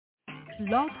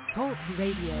Blog Talk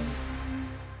Radio.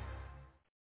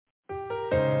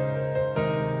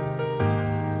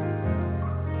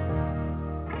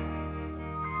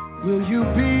 Will you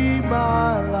be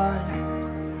my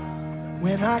light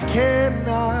when I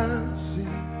cannot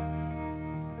see?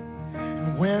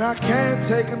 And when I can't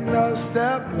take another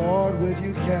step, Lord, will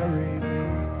you carry me?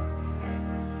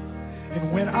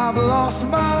 And when I've lost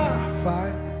my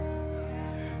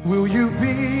fight, will you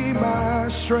be my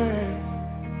strength?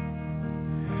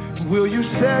 Will you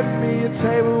set me a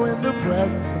table in the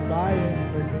presence of my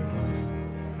enemies?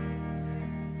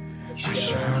 I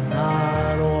shall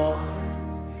not walk.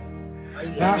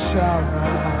 I shall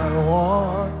not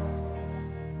want.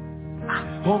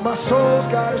 Oh, my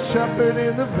soul's got a shepherd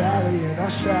in the valley, and I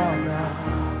shall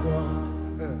not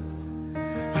want.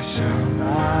 I shall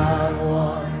not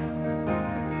want.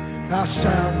 I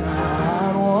shall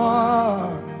not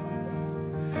want.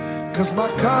 'Cause my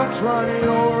cup's running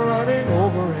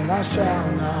over, and I shall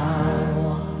not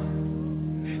want.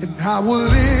 And I will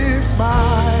lift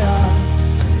my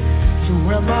eyes to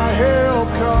where my help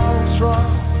comes from.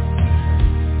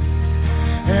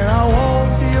 And I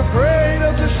won't be afraid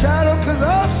of the shadow, 'cause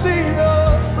I've seen the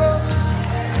sun.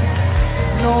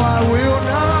 No, I will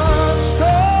not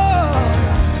stop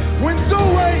when the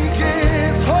way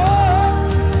gets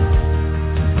hard.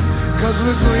 'Cause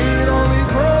the green only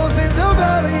grows in the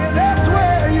valley, and that's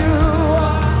where you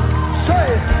are. Say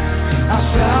it. I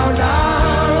shall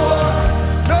not walk.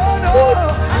 No, no,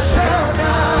 I shall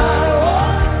not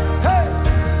walk. Hey.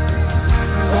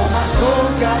 Oh, my soul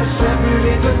got a shepherd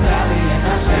in the valley.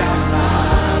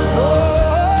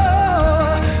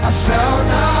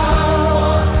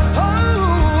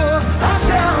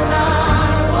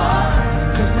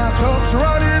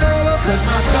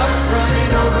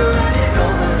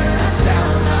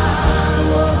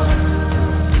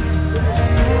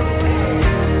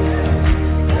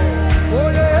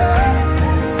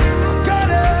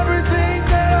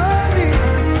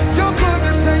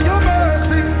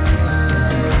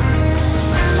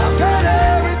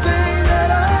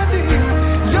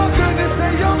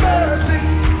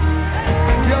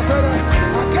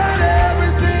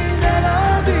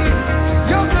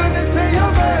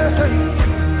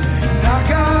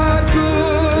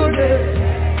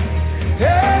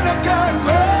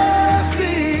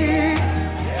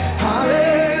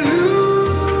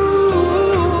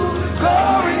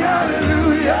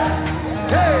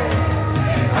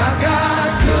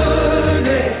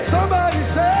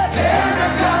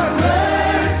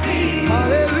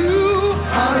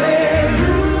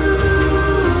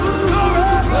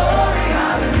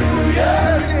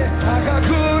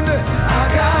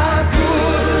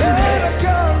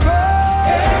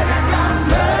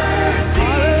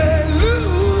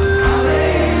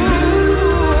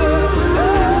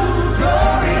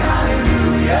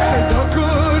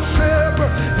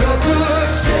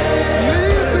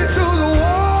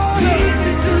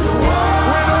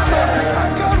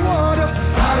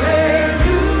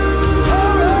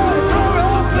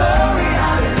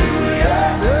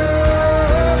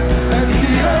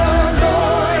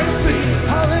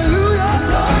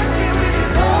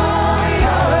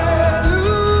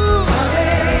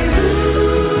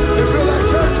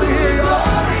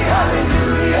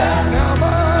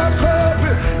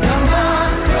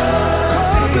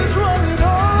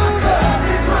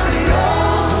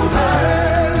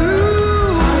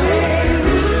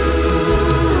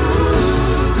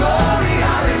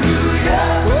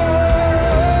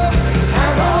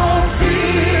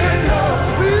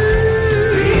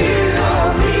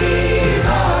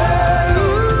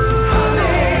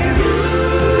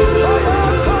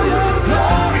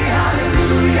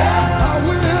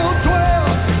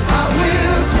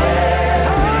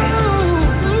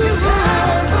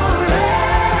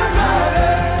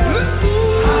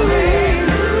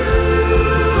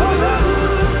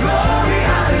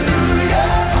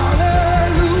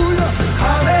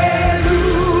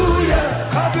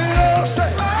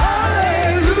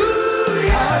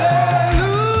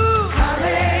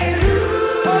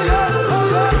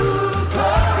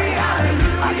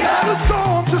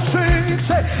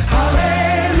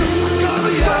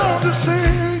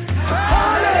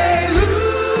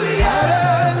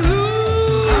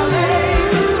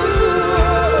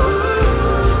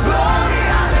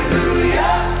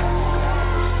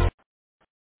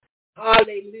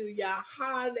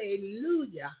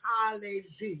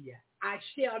 Hallelujah. I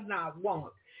shall not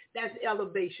want. That's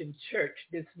Elevation Church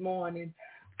this morning.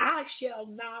 I shall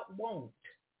not want.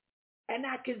 And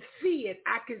I can see it.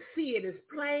 I can see it as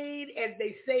plain as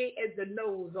they say as the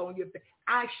nose on your face.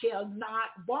 I shall not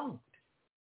want.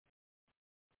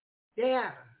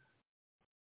 Yeah.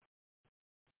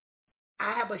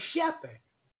 I have a shepherd.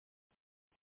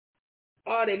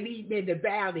 Or they lead me in the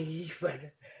valley. But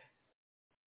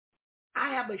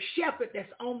I have a shepherd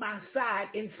that's on my side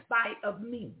in spite of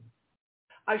me.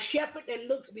 A shepherd that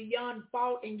looks beyond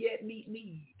fault and yet meet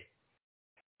need.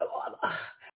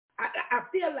 I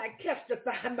feel like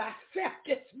testifying myself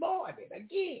this morning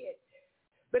again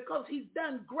because he's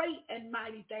done great and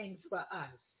mighty things for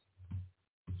us.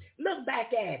 Look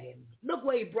back at him. Look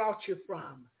where he brought you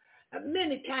from.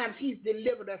 Many times he's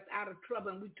delivered us out of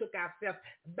trouble and we took ourselves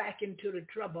back into the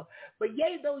trouble. But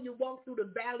yea, though you walk through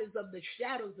the valleys of the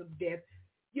shadows of death,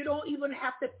 you don't even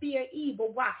have to fear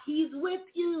evil. Why? He's with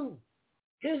you.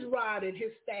 His rod and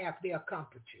his staff, they'll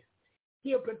comfort you.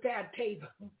 He'll prepare a table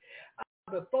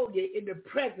before you in the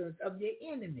presence of your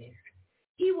enemies.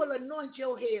 He will anoint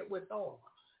your head with oil.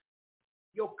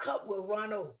 Your cup will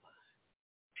run over.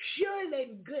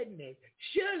 Surely goodness,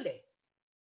 surely.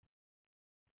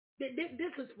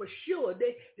 This is for sure.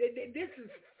 This is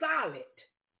solid.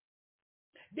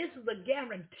 This is a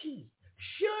guarantee.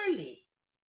 Surely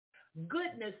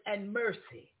goodness and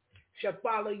mercy shall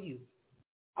follow you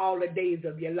all the days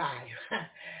of your life.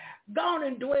 Go on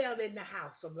and dwell in the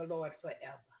house of the Lord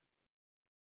forever.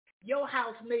 Your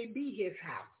house may be his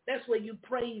house. That's where you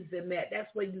praise him at.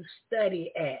 That's where you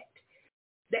study at.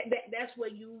 That's where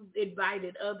you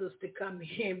invited others to come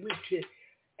in with you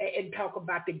and talk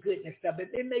about the goodness of it.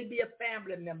 It may be a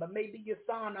family member, maybe your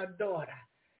son or daughter,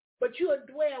 but you'll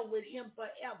dwell with him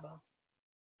forever.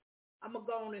 I'm going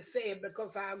to go on and say it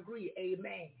because I agree.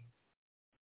 Amen.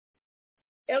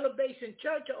 Elevation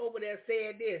Church over there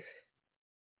said this.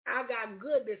 I got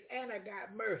goodness and I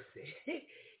got mercy.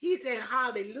 He said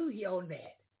hallelujah on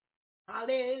that.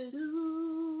 Hallelujah.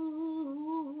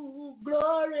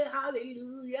 Glory,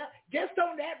 hallelujah. Just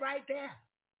on that right there.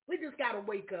 We just got to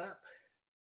wake up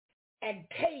and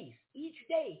taste each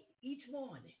day, each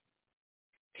morning.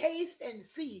 Taste and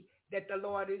see that the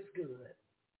Lord is good.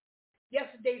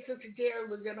 Yesterday, Sister Jerry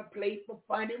was in a place for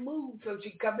funny mood, so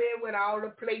she come in with all the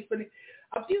plates.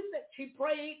 A few things she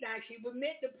prayed. Now, she was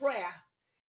meant to prayer,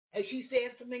 and she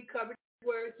said some encouraging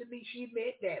words to me. She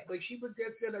meant that, but she was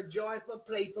just in a joyful,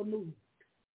 playful mood.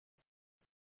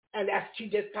 And that's she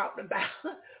just talked about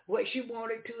what she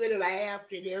wanted to and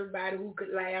laughed, and everybody who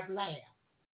could laugh, laughed.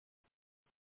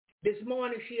 This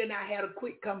morning, she and I had a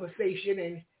quick conversation,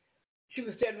 and she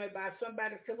was telling me about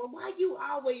somebody said, well, why you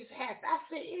always happy? I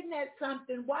said, isn't that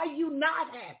something? Why you not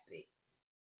happy?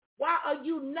 Why are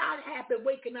you not happy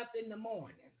waking up in the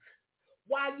morning?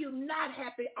 Why are you not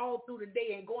happy all through the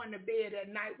day and going to bed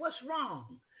at night? What's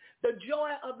wrong? The joy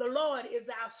of the Lord is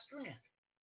our strength.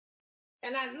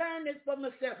 And I learned this for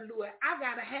myself, Louis. I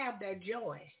got to have that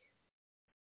joy.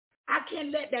 I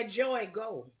can't let that joy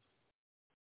go.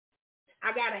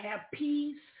 I got to have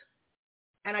peace,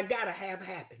 and I got to have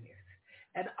happiness.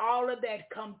 And all of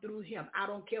that come through him. I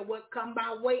don't care what come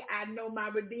my way. I know my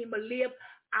Redeemer live.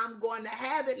 I'm going to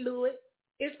have it, Louis.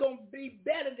 It's going to be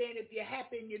better than if you're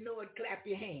happy and you know it, clap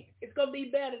your hands. It's going to be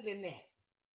better than that.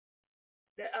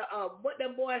 What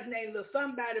that boy's name was,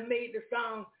 somebody made the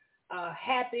song,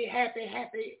 Happy, Happy,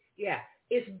 Happy. Yeah,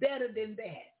 it's better than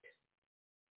that.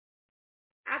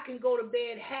 I can go to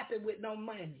bed happy with no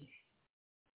money.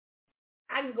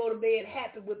 I can go to bed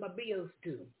happy with my bills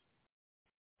too.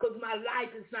 Because my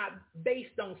life is not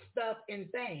based on stuff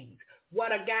and things.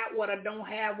 What I got, what I don't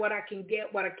have, what I can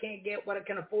get, what I can't get, what I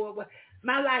can afford.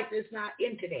 My life is not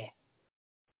into that.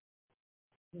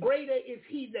 Greater is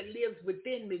he that lives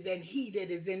within me than he that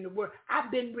is in the world.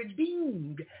 I've been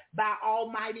redeemed by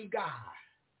Almighty God.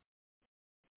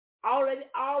 All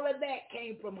of that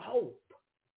came from hope.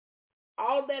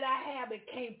 All that I have, it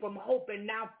came from hope. And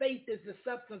now faith is the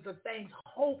substance of things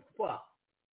hoped for,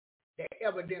 the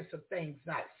evidence of things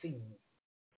not seen.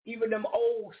 Even them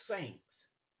old saints,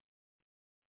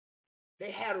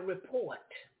 they had a report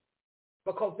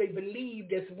because they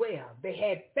believed as well. They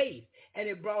had faith, and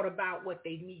it brought about what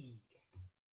they need.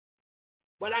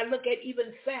 When I look at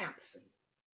even Samson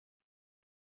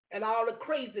and all the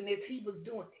craziness he was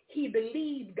doing, he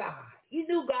believed God. He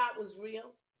knew God was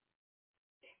real.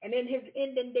 And in his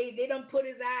ending days, they done put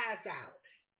his eyes out.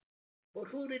 But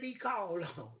who did he call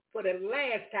on? For the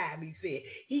last time, he said,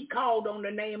 he called on the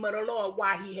name of the Lord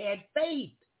while he had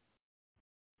faith.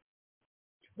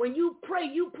 When you pray,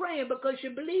 you praying because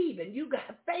you believe and you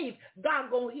got faith. God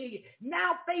gonna hear you.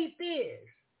 Now faith is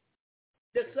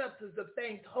the substance of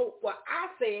things hoped for. I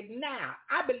said now.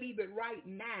 I believe it right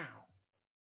now.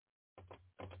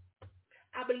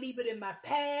 I believe it in my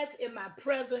past, in my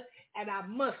present, and I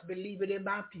must believe it in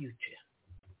my future.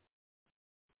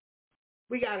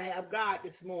 We got to have God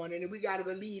this morning, and we got to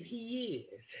believe he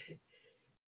is.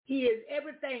 He is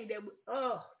everything that,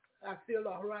 I feel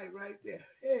all right there.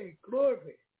 Hey,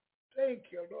 glory.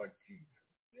 Thank you, Lord Jesus.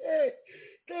 Hey,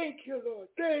 thank you, Lord.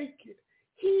 Thank you.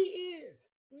 He is.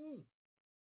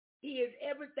 He is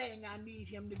everything I need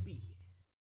him to be.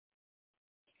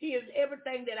 He is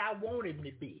everything that I want him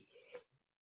to be.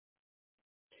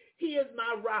 He is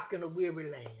my rock in a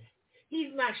weary land.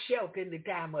 He's my shelter in the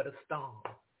time of the storm.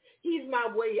 He's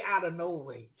my way out of no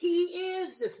way. He is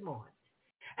this morning.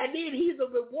 And then he's a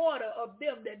rewarder of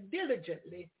them that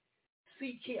diligently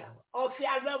seek him. Oh, see,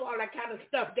 I love all that kind of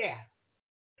stuff there.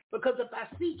 Because if I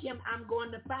seek him, I'm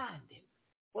going to find him.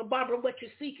 Well, Barbara, what you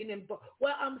seeking him for?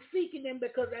 Well, I'm seeking him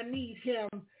because I need him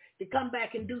to come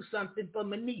back and do something for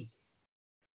my knee.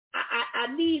 I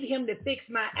need him to fix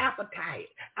my appetite.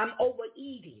 I'm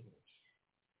overeating.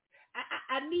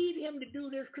 I need him to do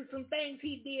this because some things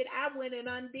he did, I went and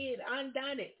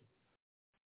undone it.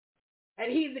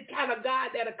 And he's the kind of God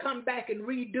that'll come back and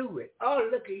redo it. Oh,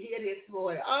 look at here this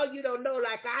morning. Oh, you don't know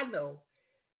like I know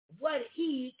what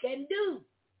he can do.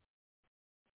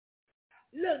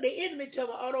 Look, the enemy told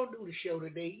me, oh, don't do the show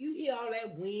today. You hear all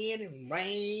that wind and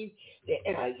rain,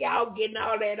 and y'all getting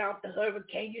all that off the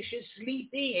hurricane. You should sleep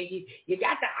in. You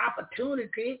got the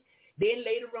opportunity. Then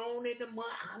later on in the month,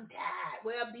 I'm tired.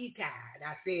 Well, be tired.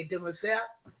 I said to myself,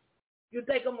 you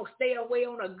think I'm going to stay away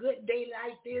on a good day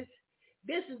like this?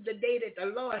 This is the day that the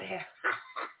Lord has.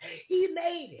 He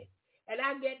made it. And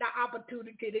I get the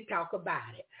opportunity to talk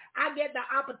about it. I get the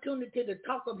opportunity to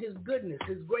talk of his goodness,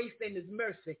 his grace, and his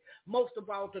mercy. Most of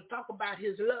all, to talk about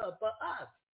his love for us.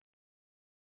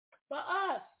 For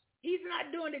us. He's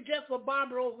not doing it just for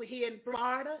Barbara over here in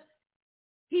Florida.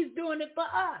 He's doing it for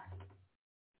us.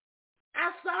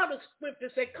 I saw the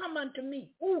scripture say, come unto me.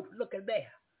 Ooh, look at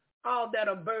that. All that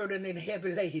are burdened and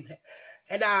heavy laden,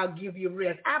 and I'll give you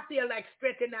rest. I feel like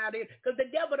stretching out here because the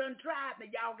devil done tried me.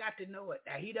 Y'all got to know it.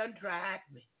 Now, he done tried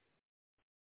me.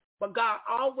 But God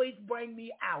always bring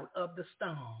me out of the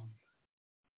storm.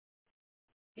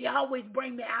 He always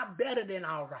bring me out better than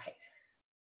all right.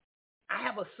 I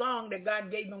have a song that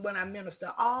God gave me when I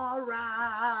minister. All right,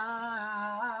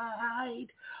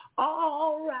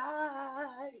 all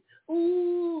right,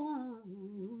 ooh,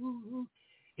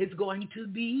 it's going to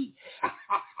be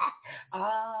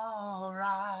all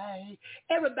right.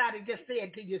 Everybody just say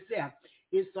it to yourself.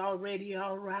 It's already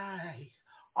all right.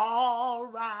 All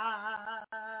right.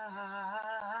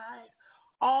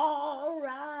 All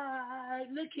right.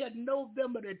 Look here,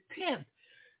 November the 10th,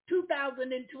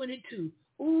 2022.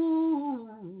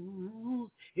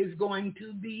 Ooh, it's going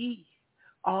to be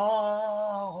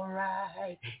all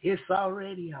right. It's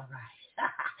already all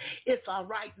right. It's all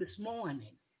right this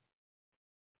morning.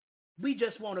 We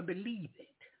just want to believe it,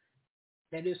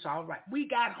 that it's all right. We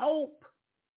got hope,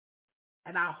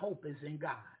 and our hope is in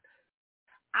God.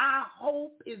 Our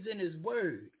hope is in his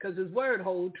word, because his word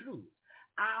holds true.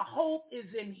 Our hope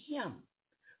is in him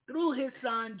through his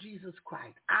son, Jesus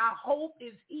Christ. Our hope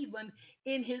is even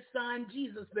in his son,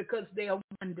 Jesus, because they are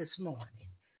one this morning.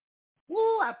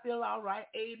 Woo, I feel all right.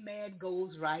 Amen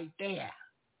goes right there.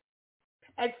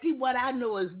 And see, what I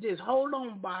know is this. Hold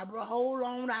on, Barbara. Hold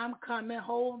on. I'm coming.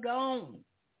 Hold on.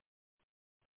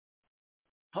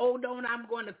 Hold on. I'm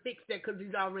going to fix that because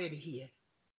he's already here.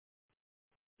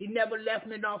 He never left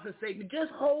me nor forsake me.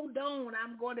 Just hold on.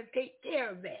 I'm going to take care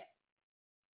of that.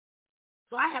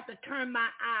 So I have to turn my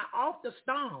eye off the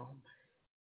storm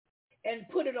and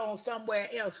put it on somewhere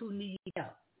else who needs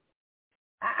help.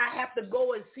 I have to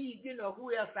go and see,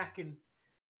 who else I can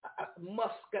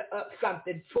muster up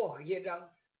something for,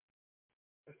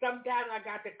 Sometimes I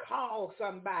got to call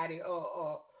somebody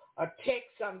or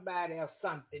text somebody or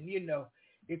something,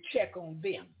 to check on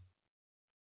them.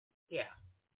 Yeah.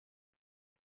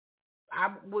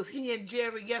 I was hearing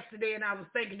Jerry yesterday, and I was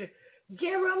thinking,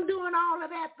 Jerry, I'm doing all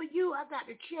of that for you. I got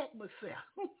to check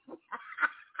myself.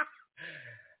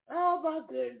 Oh, my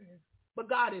goodness. But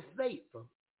God is faithful.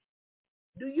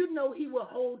 Do you know he will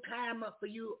hold time up for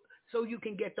you so you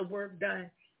can get the work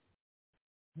done?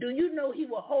 Do you know he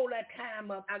will hold that time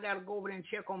up? I got to go over there and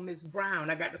check on Miss Brown.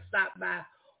 I got to stop by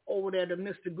over there to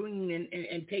Mr. Green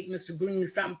and take Mr. Green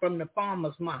something from the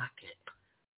farmer's market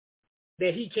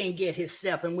that he can't get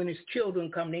himself. And when his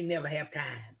children come, they never have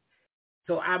time.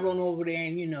 So I run over there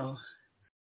and,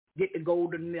 get the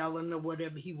golden melon or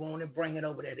whatever he wanted, bring it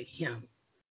over there to him.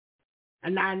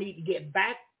 And now I need to get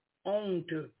back on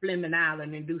to Fleming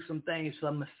Island and do some things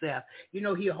for myself.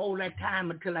 He'll hold that time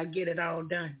until I get it all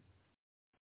done.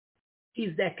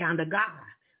 He's that kind of God.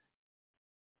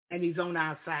 And he's on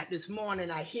our side. This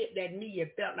morning I hit that knee.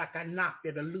 It felt like I knocked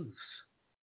it loose.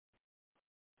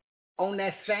 On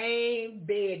that same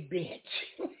bed bench.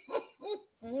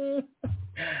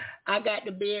 I got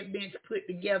the bed bench put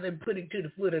together and put it to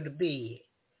the foot of the bed.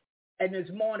 And this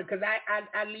morning, because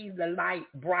I leave the light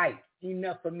bright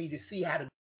enough for me to see how to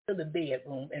go to the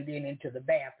bedroom and then into the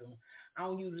bathroom. I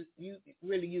don't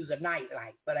really use a night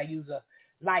light, but I use a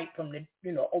light from the,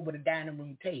 over the dining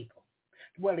room table,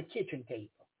 the kitchen table.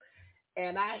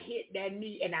 And I hit that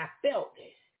knee and I felt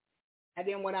it. And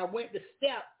then when I went to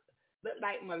step, looked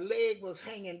like my leg was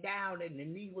hanging down and the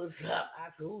knee was up. I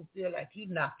said, "Oh, feel like he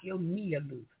knocked your knee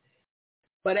loose."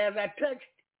 But as I touched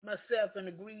myself and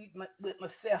agreed with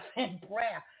myself in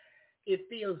prayer, it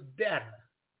feels better.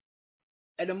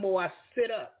 And the more I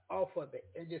sit up off of it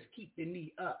and just keep the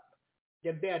knee up,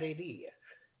 the better it is.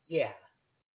 Yeah.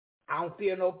 I don't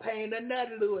feel no pain or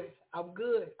nothing, Louis. I'm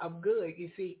good, you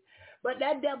see. But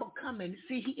that devil coming,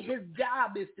 see, his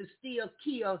job is to steal,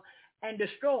 kill, and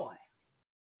destroy.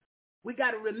 We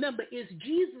got to remember, it's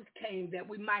Jesus came that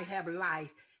we might have life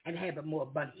and have it more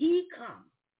abundantly. He come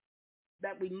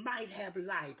that we might have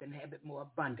life and have it more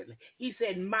abundantly. He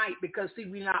said might because, see,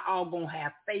 we're not all going to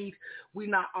have faith. We're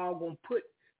not all going to put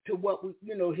to what,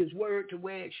 his word to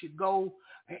where it should go.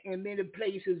 In many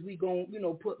places, we going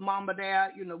to, put mama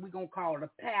there. We're going to call the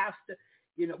pastor.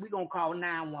 We're going to call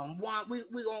 911.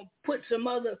 We're going to put some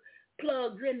other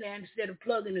plugs in there instead of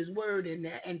plugging his word in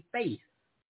there, and faith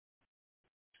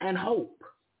and hope.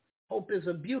 Hope is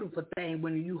a beautiful thing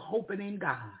when you hoping in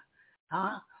God.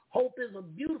 Huh? Hope is a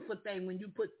beautiful thing when you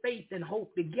put faith and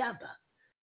hope together.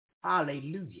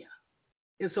 Hallelujah.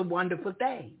 It's a wonderful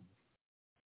thing.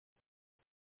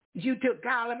 You took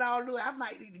Tylenol, I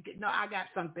might need to I got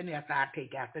something else I'll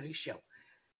take after the show.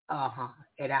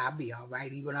 And I'll be all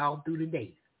right even all through the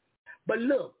day. But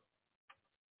look,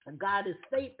 God is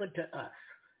faithful to us.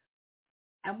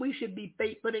 And we should be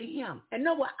faithful to him. And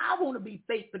know what? I want to be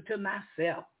faithful to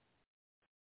myself.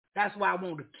 That's why I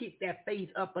want to keep that faith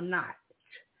up a notch.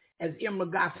 As Emma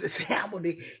Gospel said, I want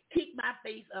to keep my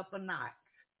faith up a notch.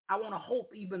 I want to hope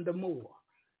even the more.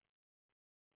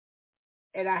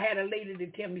 And I had a lady to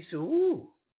tell me, so, "Ooh,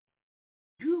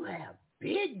 you have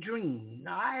big dreams."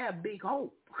 No, I have big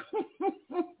hope.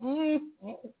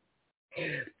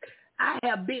 I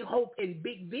have big hope and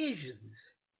big visions.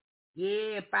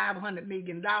 Yeah, $500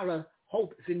 million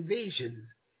hopes and visions.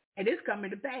 And it's coming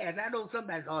to pass. I know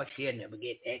somebody, "Oh, she'll never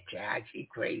get that child. She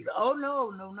crazy." Oh,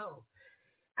 no.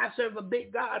 I serve a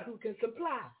big God who can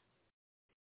supply.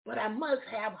 But I must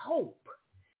have hope.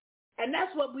 And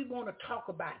that's what we want to talk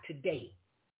about today.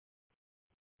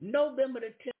 November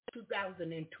the 10th,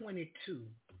 2022.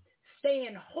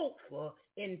 Staying hopeful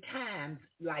in times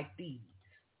like these.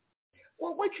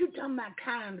 Well, what you talking about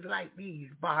times like these,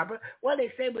 Barbara? Well,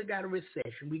 they say we got a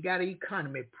recession. We got an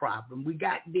economy problem. We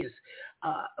got this.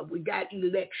 We got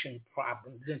election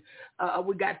problems. And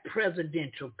we got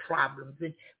presidential problems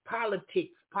and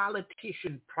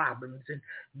politician problems and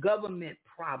government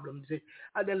problems. And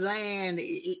the land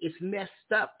is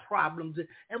messed up problems.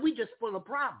 And we just full of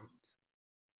problems.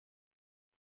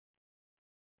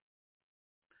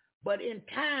 But in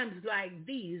times like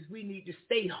these, we need to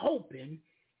stay hoping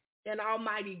in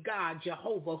Almighty God,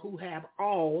 Jehovah, who have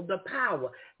all the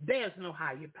power. There's no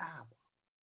higher power.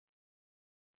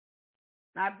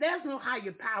 Now, if there's no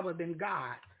higher power than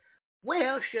God, where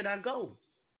else should I go?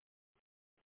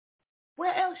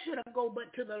 Where else should I go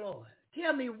but to the Lord?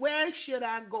 Tell me, where should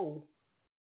I go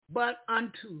but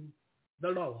unto the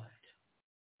Lord?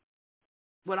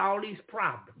 With all these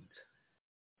problems.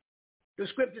 The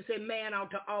scripture said man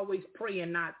ought to always pray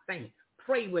and not faint.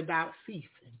 Pray without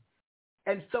ceasing.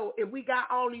 And so if we got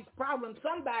all these problems,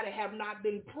 somebody have not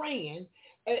been praying,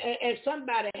 and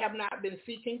somebody have not been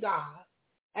seeking God,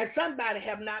 and somebody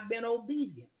have not been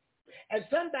obedient. And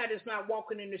somebody's not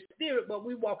walking in the spirit, but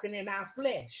we walking in our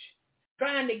flesh,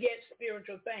 trying to get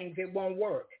spiritual things. It won't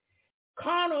work.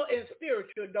 Carnal and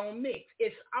spiritual don't mix.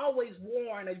 It's always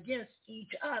warring against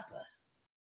each other.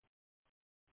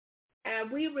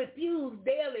 And we refuse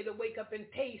daily to wake up and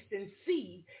taste and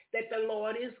see that the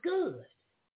Lord is good.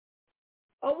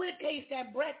 Or we'll taste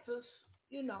at breakfast,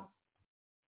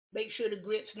 Make sure the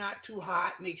grit's not too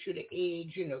hot. Make sure the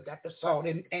eggs, got the salt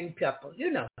and pepper,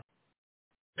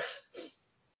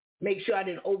 Make sure I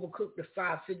didn't overcook the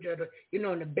sausage or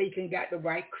and the bacon got the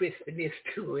right crispiness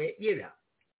to it,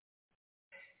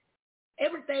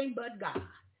 Everything but God.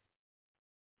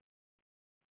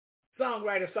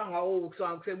 Songwriter sung an old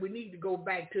song, said we need to go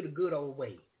back to the good old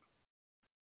way.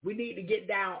 We need to get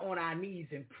down on our knees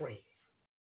and pray.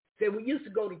 Said we used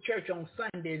to go to church on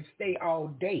Sunday and stay all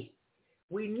day.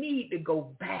 We need to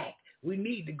go back. We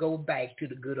need to go back to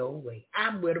the good old way.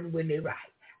 I'm with them when they're right.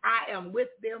 I am with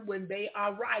them when they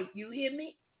are right. You hear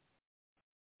me?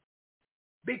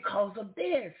 Because of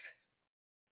this.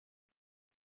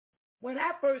 When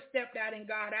I first stepped out in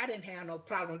God, I didn't have no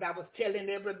problems. I was telling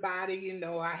everybody,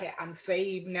 I'm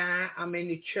saved now. I'm in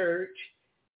the church.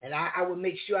 And I would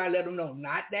make sure I let them know,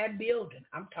 not that building.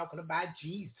 I'm talking about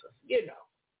Jesus,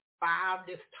 Bob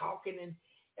just talking and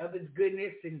of his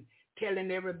goodness and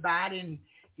telling everybody, and,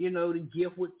 the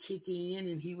gift would kick in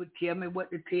and he would tell me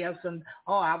what to tell some.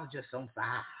 Oh, I was just on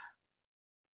fire.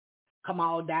 Come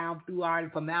all down through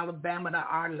from Alabama to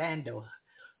Orlando.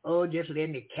 Oh, just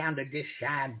letting the candle just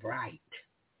shine bright.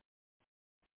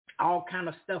 All kind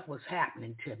of stuff was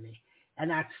happening to me.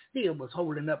 And I still was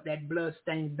holding up that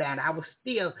bloodstained banner. I was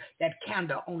still that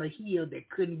candle on a hill that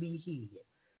couldn't be hid.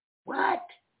 What?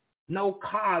 No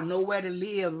car, nowhere to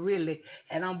live, really.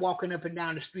 And I'm walking up and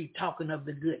down the street talking of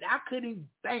the good. I couldn't even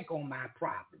think on my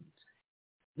problems.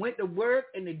 Went to work,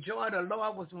 and the joy of the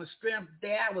Lord was my strength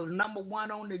there. I was number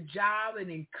one on the job and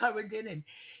encouraging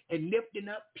and lifting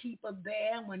up people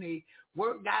there. When the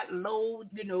work got low,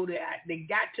 they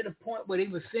got to the point where they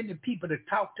were sending people to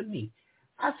talk to me.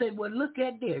 I said, well, look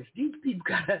at this. These people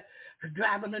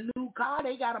driving a new car.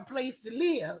 They got a place to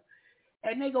live.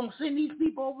 And they're going to send these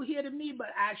people over here to me, but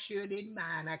I sure didn't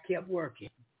mind. I kept working.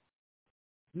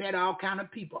 Met all kind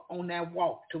of people on that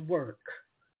walk to work.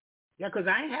 Yeah, because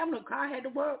I ain't have no car. I had to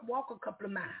walk a couple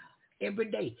of miles every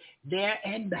day, there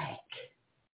and back.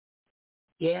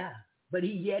 Yeah, but he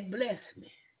yet blessed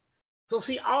me. So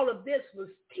see, all of this was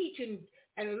teaching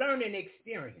and learning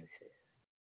experiences.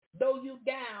 Though you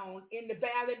down in the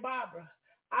valley, Barbara,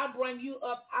 I'll bring you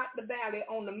up out the valley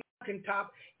on the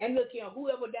mountaintop, and look here,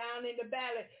 whoever down in the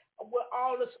valley with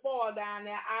all the spoil down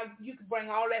there, you can bring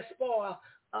all that spoil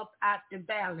up out the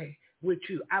valley with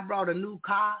you. I brought a new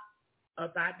car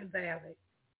up out the valley.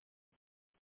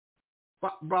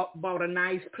 Bought a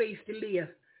nice place to live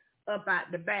up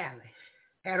out the valley.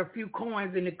 Had a few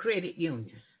coins in the credit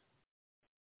union.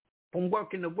 From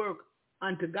working to work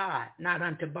unto God, not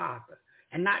unto Barbara.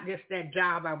 And not just that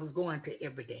job I was going to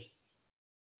every day.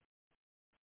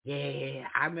 Yeah,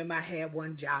 I remember I had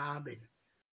one job, and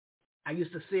I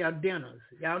used to sell dinners.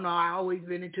 Y'all know I always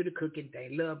been into the cooking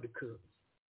thing. Love to cook.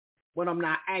 When I'm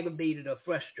not aggravated or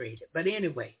frustrated. But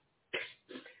anyway,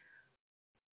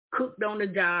 cooked on the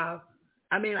job.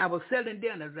 I was selling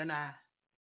dinners, and I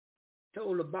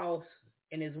told the boss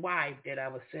and his wife that I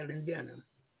was selling dinners.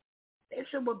 They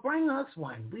said, well, bring us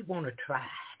one. We want to try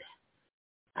it.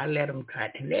 I let them try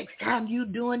it. The next time you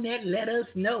doing that, let us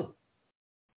know.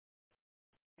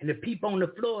 And the people on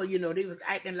the floor, they was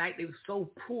acting like they were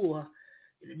so poor,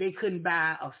 they couldn't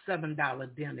buy a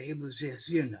 $7 dinner. It was just,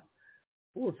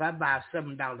 if I buy a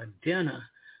 $7 dinner,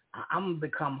 I'm going to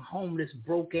become homeless,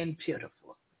 broke, and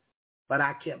pitiful. But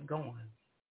I kept going.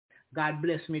 God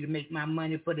blessed me to make my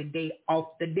money for the day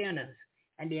off the dinners.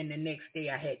 And then the next day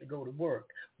I had to go to work.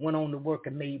 Went on to work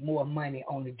and made more money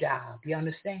on the job. You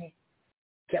understand?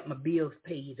 Kept my bills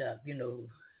paid up,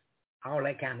 all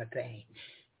that kind of thing.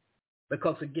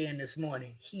 Because again this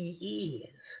morning, he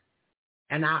is.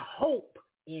 And I hope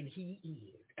in he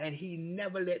is. And he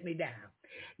never let me down.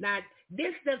 Now,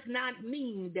 this does not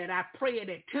mean that I prayed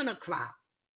at 10 o'clock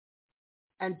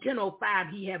and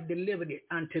 10:05 he have delivered it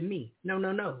unto me.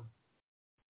 No.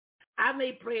 I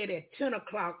may pray it at 10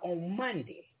 o'clock on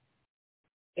Monday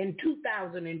in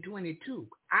 2022.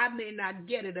 I may not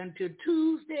get it until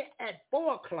Tuesday at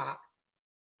 4 o'clock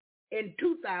in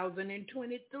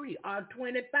 2023 or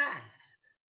 25.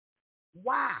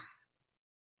 Why?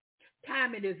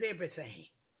 Timing is everything.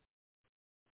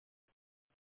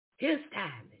 His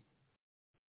timing.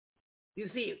 You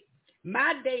see,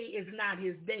 my day is not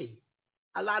his day.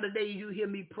 A lot of days you hear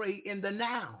me pray in the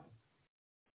now.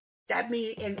 That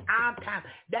means in our time.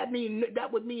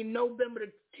 That would mean November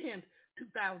the 10th,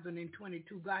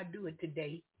 2022. God, do it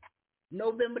today.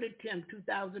 November the 10th,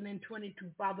 2022.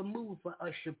 Father, move for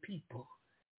us, your people,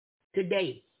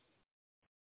 today.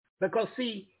 Because,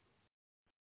 see,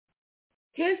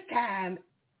 his time,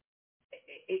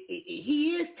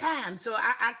 he is time. So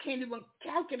I can't even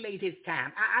calculate his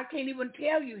time. I can't even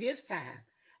tell you his time.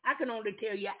 I can only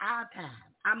tell you our time.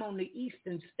 I'm on the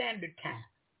Eastern Standard Time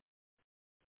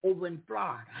over in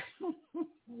Florida.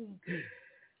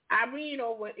 Irene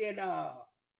over in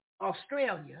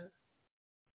Australia,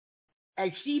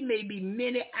 and she may be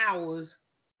many hours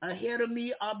ahead of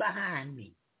me or behind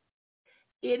me.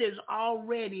 It is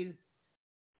already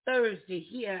Thursday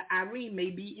here. Irene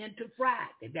may be into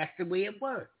Friday. That's the way it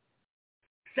works.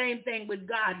 Same thing with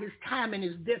God. His timing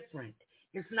is different.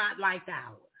 It's not like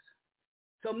ours.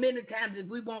 So many times if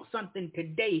we want something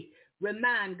today,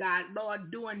 remind God,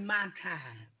 Lord, during my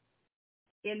time,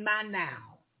 in my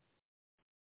now,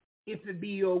 if it be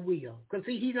your will. Because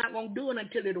see, he's not going to do it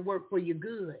until it'll work for your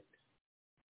good.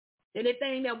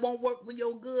 Anything that won't work for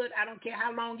your good, I don't care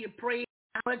how long you pray,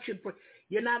 how much you pray,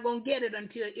 you're not going to get it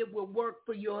until it will work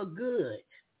for your good.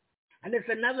 And it's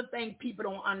another thing people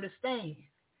don't understand.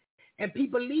 And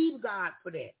people leave God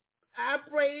for that. I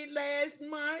prayed last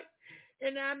month,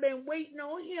 and I've been waiting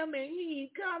on him, and he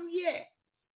ain't come yet.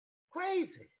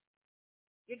 Crazy.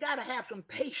 You got to have some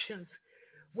patience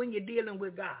when you're dealing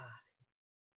with God.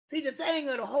 See, the thing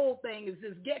of the whole thing is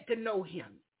just get to know him.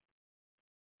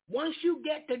 Once you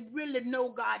get to really know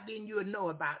God, then you'll know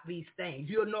about these things.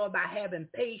 You'll know about having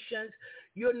patience.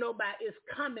 You'll know about it's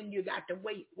coming. You got to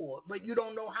wait for it. But you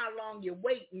don't know how long you're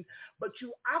waiting, but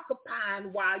you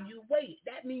occupying while you wait.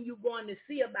 That means you're going to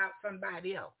see about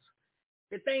somebody else.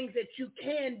 The things that you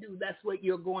can do, that's what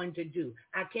you're going to do.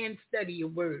 I can study your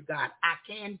word, God. I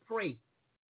can pray.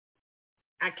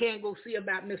 I can go see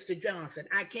about Mr. Johnson.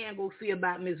 I can go see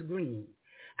about Miss Green.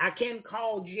 I can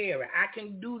call Jerry. I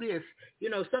can do this.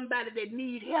 Somebody that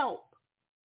need help.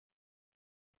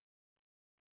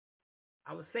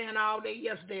 I was saying all day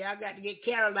yesterday, I got to get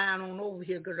Caroline on over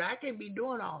here because I can't be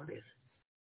doing all this.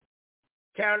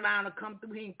 Caroline will come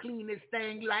through here and clean this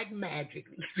thing like magic.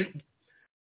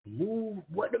 Move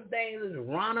what them things is,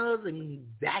 runners, and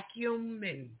vacuum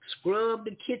and scrub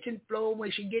the kitchen floor when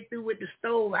she get through with the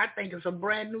stove. I think it's a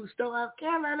brand new stove.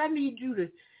 Caroline, I need you to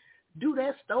do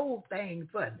that stove thing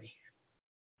for me.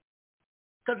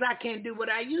 Because I can't do what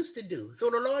I used to do. So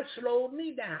the Lord slowed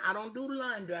me down. I don't do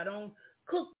laundry. I don't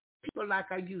cook people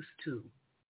like I used to.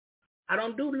 I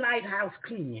don't do lighthouse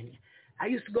cleaning. I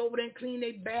used to go over there and clean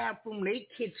their bathroom, their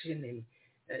kitchen,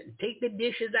 and take the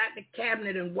dishes out the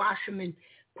cabinet and wash them and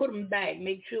put them back.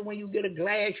 Make sure when you get a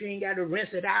glass, you ain't got to rinse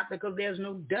it out because there's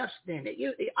no dust in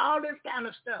it. All this kind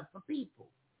of stuff for people.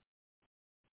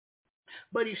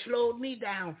 But he slowed me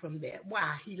down from that.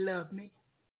 Why? He loved me.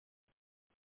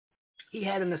 He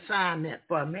had an assignment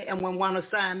for me. And when one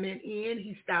assignment ends,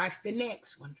 he starts the next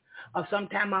one. Or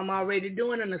sometime I'm already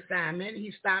doing an assignment.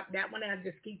 He stopped that one and I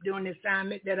just keep doing the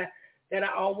assignment that I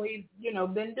always,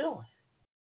 been doing.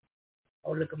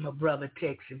 Oh, look at my brother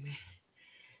texting me.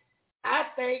 I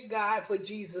thank God for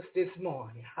Jesus this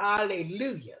morning.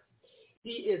 Hallelujah.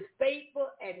 He is faithful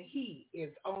and he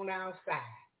is on our side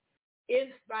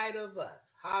in spite of us.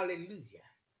 Hallelujah.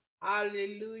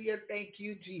 Hallelujah. Thank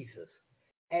you, Jesus.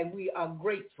 And we are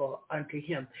grateful unto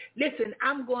him. Listen,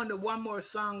 I'm going to one more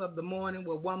song of the morning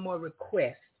with one more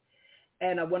request.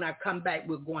 And when I come back,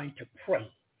 we're going to pray.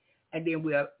 And then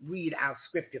we'll read our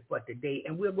scripture for today.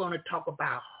 And we're going to talk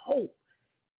about hope.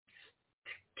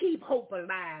 Keep hope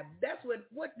alive. That's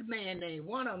what the man named.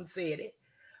 One of them said it.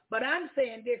 But I'm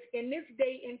saying this, in this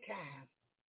day and time,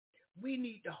 we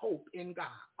need to hope in God.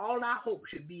 All our hope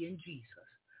should be in Jesus.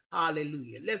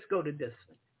 Hallelujah. Let's go to this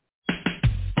one.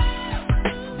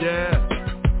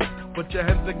 Yeah. Put your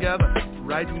hands together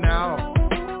right now.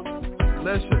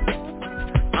 Listen.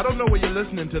 I don't know where you're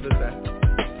listening to this at.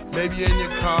 Maybe you're in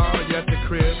your car, you're at the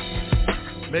crib.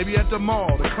 Maybe at the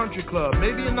mall, the country club.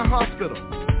 Maybe in the hospital.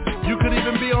 You could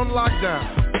even be on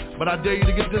lockdown. But I dare you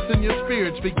to get this in your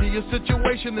spirit. Speak to your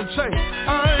situation and say,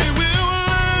 I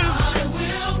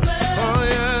will bless. Oh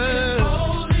yeah.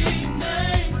 Holy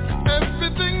name.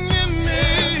 Everything in me.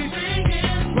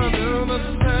 Brother, the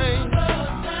same.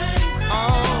 Oh.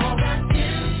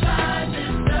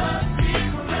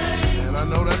 And I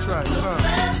know that's right.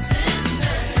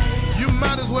 You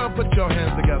might as well put your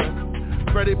hands together.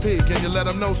 Freddie P, can you let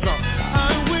them know something?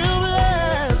 I will bless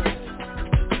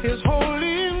his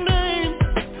holy name,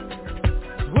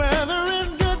 whether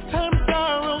in good times,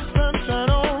 sorrow, sunshine,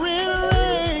 or in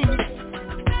rain.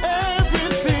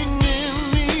 Everything in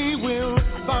me will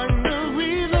find a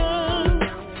reason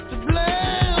to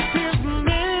bless his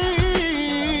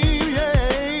name.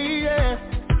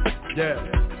 Yeah.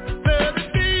 Let it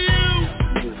be you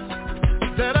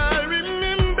that I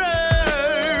remember.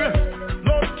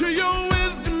 Lord, to your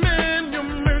wisdom and your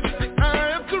mercy I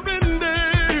have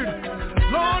surrendered.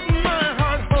 Lord, my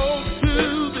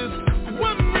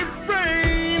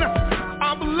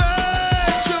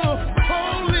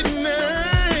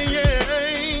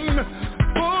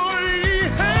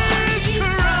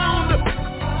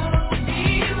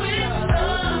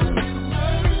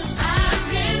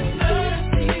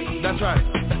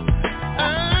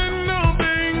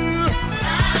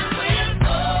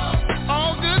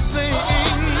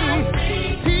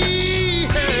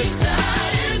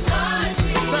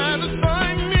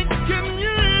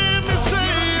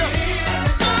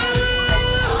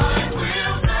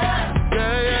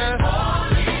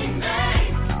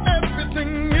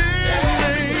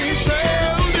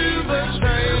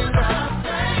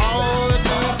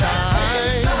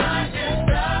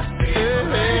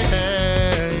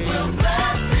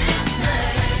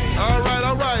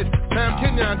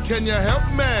now, can you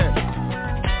help me?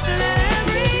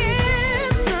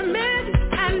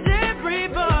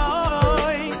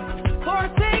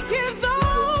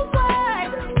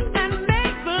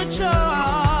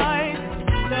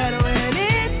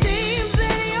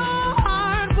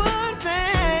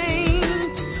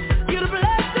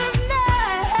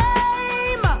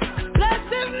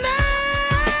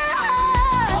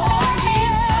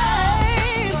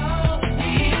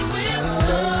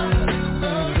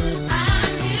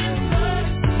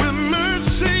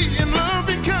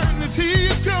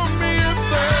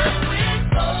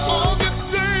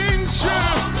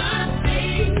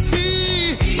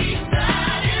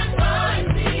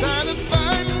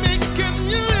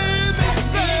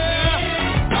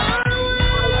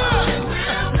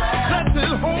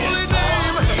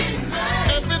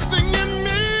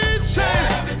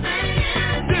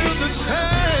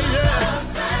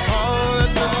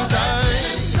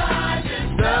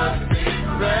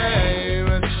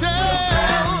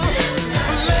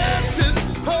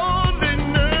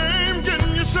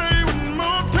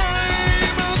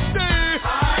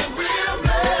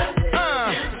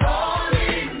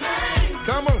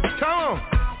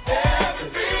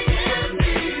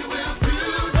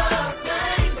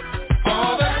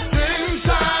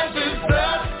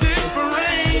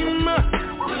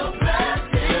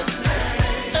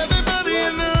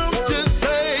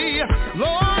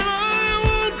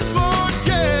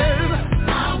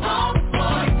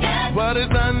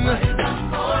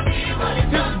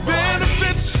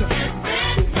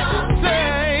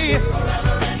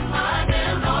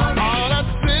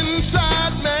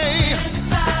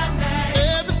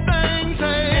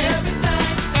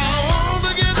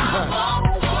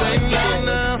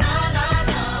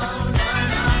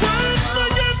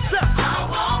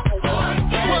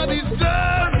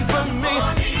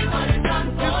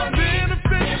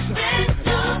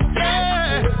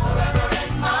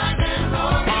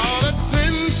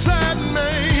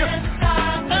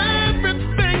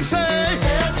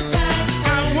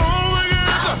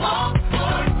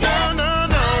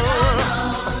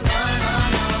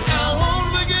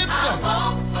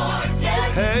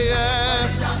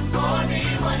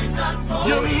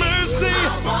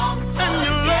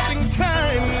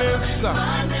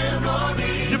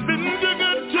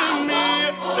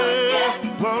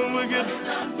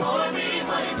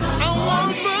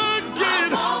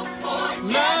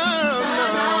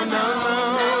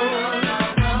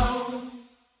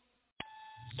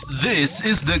 This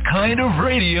is the kind of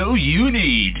radio you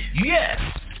need. Yes,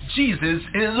 Jesus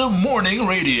is a morning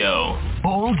radio.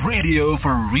 Bold radio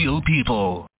for real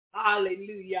people.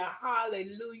 Hallelujah,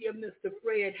 hallelujah, Mr.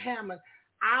 Fred Hammond.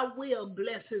 I will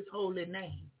bless his holy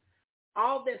name.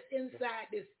 All that's inside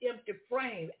this empty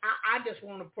frame, I just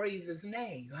want to praise his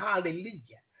name.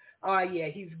 Hallelujah. Oh, yeah,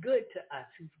 he's good to us.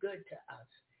 He's good to us.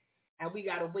 And we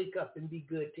got to wake up and be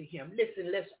good to him.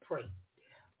 Listen, let's pray.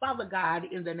 Father God,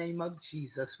 in the name of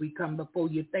Jesus, we come before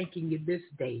you thanking you this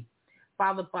day.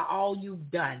 Father, for all you've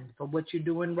done, for what you're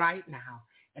doing right now,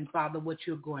 and Father, what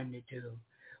you're going to do.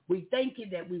 We thank you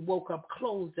that we woke up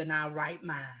clothed in our right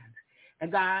minds.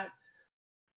 And God,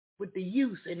 with the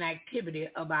use and activity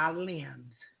of our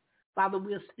limbs, Father,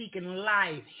 we're speaking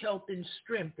life, health, and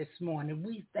strength this morning.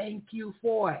 We thank you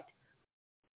for it.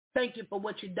 Thank you for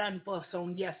what you've done for us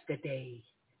on yesterday.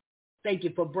 Thank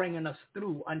you for bringing us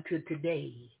through until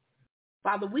today.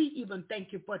 Father, we even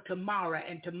thank you for tomorrow,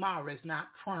 and tomorrow is not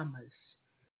promised.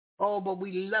 Oh, but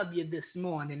we love you this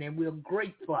morning, and we're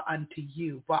grateful unto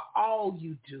you for all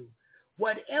you do.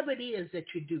 Whatever it is that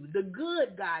you do, the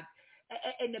good, God,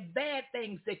 and the bad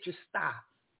things that you stop.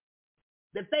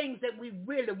 The things that we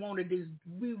really want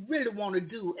to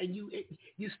do, and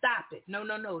you stop it. No,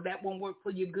 that won't work for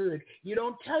your good. You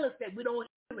don't tell us that we don't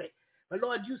hear it, but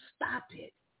Lord, you stop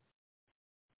it.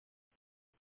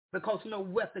 Because no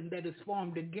weapon that is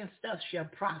formed against us shall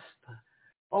prosper.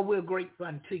 Oh, we're grateful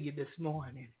unto you this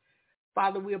morning.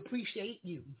 Father, we appreciate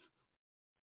you.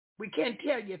 We can't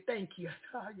tell you thank you.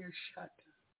 Oh, you're shut.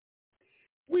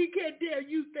 We can't tell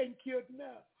you thank you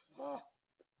enough. Oh,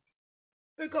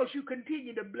 because you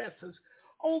continue to bless us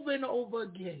over and over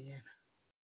again.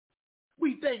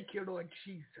 We thank you, Lord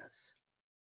Jesus.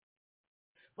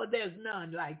 For there's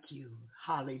none like you.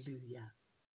 Hallelujah.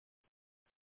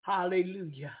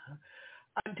 Hallelujah,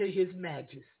 unto his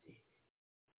majesty.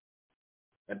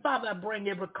 And Father, I bring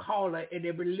every caller and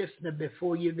every listener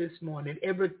before you this morning,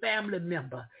 every family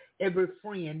member, every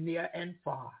friend near and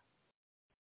far.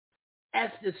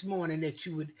 Ask this morning that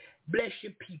you would bless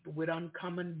your people with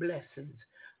uncommon blessings,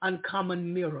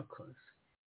 uncommon miracles.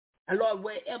 And Lord,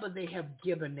 wherever they have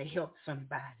given to help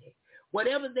somebody,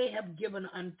 Whatever they have given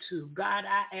unto, God,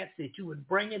 I ask that you would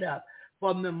bring it up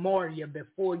for memorial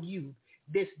before you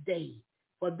this day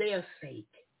for their sake.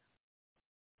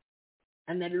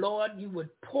 And that, Lord, you would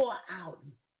pour out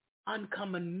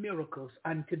uncommon miracles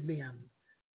unto them.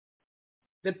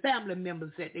 The family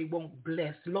members that they won't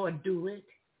bless, Lord, do it.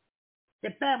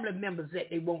 The family members that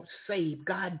they won't save,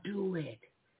 God, do it.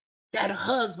 That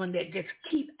husband that just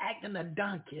keep acting a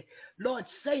donkey, Lord,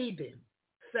 save him,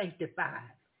 sanctify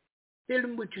him. Fill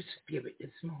him with your spirit this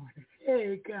morning.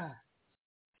 Hey, God.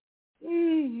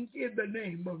 In the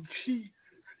name of Jesus.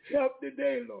 Help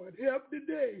today, Lord. Help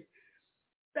today.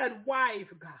 That wife,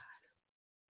 God.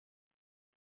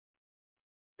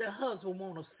 The husband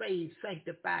want to save,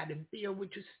 sanctified, and filled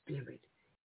with your spirit.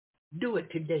 Do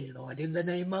it today, Lord, in the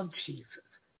name of Jesus.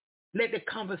 Let the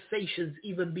conversations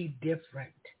even be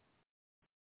different.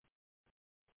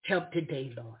 Help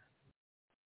today, Lord.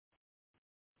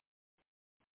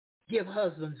 Give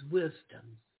husbands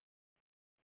wisdom.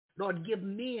 Lord, give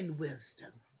men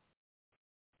wisdom.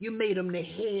 You made them the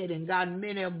head, and God,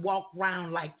 many of them walk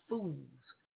around like fools,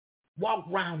 walk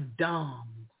around dumb,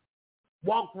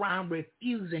 walk around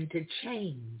refusing to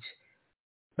change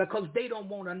because they don't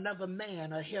want another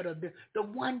man ahead of them. The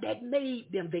one that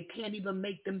made them, they can't even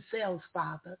make themselves,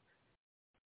 Father.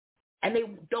 And they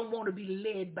don't want to be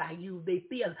led by you. They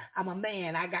feel, I'm a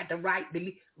man, I got the right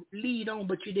to lead on,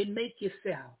 but you didn't make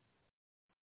yourself.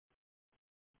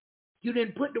 You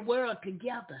didn't put the world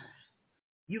together.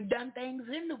 You've done things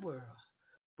in the world,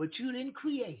 but you didn't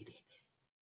create it.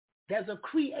 There's a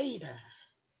creator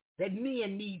that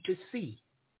men need to see.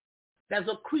 There's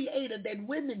a creator that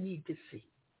women need to see.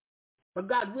 But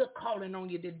God, we're calling on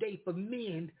you today for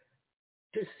men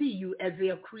to see you as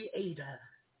their creator,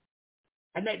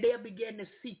 and that they'll begin to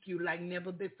seek you like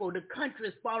never before. The country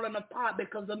is falling apart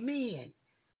because of men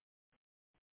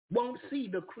won't see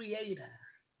the creator,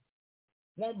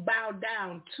 won't bow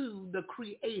down to the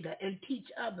creator and teach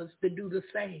others to do the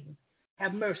same.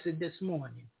 Have mercy this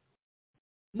morning.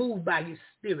 Move by your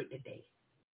spirit today.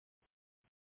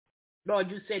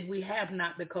 Lord, you said we have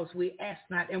not because we ask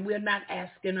not, and we're not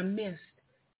asking amiss.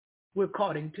 We're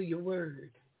according to your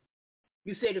word.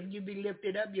 You said if you be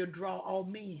lifted up, you'll draw all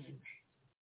men.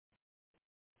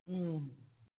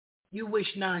 You wish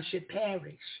none should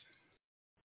perish.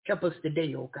 Help us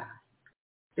today, oh God,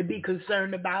 to be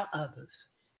concerned about others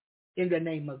in the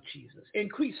name of Jesus.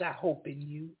 Increase our hope in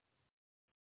you.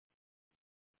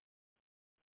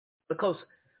 Because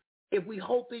if we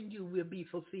hope in you, we'll be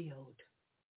fulfilled.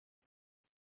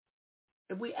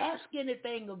 If we ask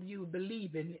anything of you,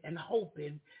 believing and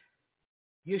hoping,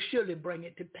 you surely bring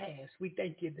it to pass. We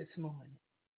thank you this morning.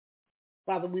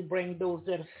 Father, we bring those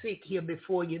that are sick here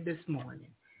before you this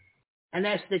morning and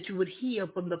ask that you would heal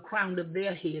from the crown of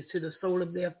their heads to the sole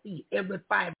of their feet. Every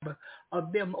fiber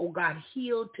of them, oh God,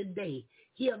 heal today.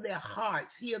 Heal their hearts.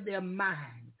 Heal their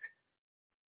minds.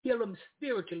 Heal them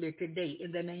spiritually today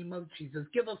in the name of Jesus.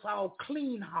 Give us all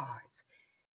clean hearts.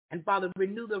 And Father,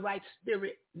 renew the right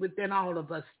spirit within all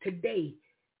of us today,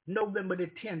 November the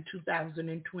 10th,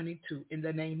 2022, in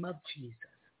the name of Jesus.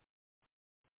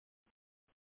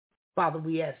 Father,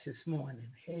 we ask this morning,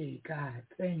 hey, God,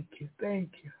 thank you,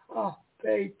 thank you. Oh,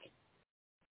 thank you.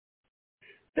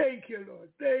 Thank you, Lord.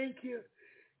 Thank you.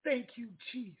 Thank you,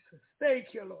 Jesus.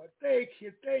 Thank you, Lord. Thank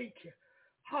you, thank you.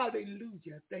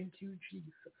 Hallelujah. Thank you,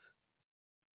 Jesus.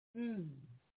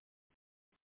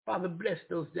 Father, bless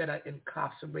those that are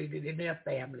incarcerated in their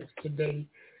families today.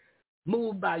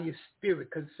 Move by your spirit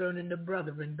concerning the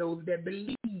brethren, those that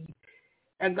believe.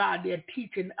 And God, they're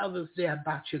teaching others there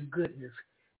about your goodness.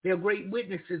 They're great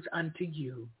witnesses unto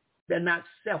you. They're not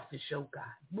selfish, oh God.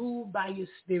 Move by your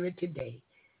spirit today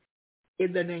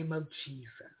in the name of Jesus.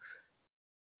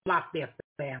 Lock their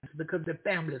families because the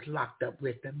family is locked up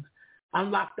with them.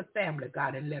 Unlock the family,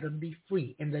 God, and let them be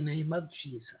free in the name of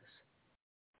Jesus.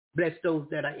 Bless those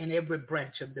that are in every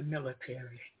branch of the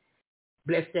military.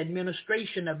 Bless the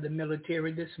administration of the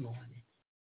military this morning.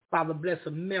 Father, bless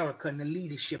America and the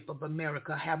leadership of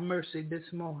America. Have mercy this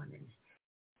morning.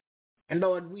 And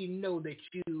Lord, we know that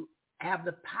you have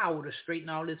the power to straighten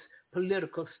all this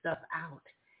political stuff out.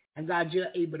 And God, you're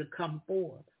able to come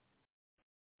forward.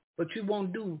 But you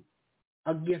won't do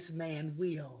against man's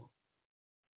will.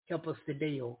 Help us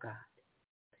today, oh God,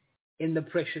 in the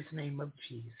precious name of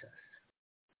Jesus.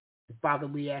 Father,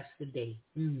 we ask today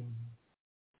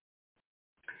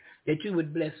that you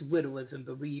would bless widowers and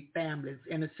bereaved families,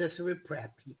 intercessory prayer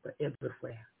people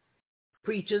everywhere.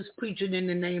 Preachers preaching in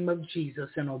the name of Jesus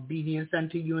in obedience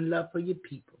unto you and love for your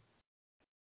people.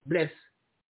 Bless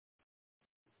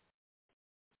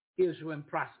Israel and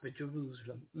prosper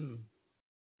Jerusalem.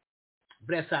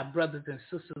 Bless our brothers and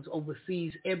sisters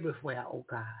overseas everywhere, oh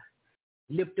God.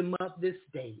 Lift them up this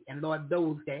day. And Lord,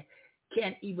 those that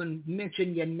can't even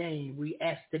mention your name, we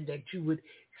ask that you would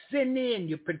send in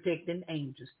your protecting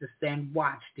angels to stand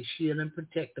watch, to shield and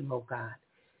protect them, oh God.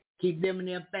 Keep them and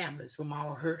their families from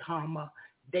all hurt, harm, or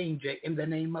danger in the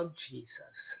name of Jesus.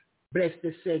 Bless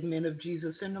this segment of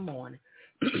Jesus in the morning.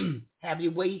 Have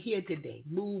your way here today.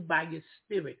 Move by your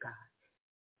spirit, God.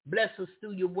 Bless us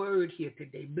through your word here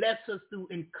today. Bless us through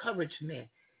encouragement.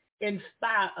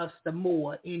 Inspire us the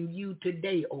more in you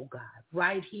today, oh God,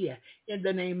 right here in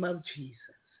the name of Jesus.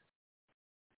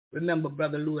 Remember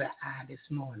Brother Louis I this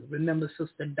morning. Remember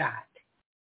Sister Dot.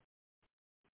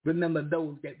 Remember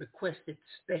those that requested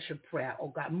special prayer,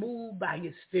 oh God. Move by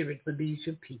your spirit for these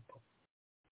your people.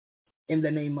 In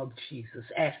the name of Jesus,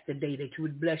 ask today that you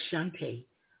would bless Shantae.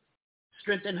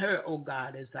 Strengthen her, oh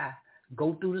God, as I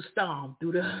go through the storm,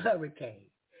 through the hurricane.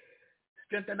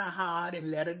 Strengthen her heart and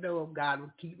let her know, oh God,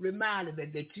 will keep reminding her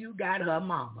that you got her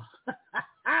mama.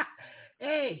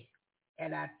 Hey,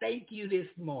 and I thank you this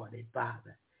morning,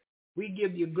 Father. We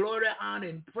give you glory, honor,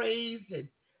 and praise. And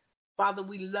Father,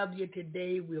 we love you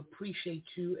today. We appreciate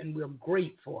you, and we're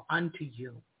grateful unto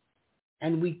you.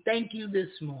 And we thank you this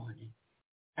morning.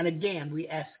 And again, we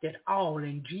ask it all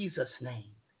in Jesus'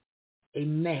 name.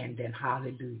 Amen and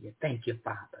hallelujah. Thank you,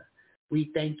 Father.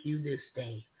 We thank you this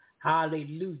day.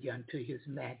 Hallelujah unto his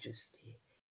majesty.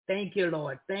 Thank you,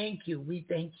 Lord. Thank you. We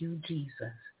thank you, Jesus.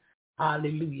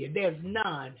 Hallelujah. There's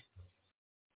none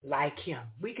like him.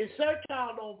 We can search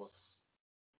all over.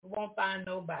 We won't find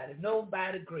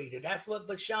nobody greater. That's what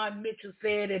Bashan Mitchell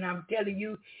said, and I'm telling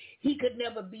you, he could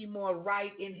never be more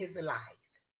right in his life.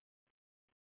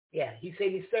 Yeah, he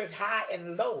said he searched high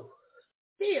and low.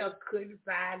 Still couldn't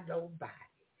find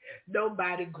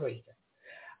nobody greater.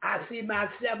 I see my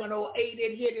 708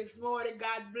 in here this morning.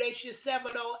 God bless you,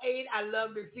 708. I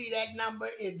love to see that number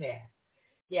in there.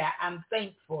 Yeah, I'm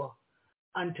thankful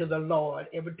unto the Lord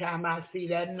every time I see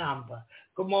that number.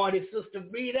 Good morning, Sister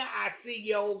Rita. I see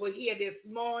you over here this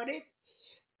morning.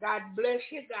 God bless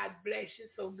you. God bless you.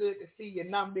 So good to see your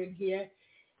number in here.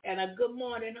 And a good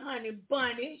morning, honey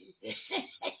bunny.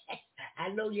 I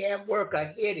know you're at work or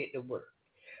headed to work.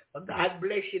 But God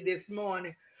bless you this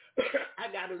morning.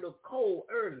 I got a little cold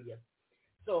earlier.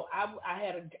 So I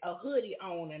had a hoodie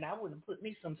on, and I would have put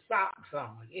me some socks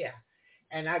on, yeah.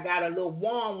 And I got a little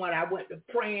warm when I went to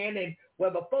praying. And,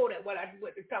 well, before that, when I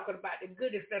went to talking about the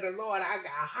goodness of the Lord, I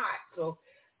got hot. So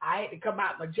I had to come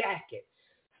out my jacket.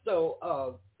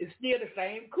 So it's still the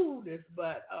same coolness,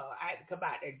 but I had to come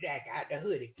out that jacket, out the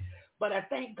hoodie. But I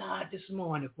thank God this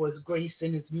morning for his grace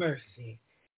and his mercy.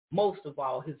 Most of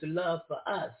all, his love for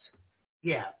us.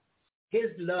 Yeah,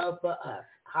 his love for us.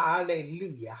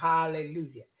 Hallelujah,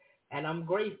 hallelujah. And I'm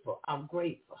grateful.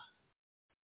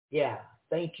 Yeah,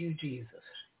 thank you, Jesus.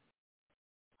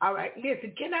 All right,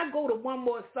 listen, can I go to one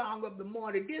more song of the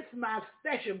morning? This is my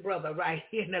special brother right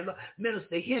here,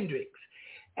 Minister Hendricks.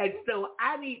 And so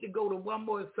I need to go to one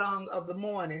more song of the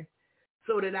morning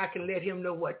so that I can let him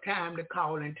know what time to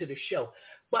call into the show.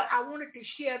 But I wanted to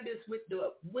share this with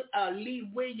Lee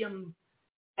Williams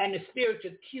and the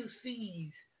Spiritual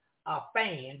QC's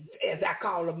fans, as I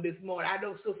call them this morning. I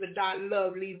know Sister Dot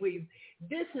love Lee Williams.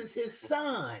 This is his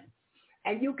son,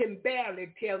 and you can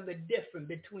barely tell the difference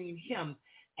between him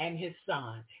and his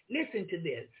son. Listen to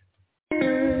this.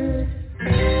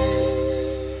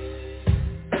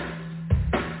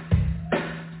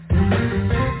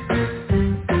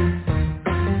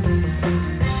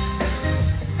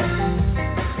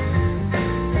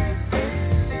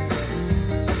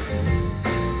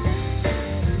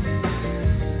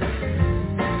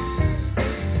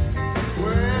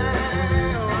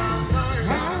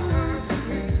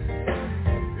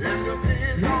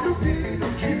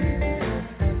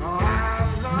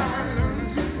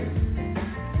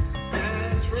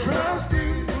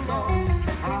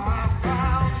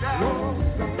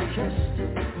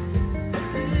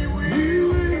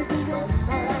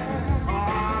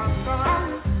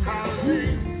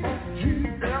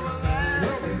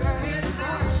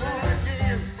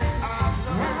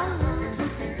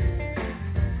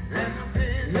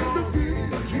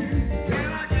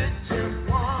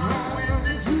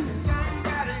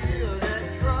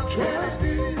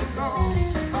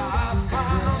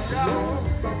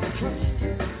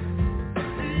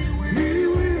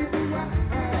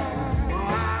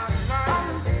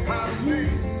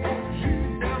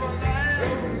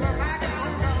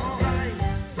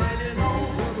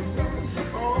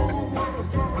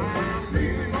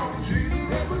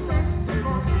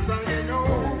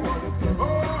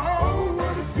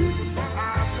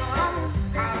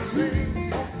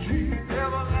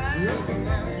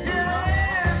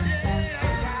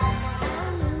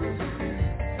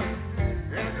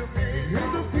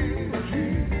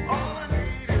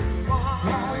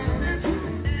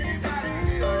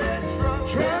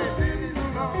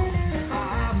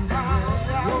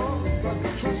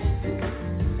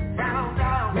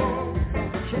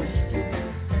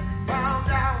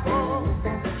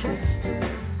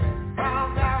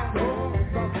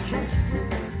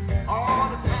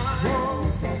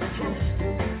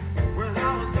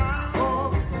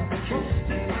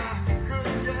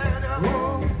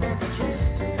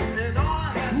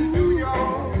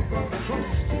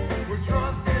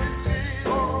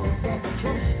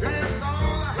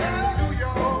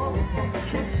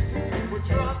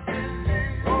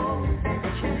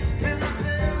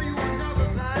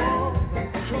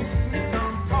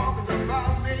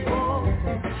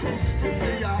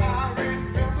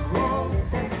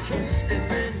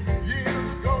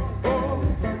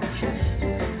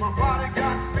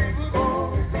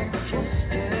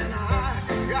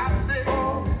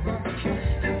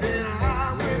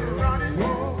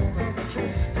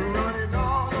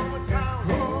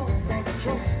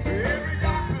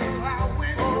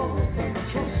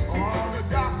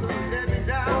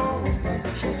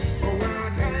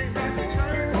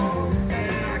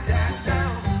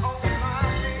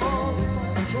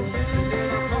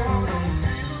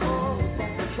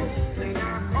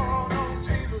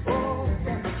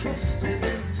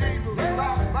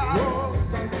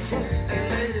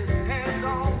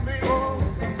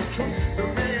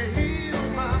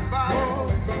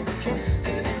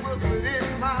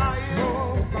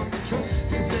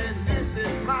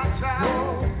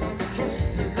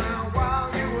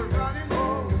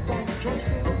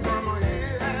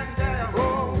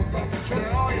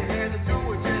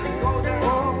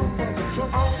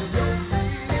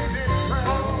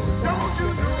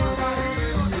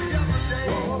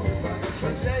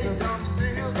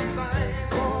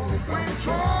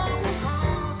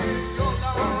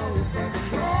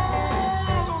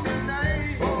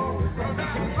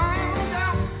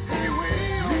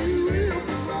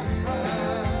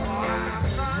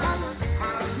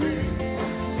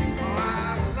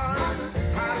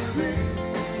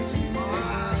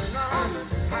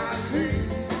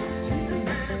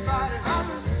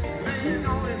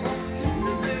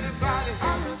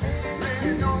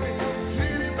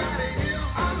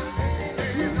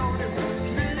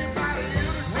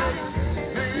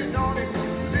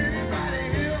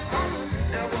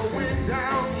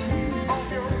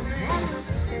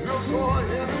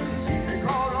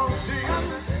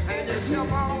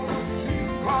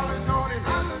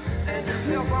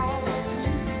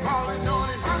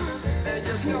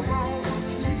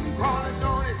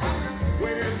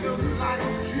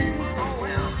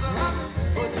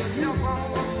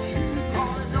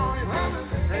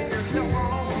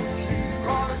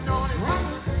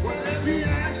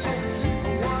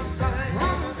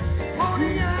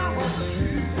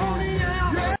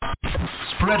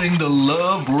 spreading the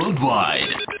love worldwide.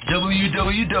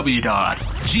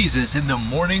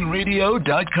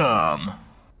 www.jesusinthemorningradio.com.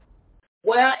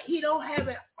 Well, he don't have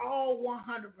it all 100%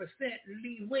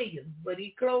 Lee Williams, but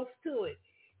he close to it.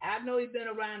 I know he's been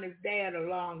around his dad a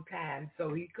long time,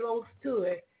 so he close to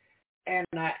it. And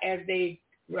as they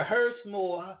rehearse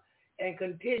more and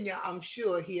continue, I'm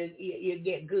sure he'll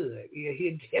get good.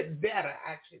 He'll get better,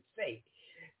 I should say.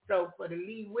 So for the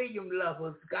Lee Williams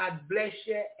lovers, God bless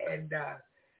you. And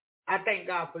I thank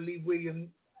God for Lee Williams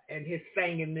and his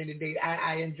singing many days.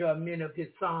 I enjoy many of his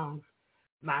songs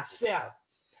myself.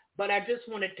 But I just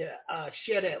wanted to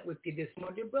share that with you this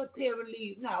morning. Brother Terry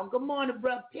Lee. Now, good morning,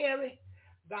 Brother Terry.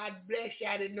 God bless you.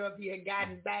 I didn't know if you had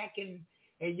gotten back in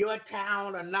your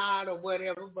town or not or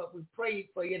whatever, but we prayed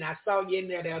for you. And I saw you in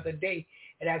there the other day,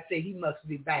 and I said, he must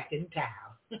be back in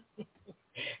town.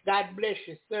 God bless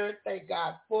you, sir. Thank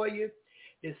God for you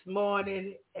this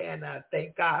morning. And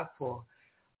thank God for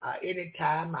any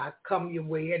time I come your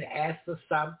way and ask for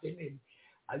something,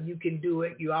 and you can do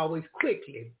it. You always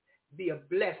quickly be a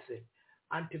blessing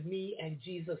unto me and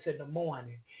Jesus in the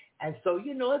morning. And so,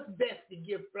 it's best to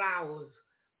give flowers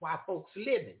while folks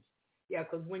living. Yeah,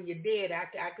 because when you're dead, I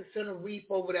could send a wreath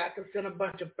over there. I could send a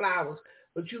bunch of flowers,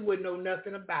 but you wouldn't know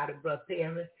nothing about it, Brother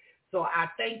Terry. So I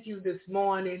thank you this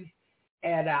morning,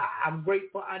 and I'm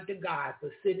grateful unto God for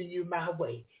sending you my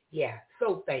way. Yeah,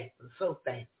 so thankful, so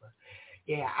thankful.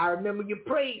 Yeah, I remember you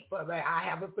prayed for me. I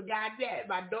haven't forgotten that.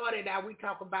 My daughter and I, we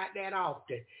talk about that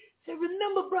often. Say,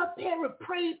 remember Brother Terry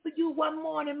prayed for you one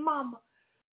morning, Mama?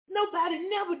 Nobody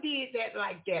never did that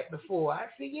like that before. I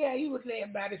said, yeah, he was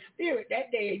led by the Spirit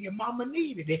that day, and your mama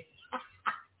needed it.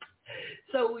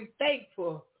 So we're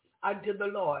thankful unto the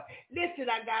Lord. Listen,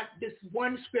 I got this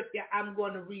one scripture I'm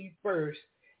going to read first,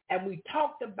 and we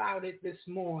talked about it this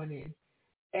morning,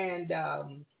 and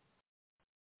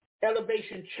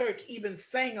Elevation Church even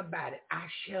sang about it. I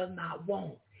shall not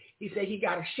want. He said he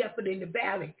got a shepherd in the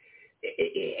valley,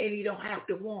 and he don't have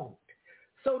to want.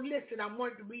 So listen, I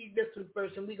wanted to read this one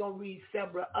first, and we're going to read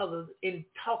several others in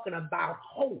talking about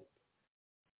hope.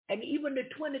 And even the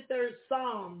 23rd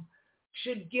Psalm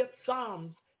should give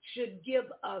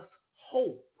us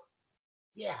hope.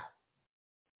 Yeah.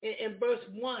 In verse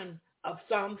 1 of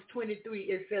Psalms 23,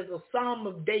 it says a Psalm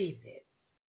of David.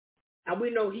 And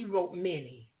we know he wrote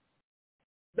many.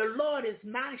 The Lord is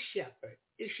my shepherd.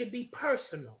 It should be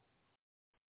personal.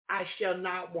 I shall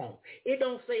not want. It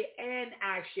don't say, and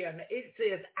I shall not. It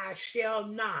says, I shall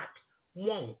not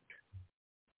want.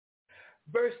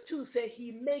 Verse 2 says,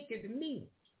 he maketh me,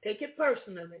 take it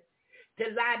personally, to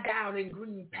lie down in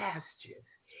green pastures.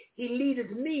 He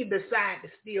leadeth me beside the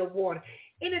still water.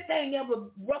 Anything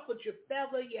ever ruffled your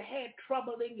feather, you had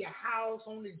trouble in your house,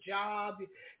 on the job,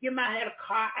 you might have had a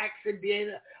car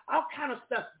accident, all kind of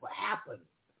stuff will happen.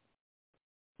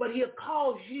 But he'll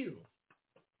cause you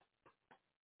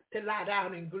to lie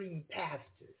down in green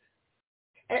pastures.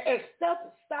 As stuff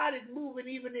started moving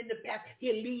even in the past,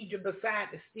 he'll lead you beside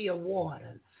the still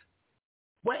waters.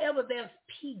 Wherever there's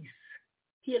peace,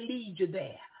 he'll lead you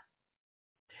there.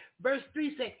 Verse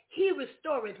 3 says, he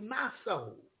restoreth my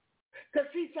soul. Because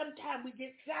see, sometimes we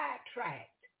get sidetracked.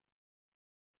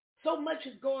 So much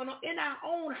is going on in our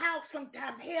own house.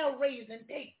 Sometimes hell raising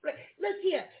takes place. Look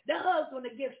here, the husband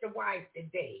against the wife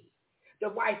today. The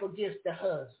wife against the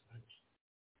husband.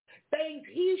 Things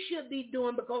he should be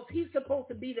doing because he's supposed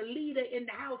to be the leader in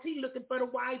the house. He's looking for the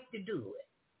wife to do it.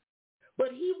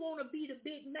 But he want to be the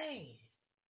big man.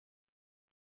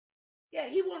 Yeah,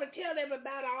 he want to tell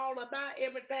everybody all about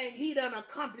everything he done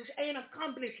accomplished. Ain't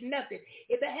accomplished nothing.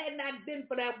 If it had not been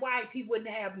for that wife, he wouldn't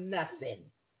have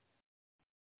nothing.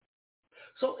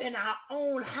 So in our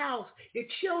own house, the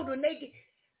children, they get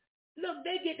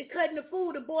to cutting the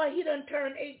food. The boy, he done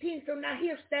turned 18, so now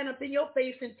he'll stand up in your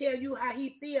face and tell you how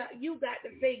he feel. You got to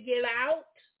say, get out.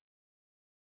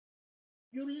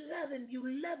 You love him.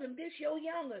 This your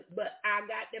younger, but I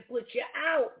got to put you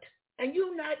out. And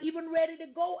you're not even ready to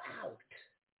go out.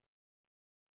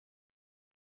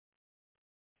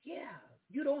 Yeah,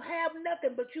 you don't have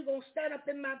nothing, but you're going to stand up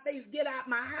in my face, get out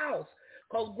my house.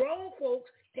 Because grown folks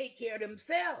take care of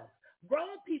themselves.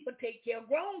 Grown people take care of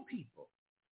grown people.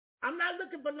 I'm not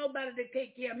looking for nobody to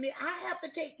take care of me. I have to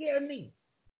take care of me.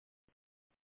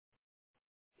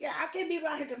 Yeah, I can't be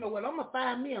right here to know, well, I'm going to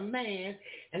find me a man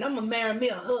and I'm going to marry me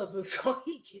a husband so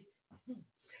he can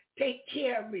take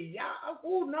care of me.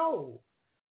 Oh, no.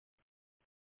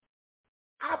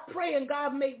 I pray and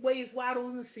God make ways wide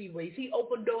open and see ways. He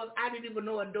opened doors. I didn't even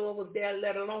know a door was there,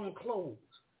 let alone closed.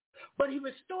 But he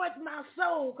restored my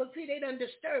soul because, see, they done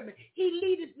disturb me. He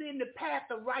leadeth me in the path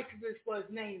of righteousness for his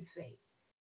name's sake.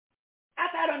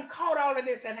 After I done caught all of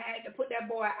this and I had to put that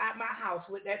boy out my house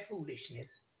with that foolishness,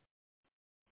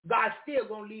 God's still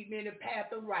going to lead me in the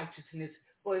path of righteousness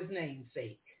for his name's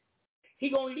sake. He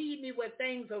going to lead me where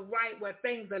things are right, where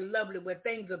things are lovely, where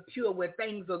things are pure, where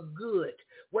things are good,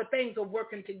 where things are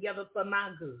working together for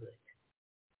my good.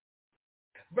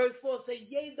 Verse 4 says,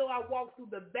 yea, though I walk through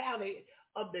the valley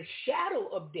of the shadow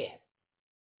of death.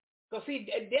 Because see,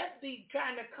 death be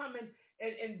trying to come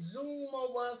and zoom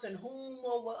over us and hoom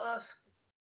over us.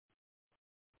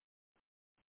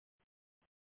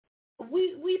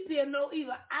 We fear no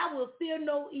evil. I will fear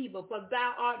no evil, for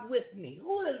thou art with me.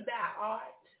 Who is thou art?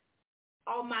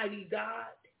 Almighty God.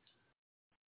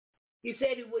 He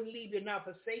said he wouldn't leave you nor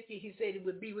forsake you. He said he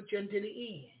would be with you until the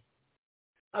end.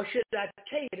 Or should I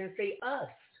change it and say us?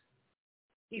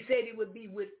 He said he would be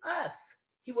with us.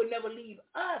 He would never leave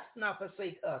us nor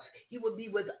forsake us. He would be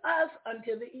with us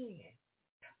until the end.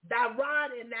 Thy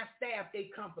rod and thy staff, they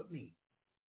comfort me.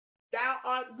 Thou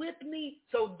art with me,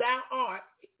 so thou art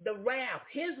the wrath.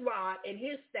 His rod and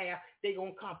his staff, they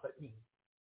going to comfort me.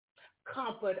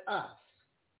 Comfort us.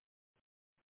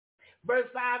 Verse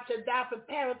 5 says, thou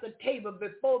preparest a table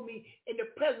before me in the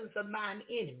presence of mine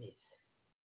enemies.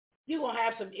 You're going to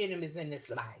have some enemies in this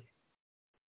life.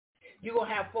 You're going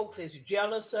to have folks that's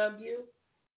jealous of you.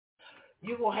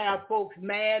 You're going to have folks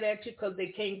mad at you because they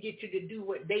can't get you to do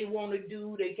what they want to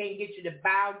do. They can't get you to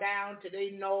bow down to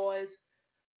their noise.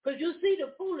 Because you see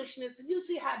the foolishness and you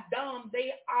see how dumb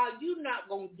they are. You're not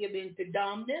going to give in to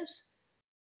dumbness.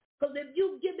 Because if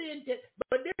you give in to,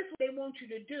 but this is what they want you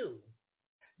to do.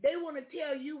 They want to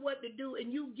tell you what to do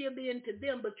and you give in to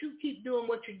them, but you keep doing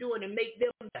what you're doing and make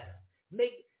them better.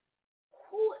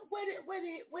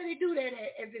 Where they do that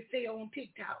at, as they say on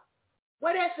TikTok?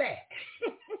 Where that's at?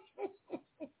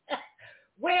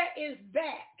 Where is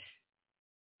that?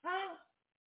 Huh?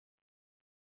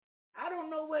 I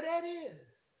don't know where that is.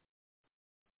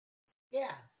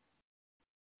 Yeah.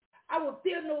 I will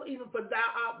fear no evil, for thou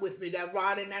art with me. That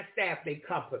rod and that staff, they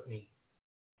comfort me.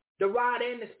 The rod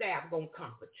and the staff going to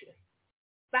comfort you.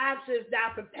 5 says,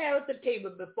 thou preparest the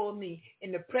table before me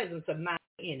in the presence of my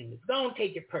enemies. Don't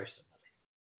take it personally.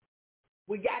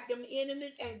 We got them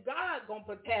enemies, and God going to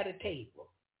prepare the table.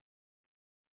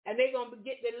 And they're going to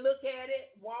get to look at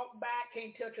it, walk by,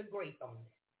 can't touch a grape on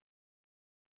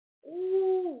it.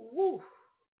 Ooh, woo.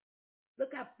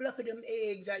 Look how fluffy them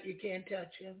eggs are. You can't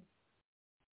touch them.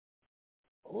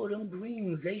 Oh, them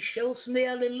greens, they sure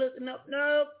smell and looking up.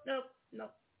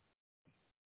 Nope.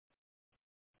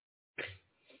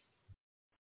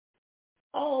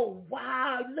 Oh,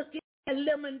 wow, look at that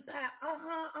lemon pie.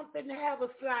 I'm finna have a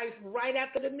slice right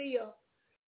after the meal.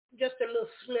 Just a little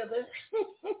slither.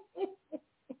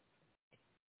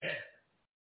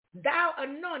 Thou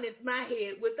anointest my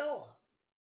head with oil.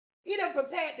 He done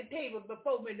prepared the table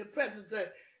before me in the presence of,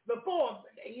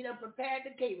 he done prepared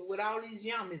the table with all these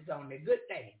yummies on it, good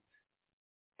things.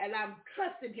 And I'm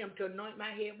trusting him to anoint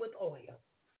my head with oil.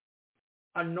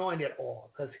 Anointed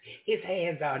oil, because his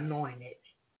hands are anointed.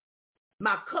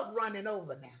 My cup running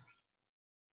over now.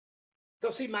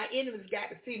 So see, my enemies got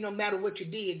to see no matter what you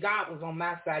did, God was on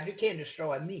my side. You can't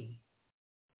destroy me.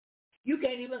 You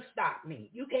can't even stop me.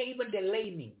 You can't even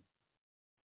delay me.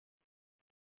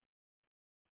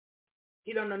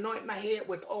 He done anoint my head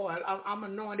with oil. I'm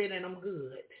anointed and I'm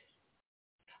good.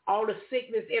 All the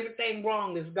sickness, everything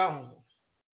wrong is gone.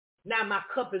 Now my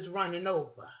cup is running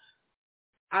over.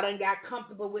 I done got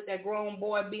comfortable with that grown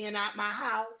boy being out my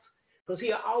house because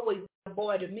he'll always be a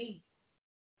boy to me.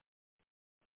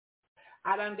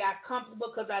 I done got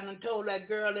comfortable because I done told that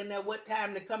girl in there what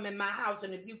time to come in my house.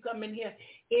 And if you come in here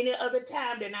any other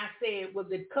time than I said was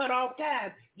the cutoff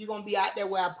time, you're going to be out there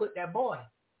where I put that boy.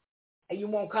 And you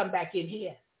won't come back in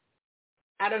here.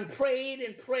 I done prayed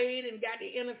and got the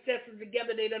intercessors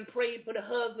together. They done prayed for the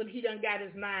husband. He done got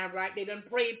his mind right. They done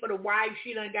prayed for the wife.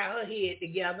 She done got her head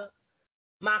together.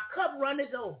 My cup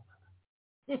runneth over.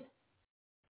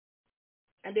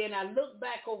 And then I look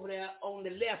back over there on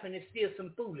the left and it's still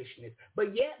some foolishness.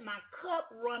 But yet my cup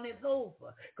runneth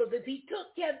over. Because if he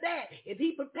took care of that, if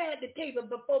he prepared the table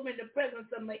before me in the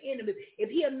presence of my enemies, if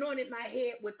he anointed my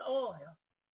head with oil,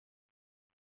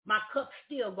 my cup's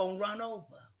still going to run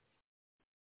over.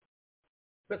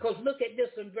 Because look at this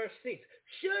in verse 6.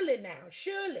 Surely,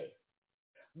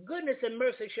 goodness and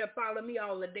mercy shall follow me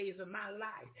all the days of my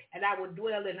life, and I will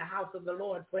dwell in the house of the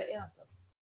Lord forever.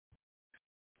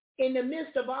 In the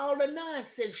midst of all the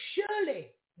nonsense, surely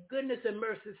goodness and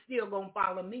mercy is still going to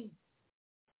follow me.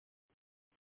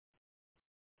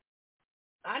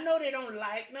 I know they don't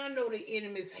like me. I know the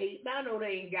enemies hate me. I know they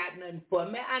ain't got nothing for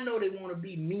me. I know they want to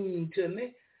be mean to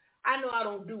me. I know I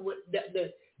don't do what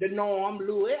the the norm,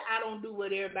 Louis. I don't do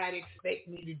what everybody expects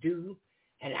me to do,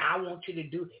 and I want you to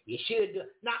do. You should do.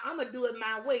 Now, I'm going to do it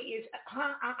my way.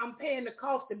 I'm paying the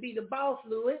cost to be the boss,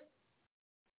 Louis.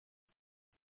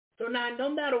 So now, no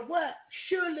matter what,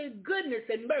 surely goodness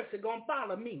and mercy going to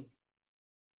follow me,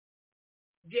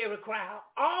 Jerry Crowd,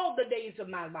 all the days of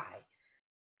my life.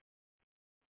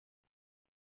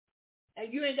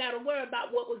 And you ain't got to worry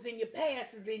about what was in your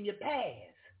past is in your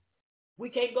past. We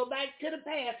can't go back to the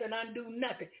past and undo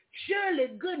nothing. Surely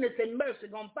goodness and mercy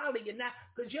going to follow you now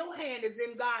because your hand is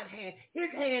in God's hand.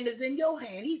 His hand is in your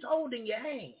hand. He's holding your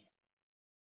hand.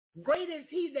 Greater is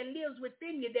he that lives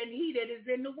within you than he that is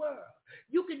in the world.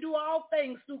 You can do all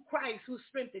things through Christ who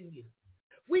strengthens you.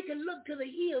 We can look to the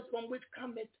hills from which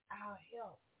cometh our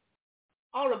help.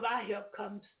 All of our help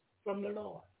comes from the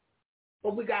Lord.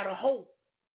 But we got to hope.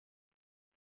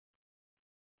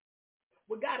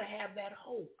 We got to have that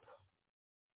hope.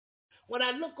 When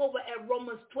I look over at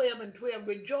Romans 12:12,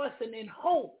 rejoicing in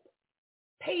hope,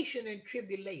 patient in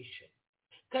tribulation,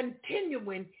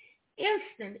 continuing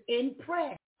instant in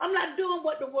prayer. I'm not doing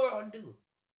what the world do.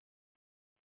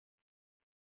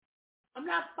 I'm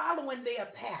not following their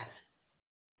pattern.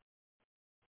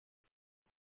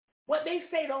 What they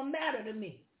say don't matter to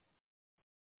me.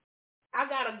 I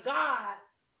got a God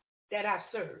that I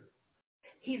serve.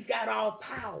 He's got all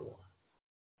power.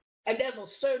 And there's a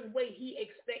certain way he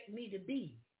expects me to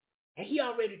be. And he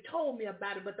already told me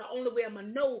about it, but the only way I'm going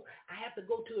to know, I have to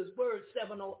go to his word,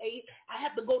 708. I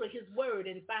have to go to his word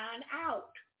and find out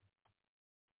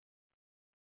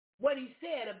what he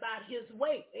said about his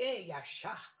way. Hey,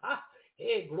 yasha.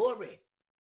 Hey, glory.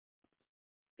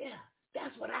 Yeah,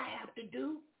 that's what I have to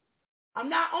do. I'm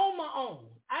not on my own.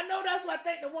 I know that's what I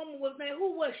think the woman was saying.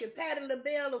 Who was she? Patty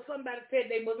LaBelle or somebody said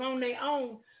they was on their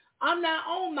own. I'm not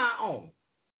on my own.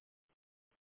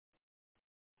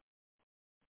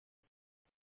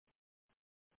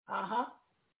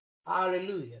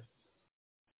 Hallelujah.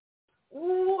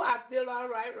 Ooh, I feel all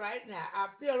right right now. I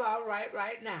feel all right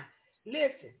right now.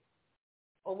 Listen.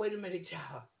 Oh, wait a minute,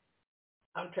 y'all.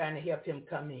 I'm trying to help him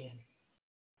come in.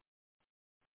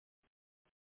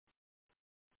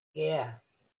 Yeah.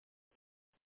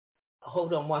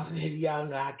 Hold on one minute. Y'all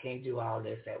know I can't do all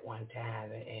this at one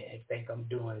time and think I'm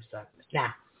doing something.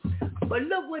 Now, but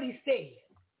look what he said.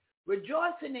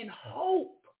 Rejoicing in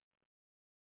hope.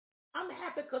 I'm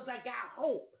happy because I got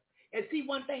hope. And see,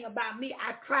 one thing about me,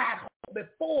 I tried hope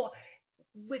before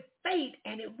with faith,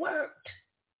 and it worked.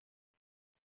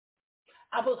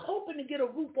 I was hoping to get a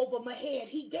roof over my head.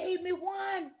 He gave me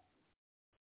one.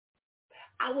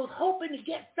 I was hoping to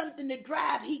get something to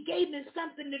drive. He gave me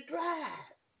something to drive.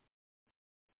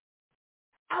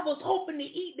 I was hoping to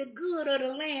eat the good of the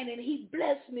land, and he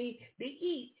blessed me to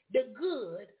eat the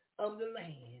good of the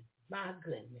land. My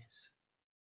goodness.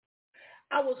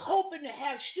 I was hoping to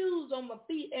have shoes on my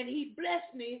feet, and he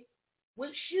blessed me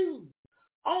with shoes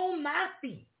on my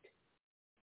feet.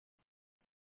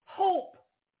 Hope.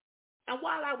 And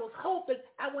while I was hoping,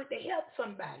 I went to help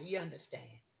somebody, you understand?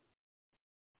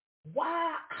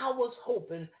 While I was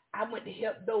hoping, I went to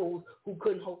help those who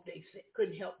couldn't help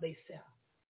themselves.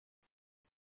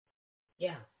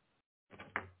 Yeah.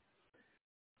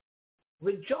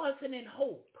 Rejoicing in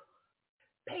hope.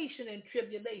 Patient in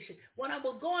tribulation. When I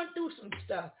was going through some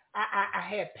stuff, I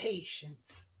had patience.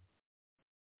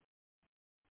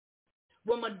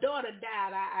 When my daughter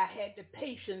died, I had the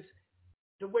patience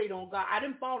to wait on God. I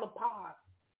didn't fall apart.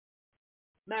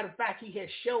 Matter of fact, he had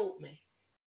showed me.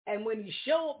 And when he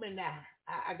showed me now,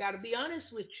 I got to be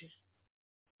honest with you,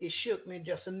 it shook me in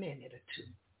just a minute or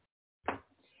two.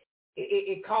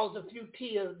 It caused a few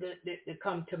tears to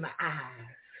come to my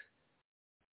eyes.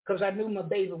 Because I knew my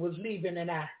baby was leaving, and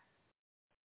I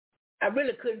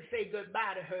really couldn't say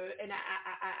goodbye to her, and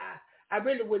I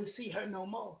really wouldn't see her no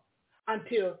more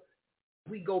until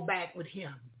we go back with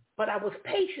him. But I was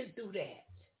patient through that,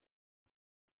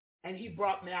 and he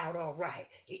brought me out all right.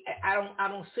 I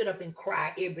don't sit up and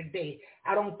cry every day.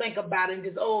 I don't think about it and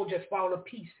just fall to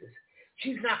pieces.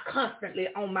 She's not constantly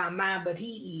on my mind, but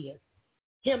he is.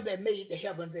 Him that made the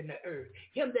heavens and the earth.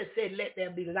 Him that said, let there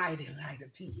be light, and light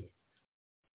appeared.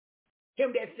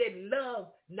 Him that said, love,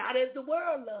 not as the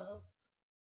world loves,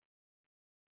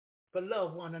 but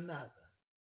love one another.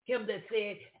 Him that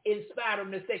said, inspired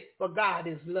him to say, for God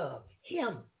is love.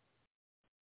 Him.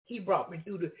 He brought me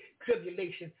through the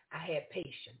tribulation. I had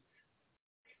patience.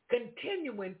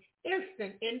 Continuing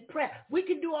instant in prayer. We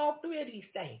can do all three of these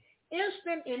things.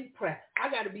 Instant in prayer.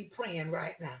 I got to be praying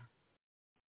right now.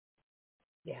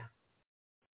 Yeah.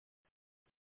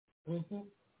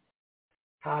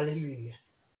 Hallelujah.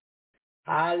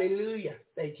 Hallelujah.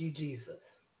 Thank you, Jesus.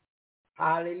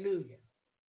 Hallelujah.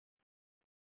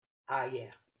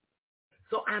 Yeah.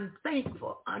 So I'm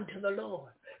thankful unto the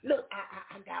Lord. Look,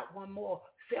 I got one more,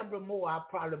 several more I'll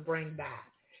probably bring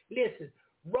back. Listen,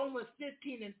 Romans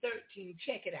 15 and 13,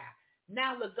 check it out.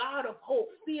 Now the God of hope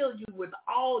fill you with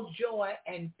all joy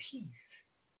and peace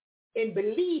in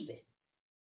believing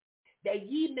that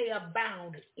ye may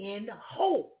abound in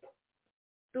hope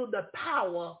through the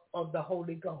power of the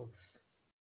Holy Ghost.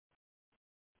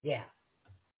 Yeah.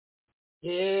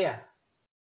 Yeah.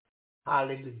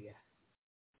 Hallelujah.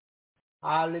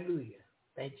 Hallelujah.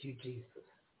 Thank you, Jesus.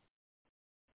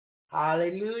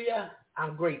 Hallelujah.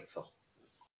 I'm grateful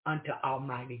unto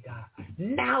Almighty God.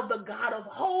 Now the God of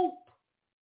hope.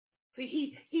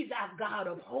 See, he's our God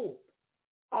of hope.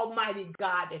 Almighty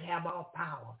God that have all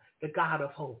power. The God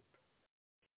of hope.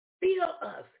 Fill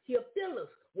us. He'll fill us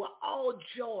with all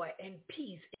joy and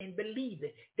peace in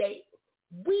believing that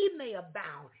we may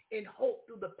abound in hope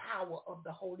through the power of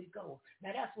the Holy Ghost.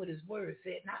 Now that's what his word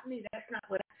said, not me. That's not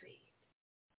what I said.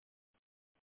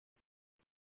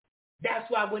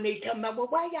 That's why when they tell me, well,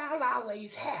 why y'all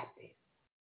always happy?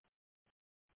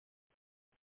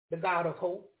 The God of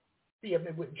hope fill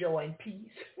me with joy and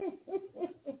peace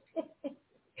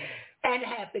and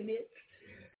happiness.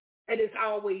 And it's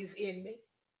always in me.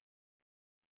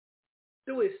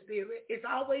 Through his spirit. It's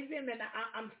always in me. And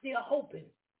I'm still hoping.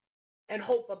 And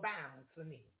hope abounds for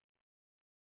me.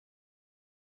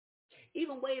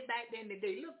 Even way back then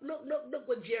today, look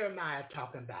what Jeremiah is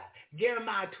talking about.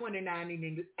 Jeremiah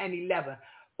 29 and 11.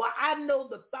 For I know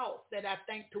the thoughts that I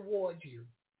think towards you,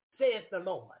 saith the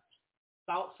Lord.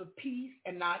 Thoughts of peace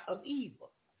and not of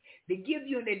evil. They give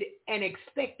you an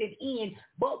expected end,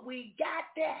 but we got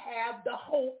to have the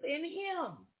hope in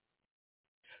him.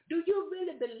 Do you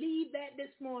really believe that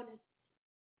this morning?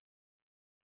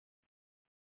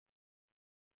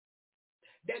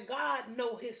 That God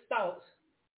knows his thoughts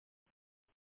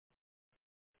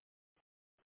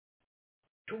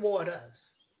toward us.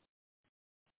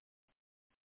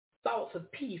 Thoughts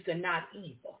of peace and not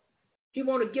evil. He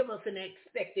want to give us an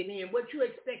expected end. What you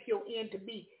expect your end to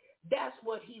be, that's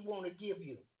what he want to give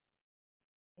you.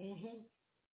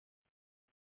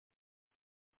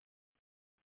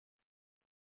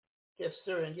 Yes,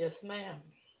 sir, and yes, ma'am.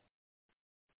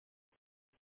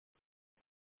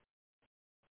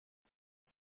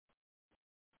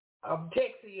 I'm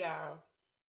texting y'all.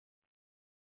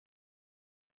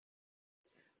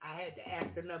 I had to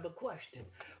ask another question.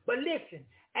 But listen,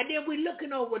 and then we're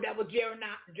looking over, that was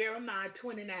Jeremiah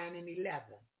 29 and 11.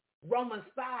 Romans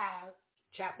 5,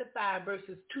 chapter 5,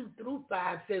 verses 2 through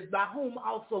 5 says, by whom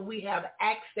also we have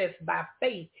access by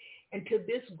faith into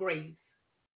this grace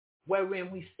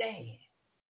wherein we stand,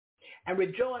 and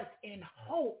rejoice in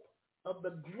hope of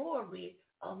the glory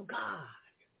of God.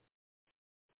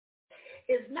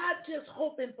 It's not just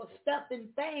hoping for stuff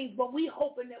and things, but we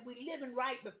hoping that we're living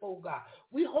right before God.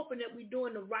 We hoping that we're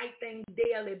doing the right thing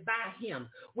daily by him.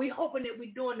 We hoping that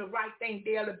we're doing the right thing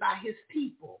daily by his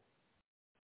people.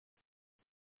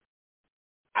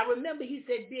 I remember he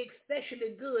said, be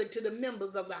especially good to the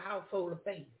members of the household of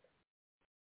faith.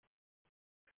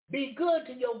 Be good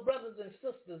to your brothers and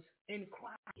sisters in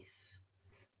Christ.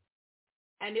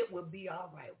 And it will be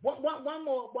all right. One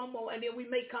more, and then we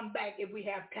may come back if we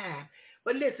have time.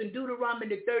 But listen,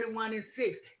 Deuteronomy 31 and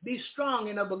 6. Be strong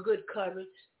and of a good courage.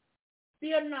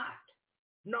 Fear not,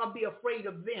 nor be afraid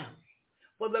of them.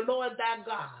 For the Lord thy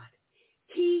God,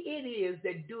 he it is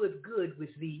that doeth good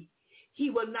with thee. He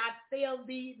will not fail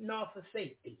thee nor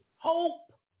forsake thee.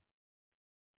 Hope,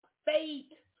 faith,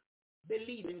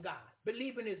 believe in God.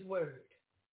 Believe in his word.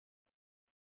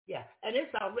 Yeah, and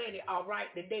it's already all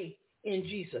right today in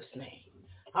Jesus' name.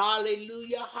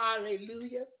 Hallelujah,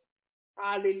 hallelujah,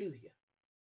 hallelujah.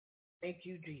 Thank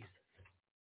you, Jesus.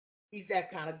 He's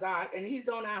that kind of God, and he's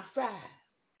on our side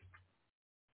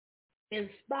in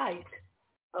spite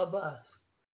of us.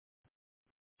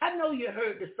 I know you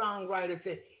heard the songwriter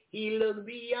say, he looked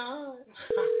beyond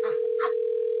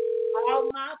all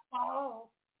my faults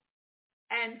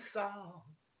and saw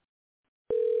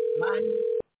my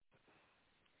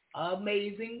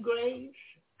amazing grace.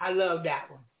 I love that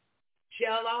one.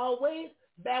 Shall always,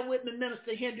 bear with me,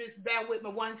 Minister Hendricks, bear with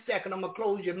me 1 second. I'm going to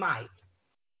close your mic.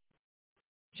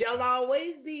 Shall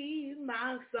always be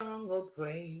my song of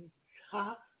praise.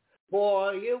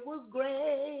 For it was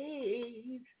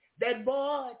grace that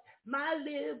bought my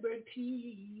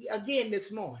liberty. Again this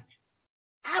morning.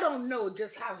 I don't know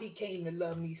just how he came to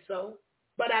love me so,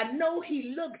 but I know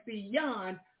he looked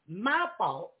beyond my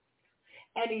fault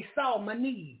and he saw my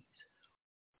needs.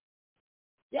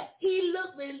 Yeah, he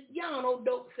looked beyond old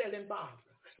dope selling Barbara.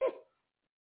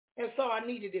 And so I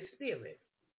needed his spirit.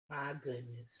 My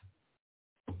goodness.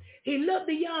 He looked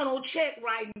beyond old check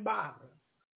writing Barbara.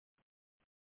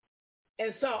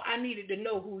 And so I needed to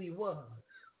know who he was.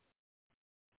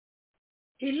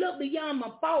 He looked beyond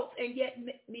my faults and yet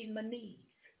meet my needs.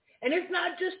 And it's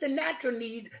not just the natural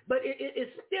needs, but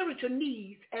it's spiritual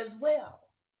needs as well.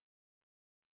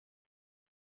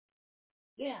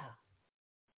 Yeah.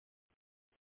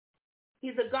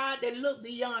 He's a God that looked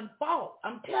beyond fault.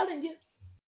 I'm telling you.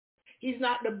 He's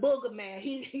not the booger man.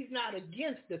 He's not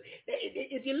against us.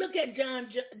 If you look at John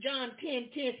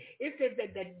 10:10, it says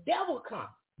that the devil comes,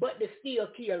 but to steal,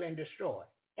 kill, and destroy.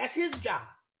 That's his job.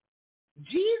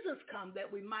 Jesus comes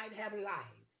that we might have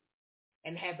life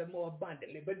and have it more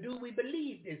abundantly. But do we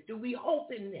believe this? Do we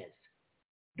hope in this?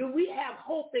 Do we have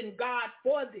hope in God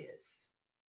for this?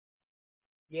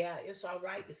 Yeah, it's all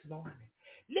right this morning.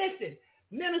 Listen,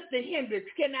 Minister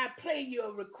Hendricks, can I play you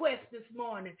a request this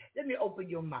morning? Let me open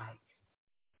your mic.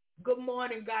 Good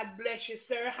morning. God bless you,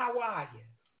 sir. How are you?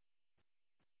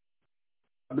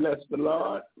 Bless the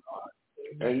Lord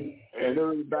and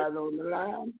everybody on the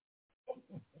line.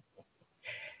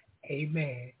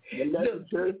 Amen. Look,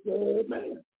 church,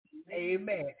 amen.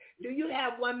 Amen. Do you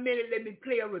have 1 minute? Let me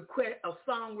play a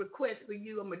song request for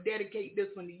you. I'm going to dedicate this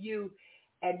one to you.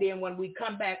 And then when we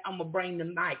come back, I'm going to bring the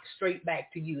mic straight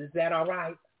back to you. Is that all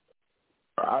right?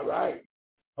 All right.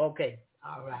 Okay.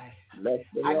 All right. Bless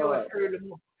the I know Lord. it's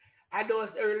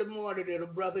early morning and a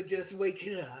brother just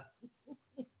waking up.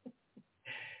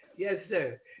 Yes,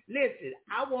 sir. Listen,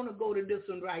 I want to go to this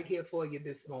one right here for you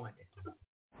this morning.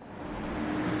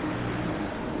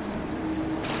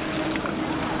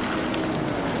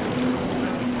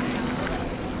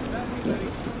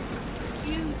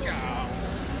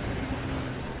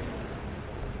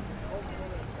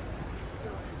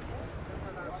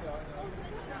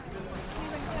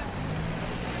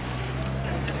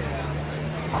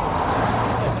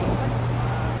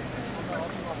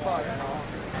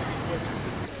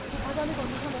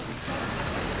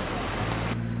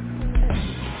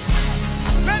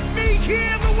 Let me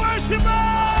hear the worshipers.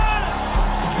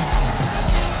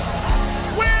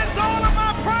 Where's all of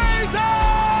my praises?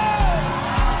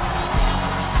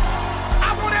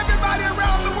 I want everybody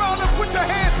around the world to put your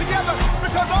hands together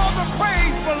because all the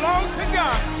praise belongs to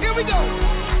God. Here we go.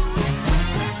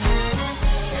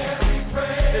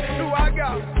 It's to our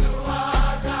God.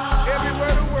 Every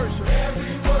word of worship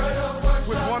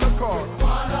with one accord.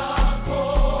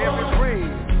 Every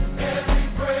praise.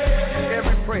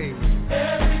 Every praise.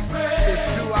 It's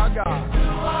to our God.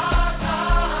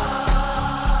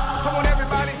 Come on,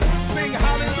 everybody, sing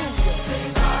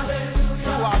hallelujah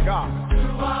to our God.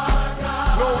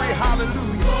 Glory,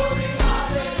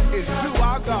 hallelujah is to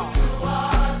our God.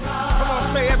 Come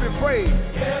on, say every praise.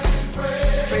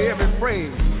 Say every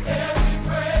praise is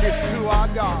to our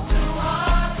God.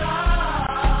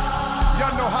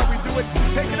 Y'all know how we do it.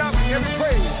 Take it up, every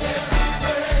praise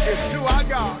is to our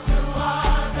God.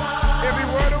 Every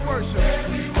word of worship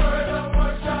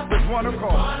with one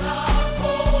accord.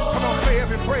 Come on, say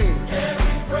every praise.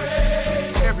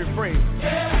 Every praise is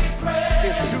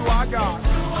to our God.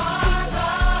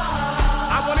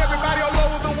 I want everybody all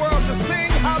over the world to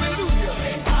sing hallelujah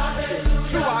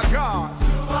to our God.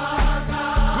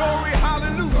 Glory,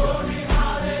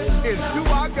 hallelujah is to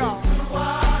our God.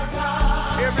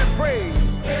 Every praise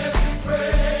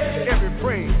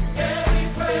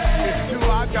is to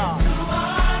our God.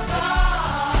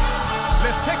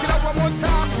 Let's take it up one more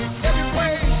time. Every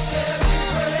praise.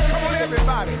 Come on,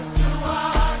 everybody.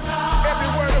 Every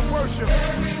word of worship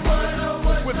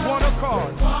with one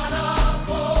accord.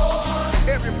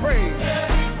 Every praise.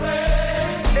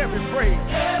 Every praise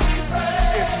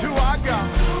is to our God.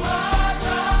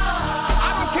 I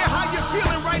don't care how you're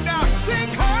feeling right now. Sing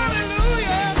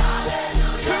hallelujah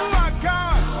to our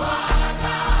God.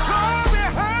 Glory,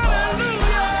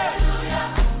 hallelujah.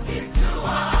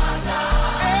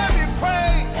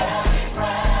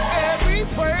 Every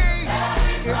praise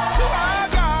is to our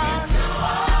God.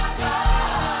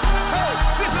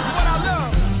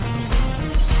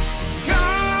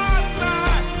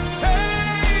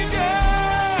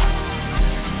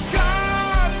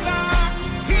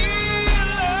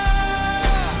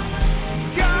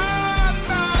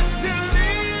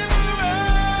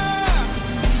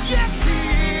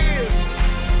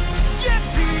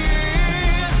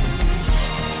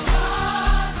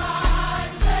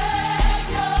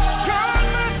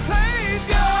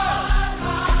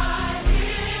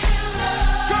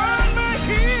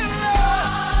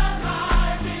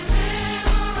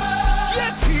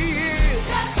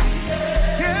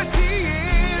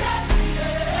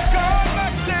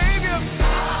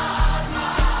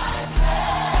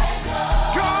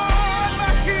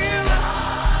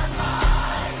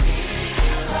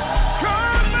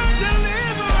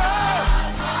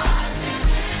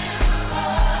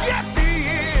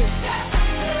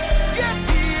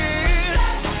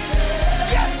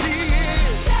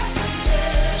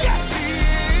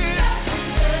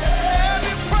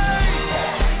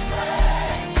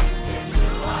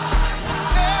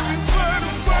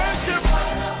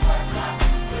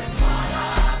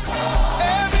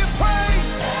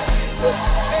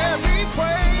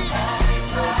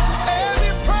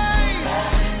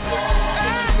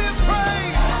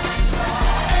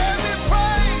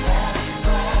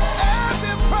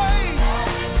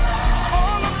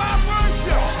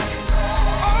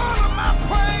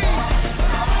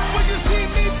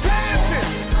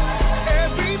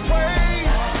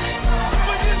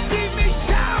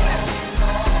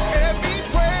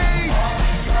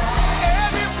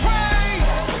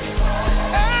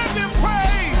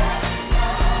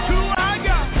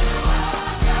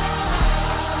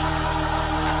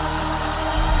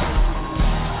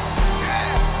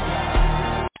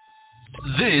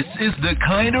 This is the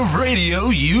kind of radio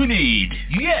you need.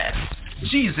 Yes,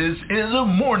 Jesus in the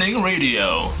Morning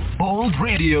Radio. Bold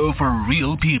radio for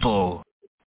real people.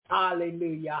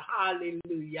 Hallelujah,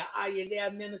 hallelujah. Are you there,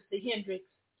 Minister Hendricks?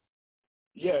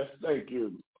 Yes, thank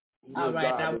you. All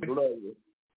right, now, glory.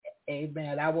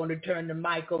 Amen. I want to turn the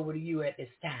mic over to you at this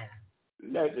time.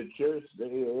 Let the church say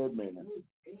amen.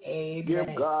 Amen.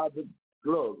 Give God the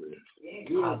glory.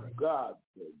 Give God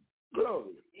the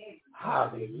glory.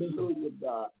 Hallelujah,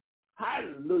 God.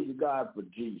 Hallelujah, God, for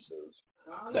Jesus.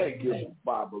 Thank you,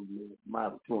 Barbara, my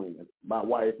friend, my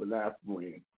wife and our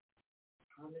friend.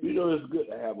 You know, it's good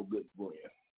to have a good friend.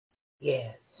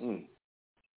 Yes.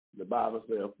 The Bible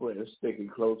says a friend is sticking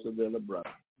closer than a brother.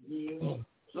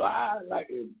 So I like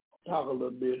to talk a little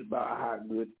bit about how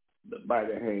good the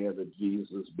mighty hand of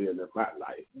Jesus been in my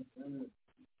life.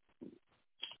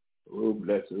 Oh,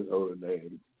 bless his holy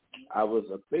name. I was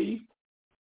a thief.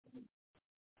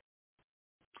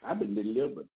 I've been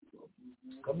delivered.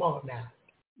 Come on now.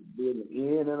 Been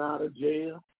in and out of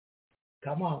jail.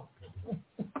 Come on.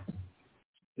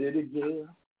 City jail.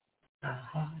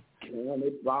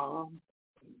 County farm.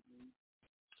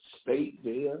 State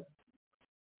jail.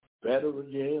 Federal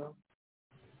jail.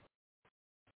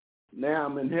 Now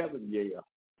I'm in heaven jail.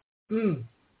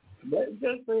 Let's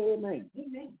just say amen.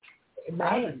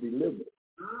 I've been delivered.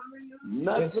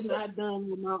 Nothing I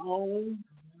done with my own.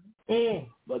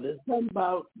 But there's something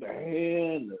about the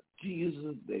hand of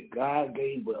Jesus that God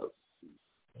gave us.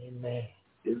 Amen.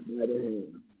 It's not a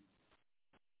hand.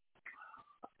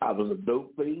 I was a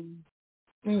dope fiend.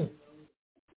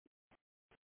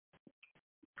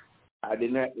 I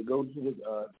didn't have to go to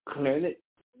the clinic.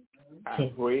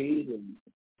 I prayed and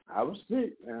I was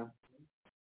sick now.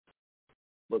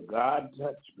 But God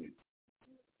touched me.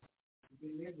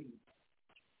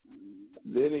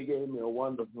 Then he gave me a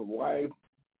wonderful wife.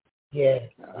 Yes.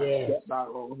 I stepped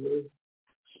out on her,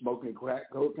 smoking crack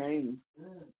cocaine.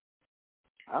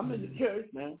 I'm in the church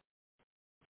now.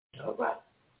 All right.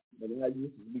 But I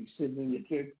used to be sitting in the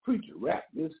church, preacher, wrap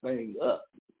this thing up.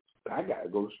 I got to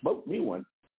go smoke me one.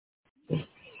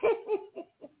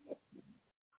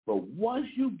 But once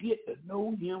you get to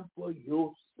know him for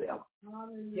yourself.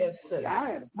 Yes, sir. I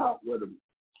had a talk with him.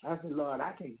 I said, Lord,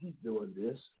 I can't keep doing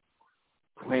this,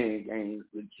 playing games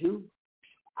with you.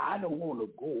 I don't want to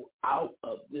go out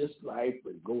of this life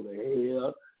and go to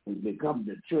hell and become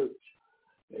the church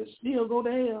and still go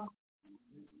to hell.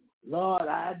 Lord,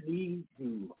 I need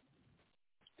you.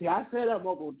 See, I said I'm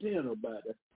not going to tell nobody,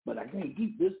 but I can't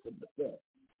keep this to myself.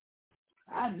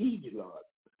 I need you, Lord.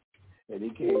 And he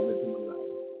came into my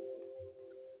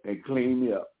life and cleaned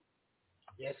me up.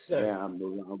 Yes, sir. Now I'm no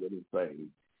longer the same.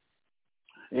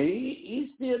 And he's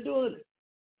still doing it.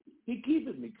 He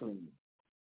keeping me clean.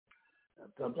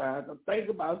 Sometimes I think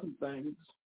about some things,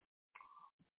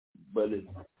 but it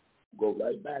go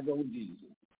right back on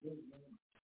Jesus.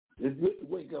 It's good to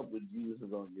wake up with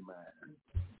Jesus on your mind.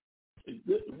 It's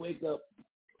good to wake up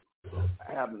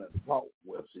having a talk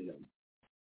with him.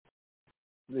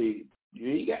 See, you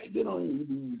ain't got to get on your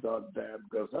knees all the time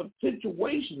because some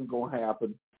situation's going to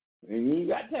happen, and you ain't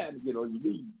got time to get on your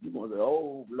knees. You're going to say,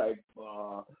 oh, like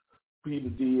Peter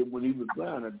did when he was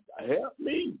drowning, help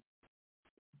me.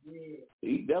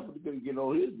 He definitely couldn't get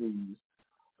on his knees.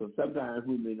 So sometimes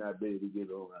we may not be able to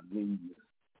get on our knees,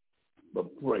 but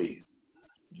pray.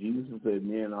 Jesus said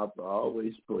men ought to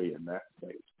always pray in that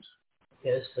space.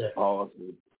 Yes, sir.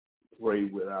 Also pray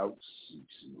without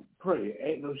ceasing. Pray.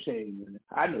 Ain't no shame in it.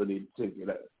 I know they take it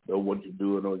out, know what you're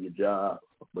doing on your job,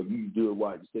 but you do it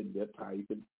while you're sitting there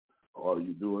typing, or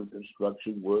you're doing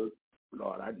construction work.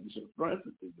 Lord, I need some strength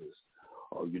to do this.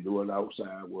 Or you're doing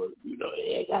outside work. You know,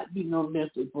 it ain't got to be no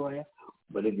mental prayer,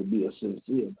 but it can be a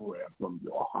sincere prayer from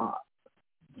your heart.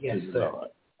 Yes, to the sir. Lord.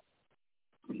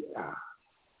 Yeah.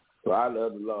 So I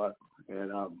love the Lord.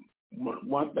 And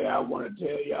one thing I want to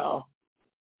tell y'all,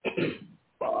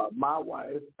 my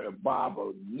wife and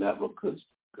Barbara never could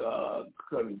let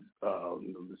me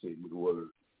see the word,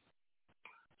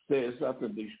 said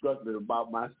something destructive about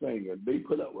my singing. They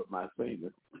put up with my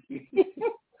singing.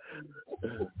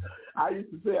 I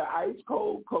used to say ice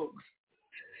cold Cokes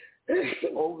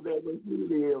over there when she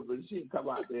lived, and she'd come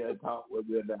out there and talk with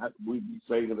me, and we'd be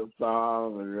singing a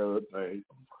song and everything.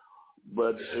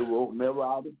 But it won't never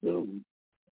out of tune.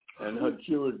 And her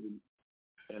children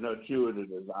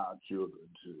is our children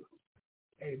too.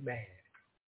 Amen.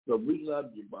 So we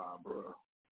love you, Barbara,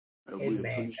 and Amen. we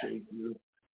appreciate you.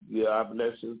 Yeah, our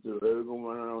blessings to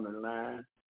everyone on the line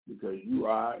because you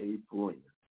are a friend.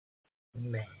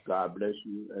 Amen. God bless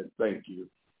you and thank you.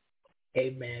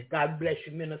 Amen. God bless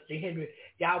you, Minister Henry.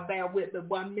 Y'all bear with me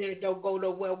 1 minute. Don't go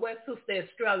nowhere. Where's Sister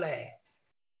Estrella at?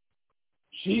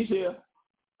 She's here.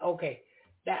 Okay.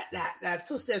 That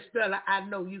Sister Stella, I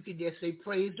know you can just say,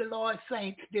 praise the Lord,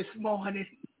 saints, this morning.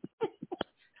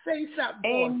 Say something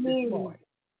for us this morning.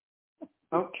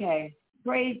 Okay.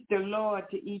 Praise the Lord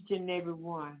to each and every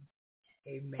one.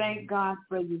 Amen. Thank God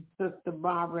for you, Sister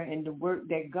Barbara, and the work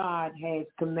that God has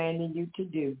commanded you to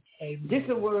do. Amen. This is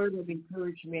a word of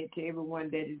encouragement to everyone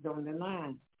that is on the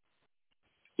line.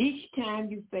 Each time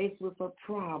you're faced with a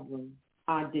problem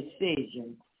or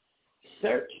decision,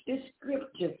 search the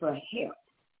scripture for help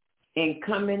in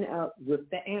coming up with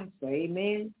the answer.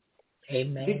 Amen?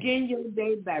 Amen. Begin your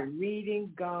day by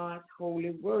reading God's holy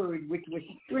word, which will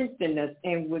strengthen us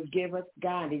and will give us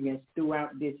guidance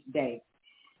throughout this day.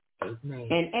 Amen.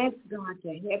 And ask God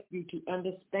to help you to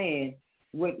understand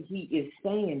what he is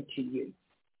saying to you.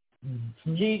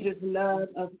 Mm-hmm. Jesus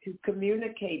loved us to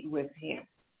communicate with him,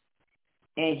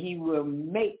 and he will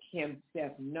make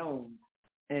himself known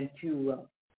unto us.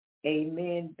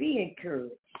 Amen. Be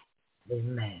encouraged.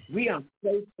 Amen. We are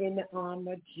safe in the arm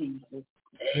of Jesus.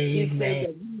 Amen. He said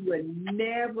that he would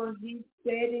never, he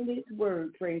said in his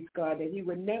word, praise God, that he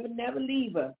would never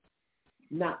leave us,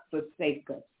 not forsake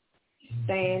us.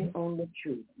 Stand on the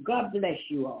truth. God bless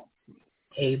you all.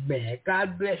 Amen.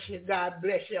 God bless you. God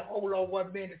bless you. Hold on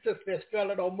 1 minute. Sister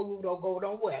Estrella, don't move, don't go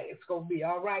nowhere. It's going to be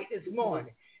all right this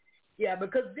morning. Yeah,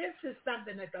 because this is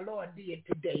something that the Lord did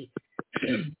today.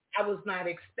 I was not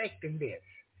expecting this.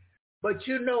 But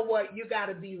you know what? You got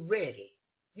to be ready.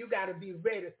 You got to be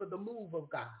ready for the move of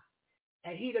God.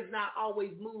 And he does not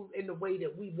always move in the way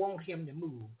that we want him to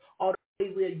move, or the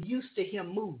way we're used to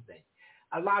him moving.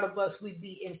 A lot of us, we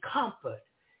be in comfort,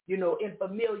 in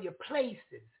familiar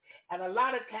places. And a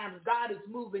lot of times God is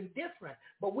moving different,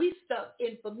 but we stuck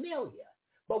in familiar.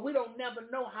 But we don't never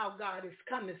know how God is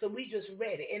coming, so we just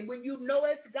ready. And when you know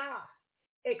it's God,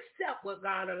 accept what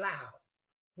God allowed.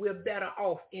 We're better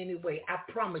off anyway, I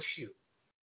promise you.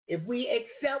 If we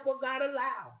accept what God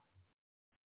allowed,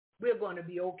 we're going to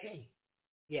be okay.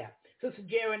 Yeah. Sister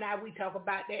Jerry and I, we talk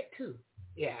about that too.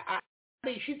 Yeah. I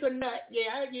mean, she's a nut.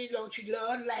 Yeah, she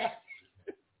loves laughing.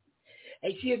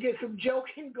 And she'll get some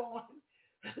joking going,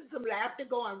 some laughter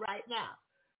going right now.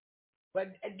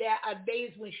 But there are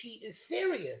days when she is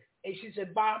serious. And she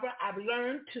said, Barbara, I've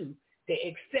learned to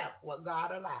accept what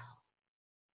God allowed.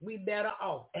 We better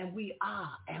off. And we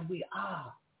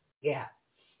are. Yeah.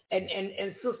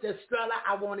 And Sister Estrella,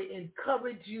 I want to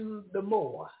encourage you the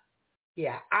more.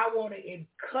 Yeah, I want to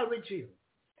encourage you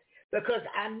because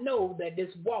I know that this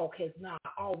walk has not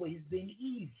always been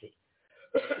easy.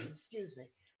 Excuse me.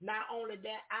 Not only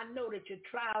that, I know that your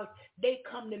trials, they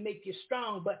come to make you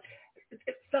strong, but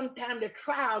sometimes the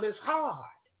trial is hard.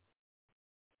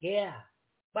 Yeah.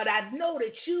 But I know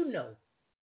that you know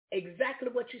exactly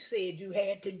what you said you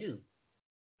had to do.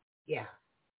 Yeah.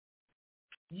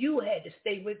 You had to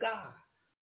stay with God.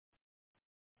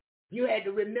 You had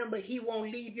to remember he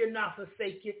won't leave you nor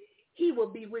forsake you. He will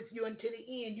be with you until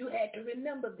the end. You had to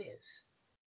remember this.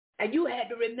 And you had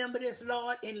to remember this,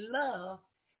 Lord, in love,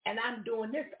 and I'm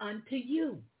doing this unto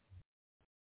you.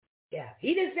 Yeah,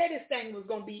 he didn't say this thing was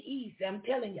going to be easy. I'm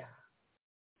telling y'all.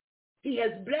 He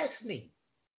has blessed me.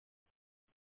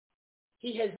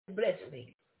 He has blessed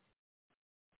me.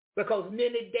 Because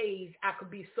many days I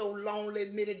could be so lonely.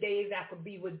 Many days I could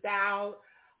be without.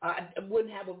 I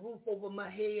wouldn't have a roof over my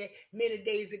head. Many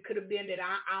days it could have been that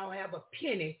I don't have a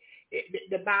penny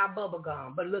to buy bubble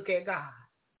gum. But look at God.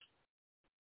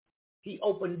 He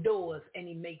opened doors and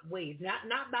he make ways.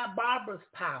 Not by Barbara's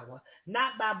power,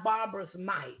 not by Barbara's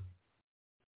might,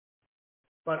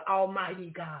 but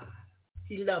Almighty God.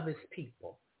 He loves his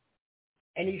people.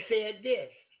 And he said this.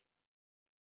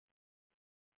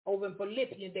 Over in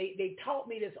Philippians, they taught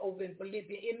me this over in Philippians.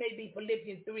 It may be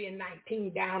Philippians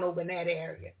 3:19 down over in that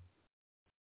area.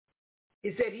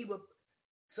 He said he would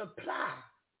supply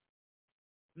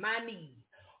my need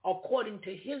according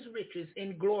to his riches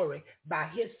in glory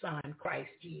by his son, Christ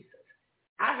Jesus.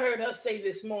 I heard her say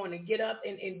this morning, get up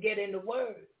and get in the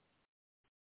word.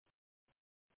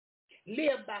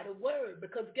 Live by the word,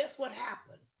 because guess what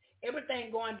happened?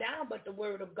 Everything going down but the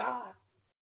word of God.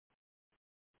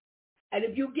 And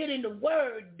if you get in the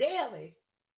word daily,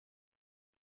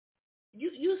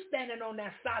 you standing on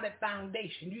that solid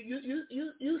foundation.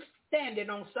 You standing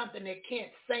on something that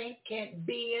can't sink, can't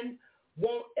bend,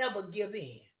 won't ever give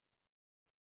in.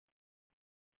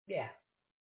 Yeah.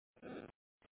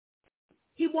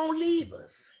 He won't leave us.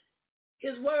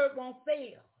 His word won't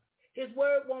fail. His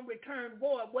word won't return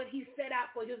void. What he set out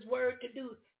for his word to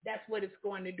do, that's what it's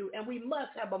going to do. And we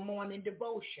must have a morning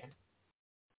devotion.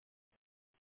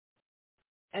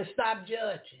 And stop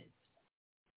judging.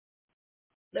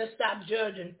 Let's stop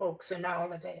judging folks and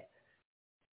all of that.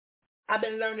 I've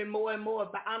been learning more and more,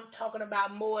 but I'm talking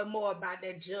about more and more about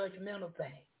that judgmental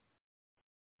thing.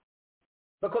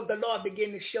 Because the Lord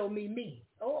began to show me.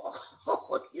 Oh,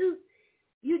 you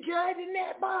judging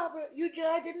that, Barbara? You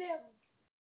judging them?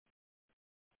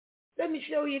 Let me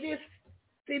show you this.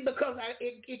 See, because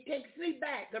it takes me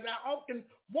back, because I often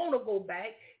want to go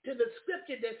back to the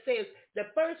scripture that says, the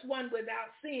first one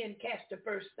without sin cast the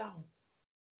first stone.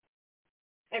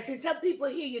 And see, some people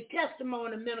hear your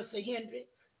testimony, Minister Hendricks.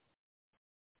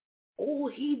 Oh,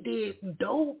 he did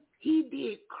dope. He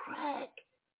did crack.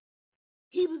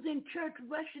 He was in church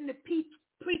rushing the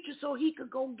preacher so he could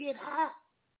go get high.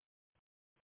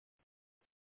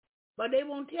 But they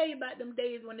won't tell you about them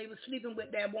days when they were sleeping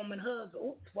with that woman's husband.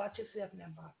 Oops, watch yourself now,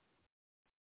 Bob.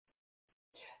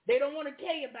 They don't want to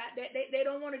tell you about that. They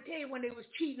don't want to tell you when they was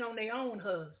cheating on their own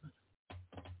husband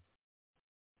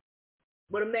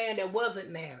with a man that wasn't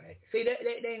married. See,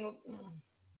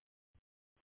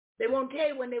 they won't tell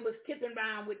you when they was tipping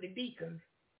around with the deacons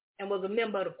and was a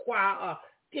member of the choir, or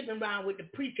tipping around with the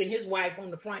preacher and his wife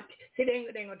on the front. See, they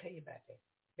ain't going to tell you about that.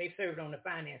 They served on the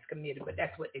finance committee, but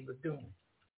that's what they were doing.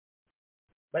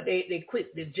 But they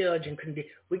quit the judge and condemn.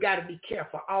 We got to be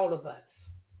careful, all of us.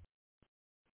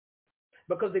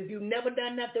 Because if you've never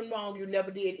done nothing wrong, you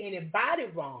never did anybody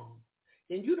wrong,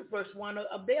 then you're the first one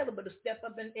available to step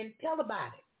up and tell about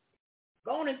it.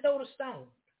 Go on and throw the stone.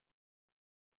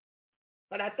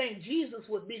 But I think Jesus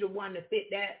would be the one to fit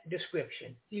that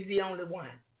description. He's the only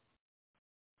one.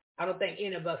 I don't think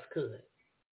any of us could.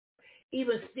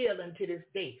 Even still unto this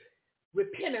day,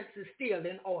 repentance is still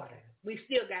in order. We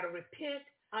still got to repent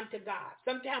unto God.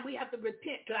 Sometimes we have to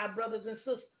repent to our brothers and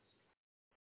sisters.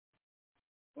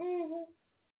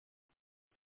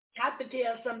 Have to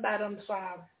tell somebody I'm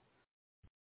sorry.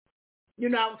 You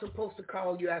know, I was supposed to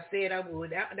call you. I said I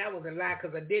would. That was a lie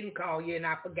because I didn't call you and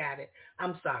I forgot it.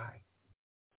 I'm sorry.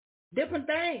 Different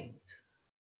things.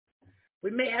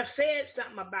 We may have said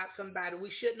something about somebody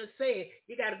we shouldn't have said.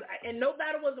 You got to, and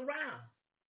nobody was around.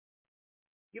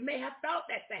 You may have thought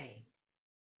that thing.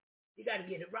 You got to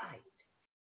get it right.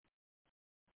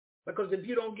 Because if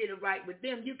you don't get it right with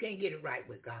them, you can't get it right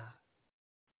with God.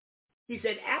 He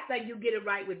said, after you get it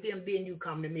right with them, then you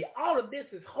come to me. All of this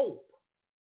is hope.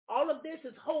 All of this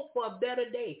is hope for a better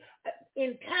day.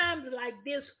 In times like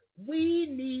this, we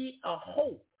need a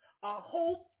hope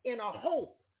in a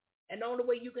hope. And the only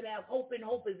way you can have hope in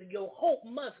hope is that your hope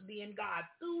must be in God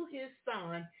through his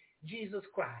son, Jesus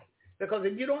Christ. Because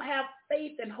if you don't have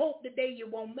faith and hope today, you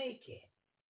won't make it.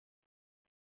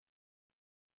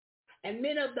 And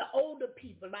many of the older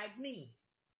people like me,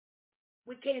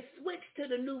 we can't switch to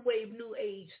the new wave, new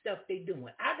age stuff they're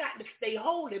doing. I got to stay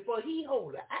holy for he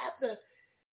holy. I have to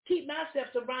keep myself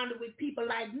surrounded with people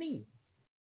like me.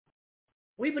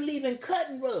 We believe in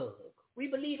cutting rugs. We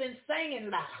believe in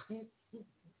saying lies.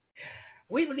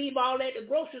 We believe all at the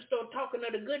grocery store talking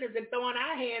of the goodness and throwing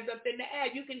our hands up in the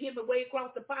air. You can hear me way across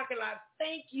the parking lot.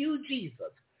 Thank you,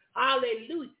 Jesus.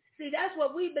 Hallelujah. See, that's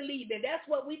what we believe in. That's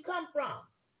what we come from.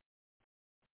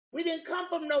 We didn't come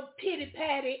from no pity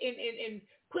patty and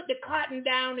put the cotton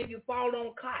down and you fall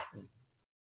on cotton.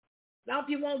 Now, if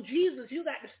you want Jesus, you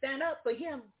got to stand up for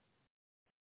him.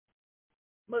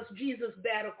 Must Jesus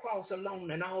bear the cross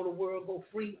alone and all the world go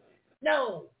free?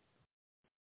 No.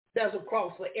 There's a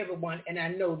cross for everyone, and I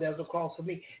know there's a cross for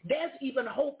me. There's even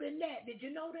hope in that. Did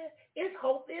you know that? It's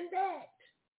hope in that.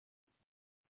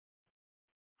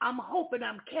 I'm hoping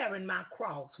I'm carrying my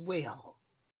cross well.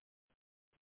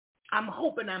 I'm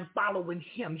hoping I'm following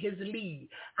him, his lead.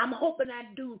 I'm hoping I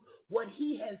do what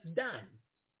he has done.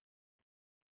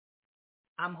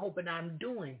 I'm hoping I'm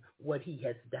doing what he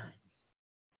has done.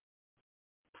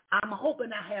 I'm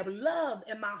hoping I have love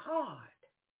in my heart.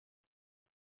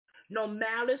 No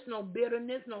malice, no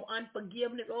bitterness, no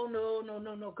unforgiveness. Oh,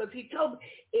 no. Because he told me,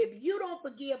 if you don't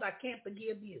forgive, I can't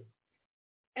forgive you.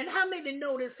 And how many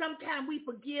know that sometimes we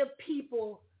forgive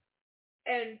people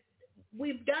and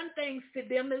we've done things to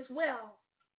them as well.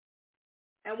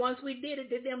 And once we did it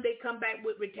to them, they come back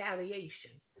with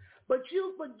retaliation. But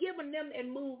you've forgiven them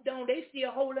and moved on. They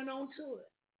still holding on to it.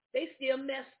 They still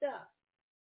messed up.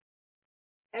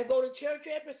 And go to church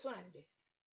every Sunday.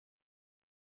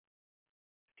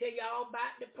 Tell you all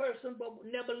about the person, but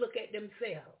never look at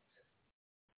themselves.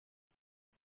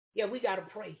 Yeah, we got to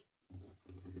pray.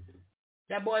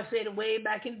 That boy said it way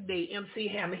back in the day, MC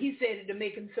Hammer. He said it to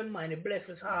make him some money. Bless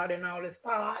his heart and all his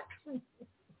parts.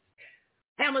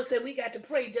 Hammer said we got to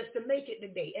pray just to make it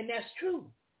today. And that's true.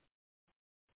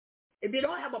 If you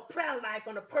don't have a prayer life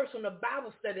and a personal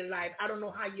Bible study life, I don't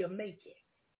know how you'll make it.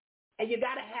 And you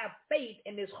got to have faith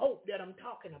in this hope that I'm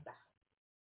talking about.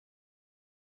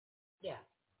 Yeah.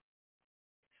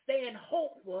 staying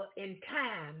hopeful in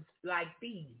times like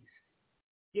these.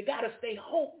 You got to stay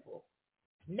hopeful.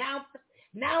 Now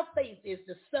faith is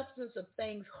the substance of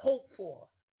things hoped for,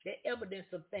 the evidence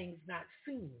of things not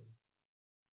seen.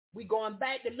 We're going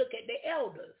back to look at the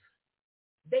elders.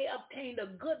 They obtained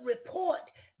a good report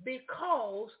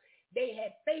because they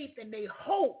had faith and they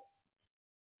hope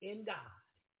in God.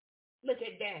 Look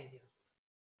at Daniel.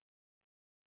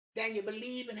 Daniel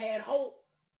believed and had hope.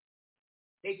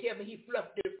 They tell me he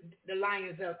fluffed the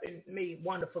lions up and made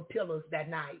wonderful pillows that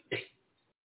night.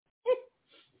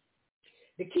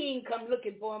 The king come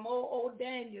looking for him, oh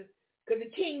Daniel, because the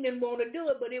king didn't want to do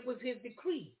it, but it was his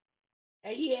decree.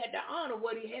 And he had to honor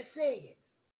what he had said.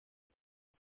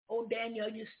 Oh, Daniel,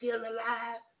 you still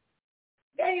alive?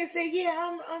 Daniel said,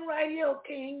 yeah, I'm right here,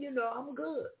 king. You know, I'm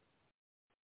good.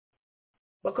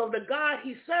 Because the God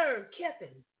he served kept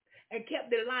him and kept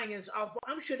the lions off.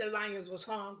 I'm sure the lions was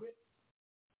hungry.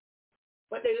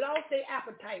 But they lost their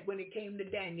appetite when it came to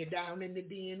Daniel down in the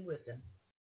den with him.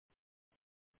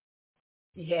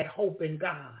 He had hope in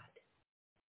God.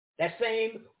 Them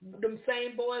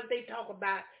same boys they talk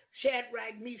about,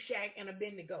 Shadrach, Meshach, and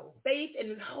Abednego. Faith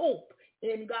and hope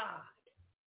in God.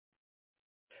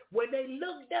 When they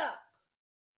looked up,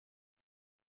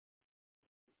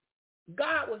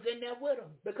 God was in there with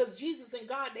them because Jesus and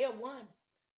God, they're one.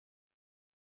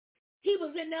 He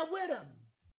was in there with them.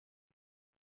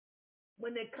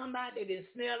 When they come out, they didn't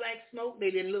smell like smoke.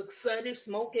 They didn't look sunny,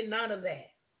 smoking, none of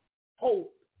that.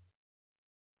 Hope.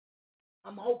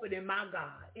 I'm hoping in my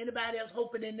God. Anybody else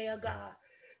hoping in their God?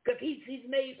 Because he's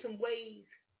made some ways.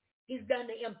 He's done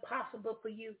the impossible for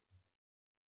you.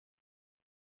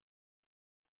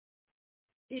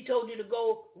 He told you to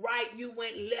go right, you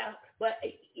went left. But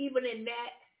even in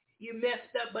that, you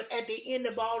messed up. But at the end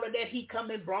of all of that, he come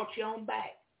and brought you on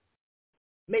back.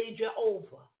 Made you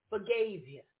over. Forgave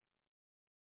you.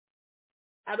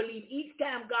 I believe each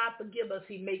time God forgives us,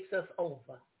 he makes us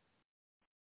over.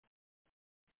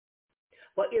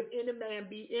 But if any man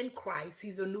be in Christ,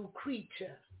 he's a new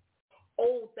creature.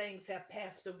 Old things have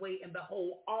passed away, and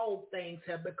behold, all things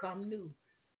have become new.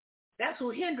 That's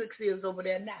who Hendricks is over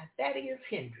there now. That is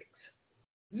Hendricks.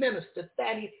 Minister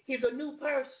Thaddeus. He's a new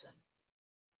person.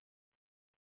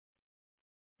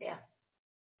 Yeah.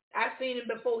 I've seen him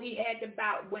before he had the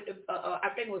bout. I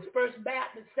think it was First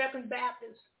Baptist, Second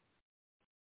Baptist.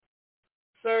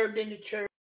 Served in the church.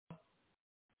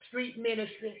 Street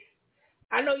ministry.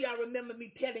 I know y'all remember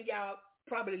me telling y'all,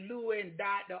 probably Lou and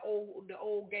Dot, the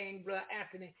old gang, brother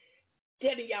Anthony,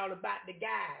 telling y'all about the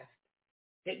guys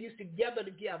that used to gather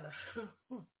together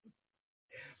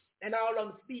and all of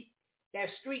them speak that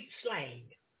street slang.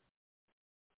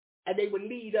 And they would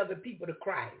lead other people to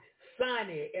Christ.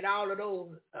 Sonny and all of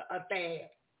those affairs.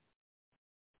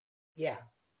 Yeah.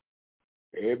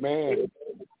 Amen.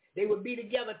 They would be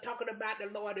together talking about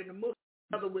the Lord, and the Muslim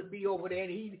brother would be over there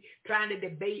and he trying to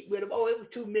debate with him. Oh, it was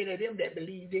too many of them that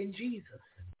believed in Jesus.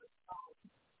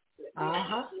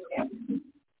 Uh-huh.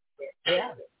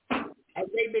 Yeah. And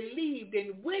they believed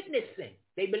in witnessing.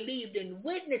 They believed in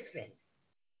witnessing.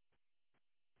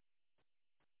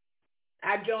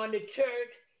 I joined the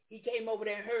church. He came over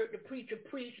there and heard the preacher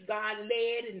preach. God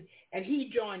led, and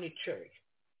he joined the church.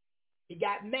 He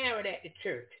got married at the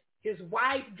church. His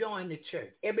wife joined the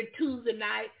church. Every Tuesday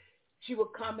night, she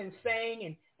would come and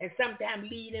sing and sometimes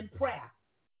lead in prayer.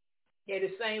 Yeah,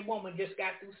 the same woman just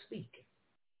got through speaking.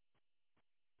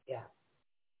 Yeah.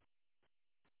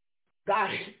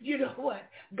 God, you know what?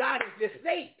 God is just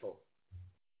faithful.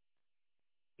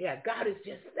 Yeah, God is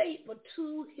just faithful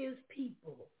to his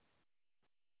people.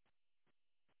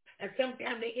 And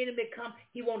sometimes the enemy comes,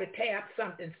 he want to tear up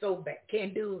something so bad.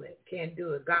 Can't do it. Can't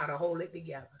do it. God will hold it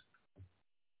together.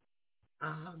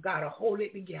 God will hold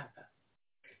it together.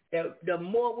 The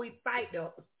more we fight,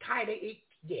 the tighter it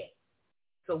gets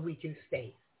so we can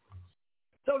stay.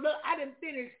 So look, I didn't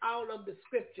finish all of the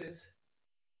scriptures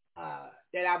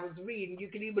that I was reading. You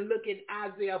can even look at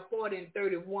Isaiah 40 and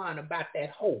 31 about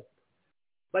that hope.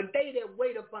 But they that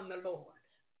wait upon the Lord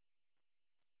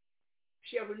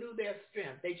shall renew their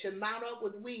strength. They shall mount up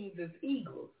with wings as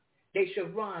eagles. They shall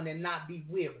run and not be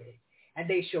weary. And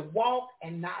they shall walk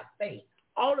and not faint.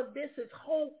 All of this is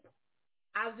hope.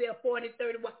 Isaiah 40,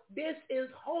 31. This is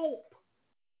hope.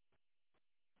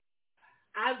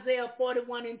 Isaiah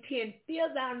 41 and 10.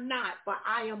 Fear thou not, for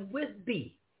I am with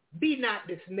thee. Be not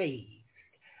dismayed,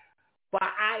 for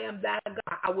I am thy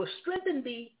God. I will strengthen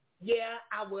thee. Yeah,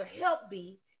 I will help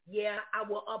thee. Yeah, I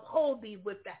will uphold thee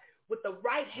with the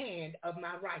right hand of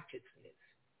my righteousness.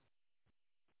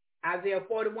 Isaiah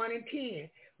 41 and 10.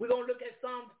 We're going to look at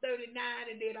Psalms 39,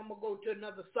 and then I'm going to go to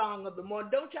another song of the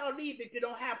morning. Don't y'all leave if you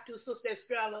don't have to, Sister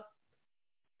Estrella.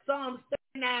 Psalms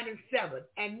 39 and 7.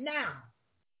 And now,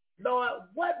 Lord,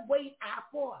 what wait I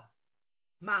for?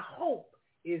 My hope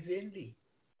is in thee.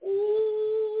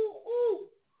 Ooh.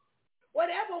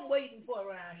 Whatever I'm waiting for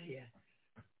around here,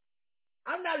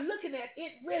 I'm not looking at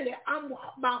it really.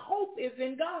 My hope is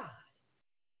in God.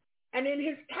 And in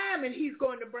his timing, he's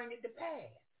going to bring it to pass.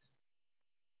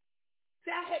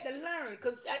 See, I had to learn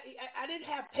because I didn't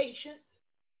have patience.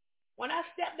 When I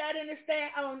stepped out in the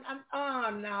stand,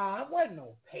 I wasn't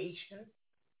no patience.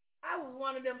 I was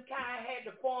one of them kind had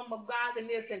the form of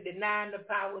godliness and denying the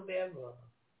power thereof.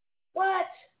 What?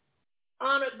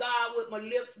 Honored God with my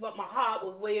lips, but my heart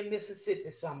was way in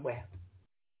Mississippi somewhere.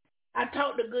 I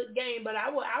talked a good game, but I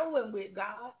wasn't with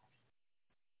God.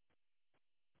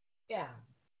 Yeah.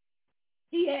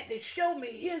 He had to show me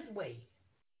his way.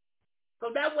 So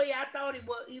that way I thought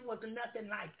he was nothing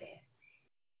like that.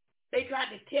 They tried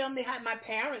to tell me how my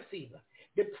parents even,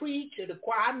 the preacher, the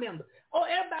choir member,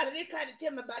 everybody, they tried to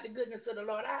tell me about the goodness of the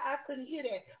Lord. I couldn't hear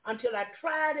that until I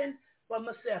tried him for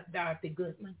myself, Dorothy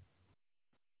Goodman.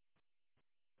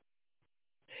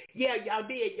 Yeah, y'all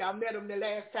did. Y'all met him the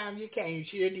last time you came.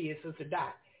 Sure did, Sister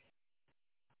Dot.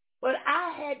 But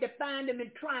I had to find him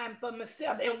and try him for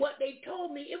myself. And what they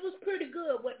told me, it was pretty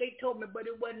good what they told me, but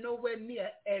it wasn't nowhere near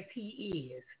as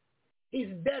he is.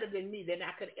 He's better than me than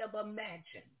I could ever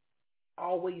imagine.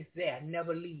 Always there,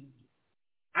 never leave.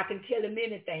 I can tell him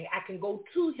anything. I can go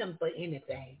to him for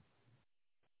anything.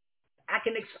 I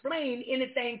can explain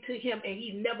anything to him and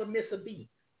he never miss a beat.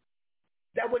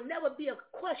 There will never be a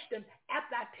question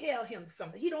after I tell him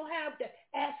something. He don't have to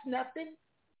ask nothing.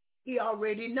 He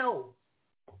already knows.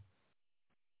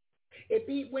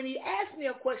 When he asks me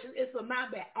a question, it's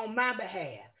on my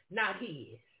behalf, not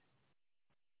his.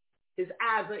 His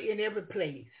eyes are in every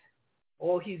place.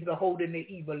 He's beholding the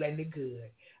evil and the good.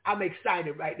 I'm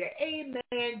excited right there.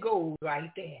 Amen goes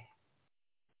right there.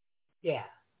 Yeah.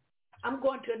 I'm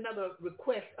going to another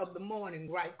request of the morning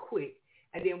right quick,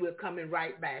 and then we're coming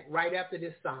right back, right after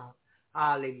this song.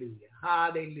 Hallelujah.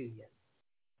 Hallelujah.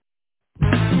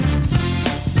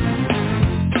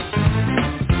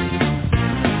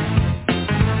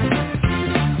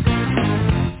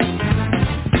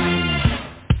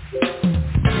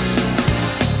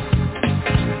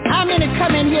 How many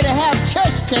come in here to have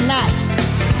church tonight?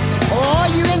 Oh,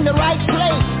 you in the right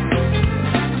place.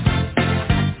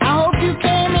 I hope you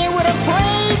came in with a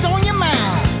praise on your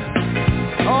mind.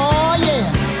 Oh,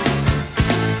 yeah.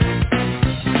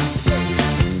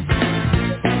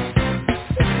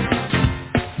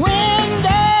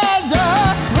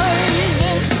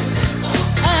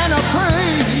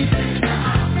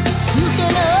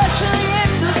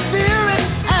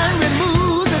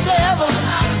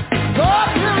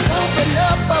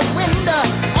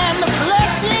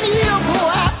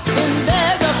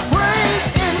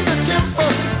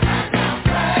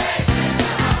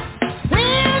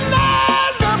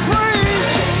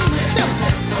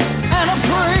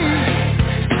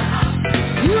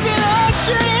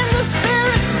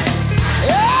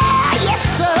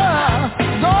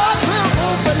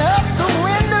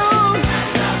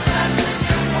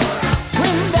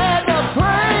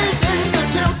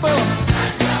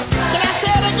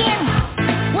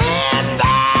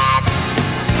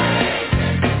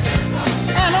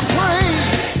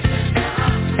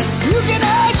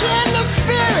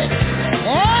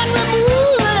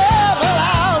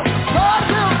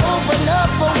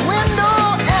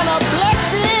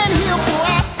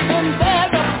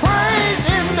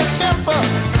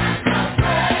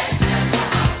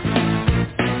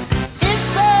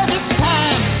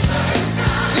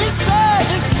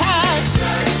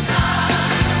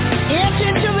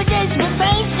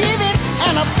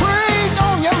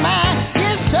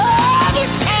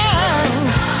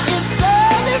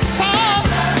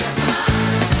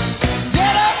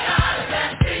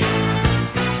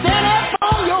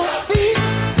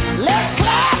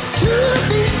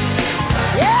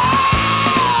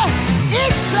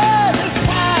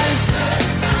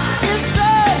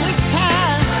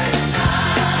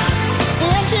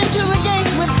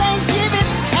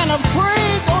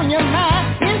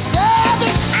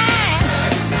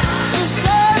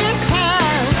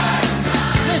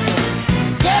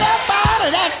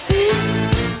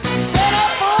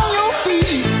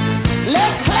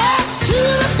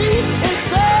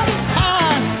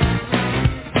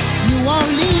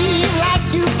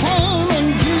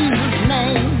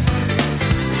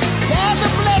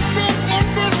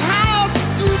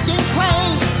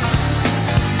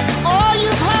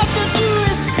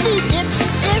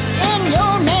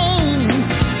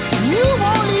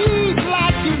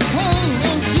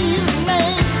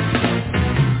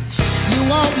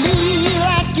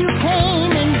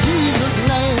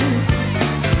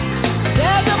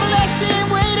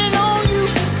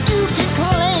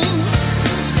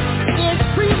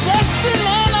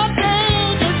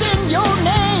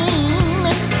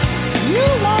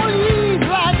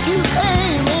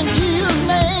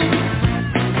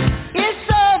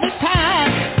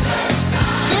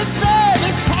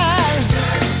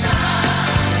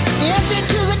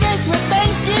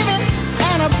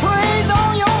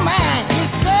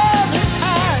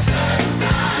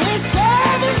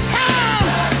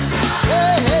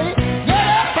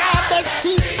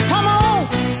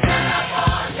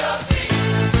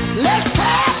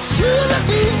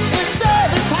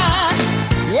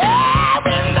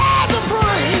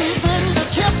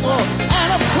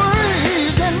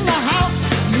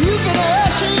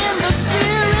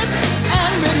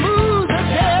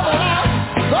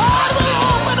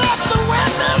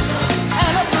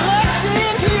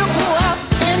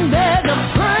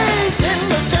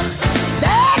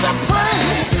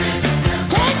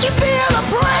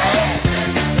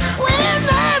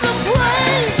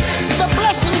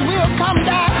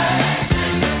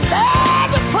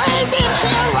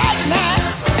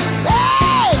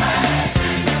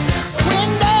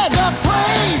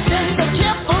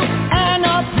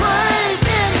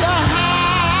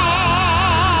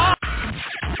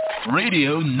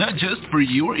 radio not just for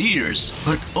your ears,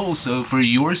 but also for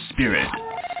your spirit.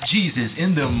 Jesus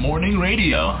in the Morning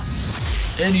Radio.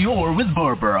 And you're with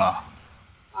Barbara.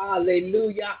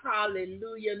 Hallelujah,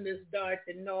 hallelujah, Miss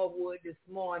Darcy Norwood this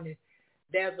morning.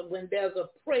 When there's a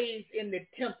praise in the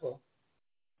temple.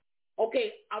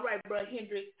 Okay, all right,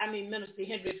 Minister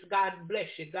Hendricks, God bless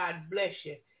you, God bless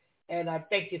you. And I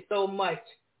thank you so much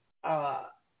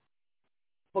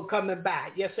for coming by.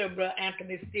 Yes, sir, Brother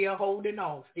Anthony, still holding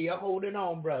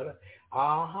on, brother.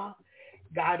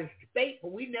 God is faithful.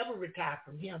 We never retire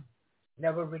from him.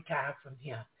 Never retire from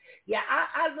him. Yeah,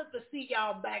 I look to see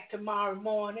y'all back tomorrow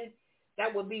morning.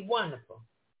 That would be wonderful.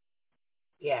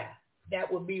 Yeah,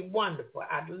 that would be wonderful.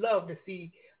 I'd love to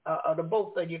see the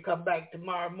both of you come back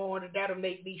tomorrow morning. That'll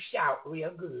make me shout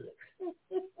real good.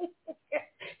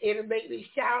 It'll make me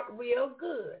shout real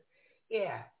good.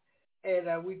 Yeah,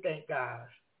 and we thank God.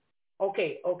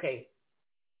 Okay.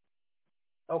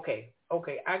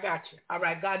 I got you. All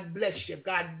right, God bless you.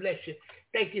 God bless you.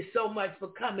 Thank you so much for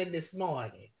coming this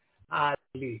morning.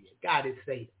 Hallelujah. God is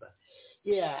faithful.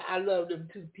 Yeah, I love them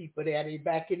two people there. They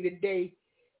back in the day.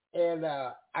 And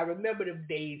I remember them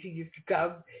days. He used to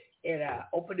come and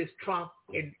open his trunk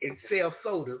and sell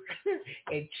sodas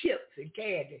and chips and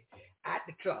candy out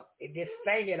the trunk and just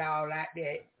sang it all out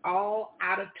there, all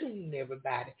out of tune,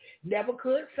 everybody. Never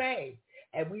could sing.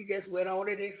 And we just went on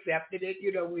and accepted it.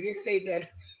 You know, we didn't say that.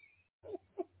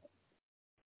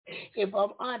 If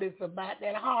I'm honest about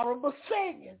that horrible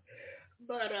singing.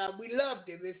 But we loved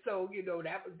him. And so, you know,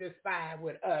 that was just fine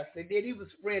with us. And then he was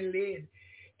friendly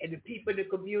and the people in the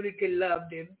community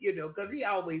loved him, you know, because he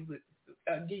always would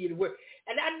give you the word.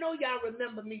 And I know y'all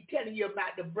remember me telling you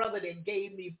about the brother that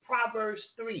gave me Proverbs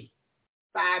 3,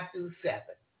 5 through 7.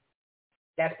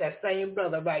 That's that same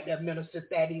brother right there, Minister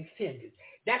Thaddeus Tenders.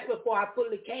 That's before I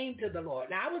fully came to the Lord.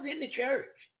 Now, I was in the church,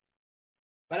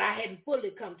 but I hadn't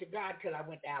fully come to God till I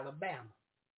went to Alabama.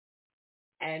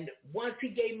 And once he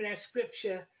gave me that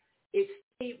scripture, it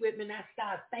stayed with me, and I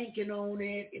started thinking on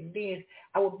it. And then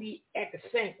I would be at the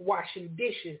sink washing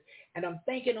dishes, and I'm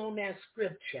thinking on that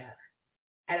scripture.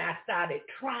 And I started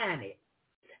trying it.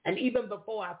 And even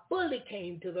before I fully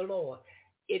came to the Lord,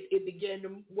 it began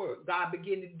to work. God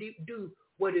began to do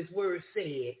what his word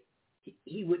said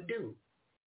he would do.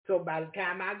 So by the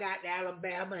time I got to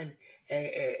Alabama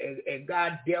and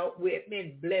God dealt with me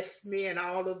and blessed me and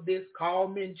all of this,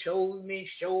 called me and chose me,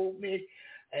 showed me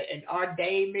and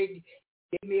ordained me,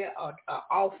 gave me an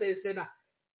office. And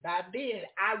by then,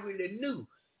 I really knew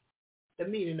the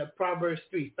meaning of Proverbs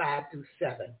 3, 5 through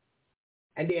 7.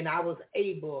 And then I was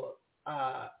able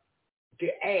to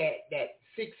add that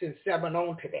 6 and 7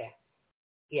 onto that.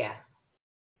 Yeah.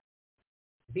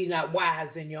 Be not wise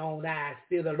in your own eyes,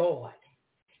 fear the Lord,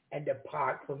 and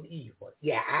depart from evil.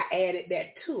 Yeah, I added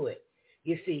that to it,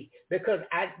 you see, because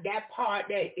that part,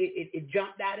 that it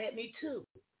jumped out at me too.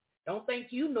 Don't think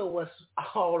you know what's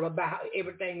all about,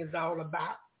 everything is all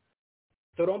about.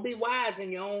 So don't be wise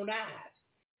in your own eyes.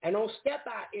 And don't step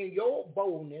out in your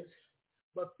boldness,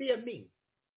 but fear me.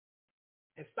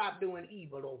 And stop doing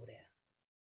evil over there.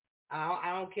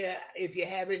 I don't care if you're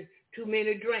having too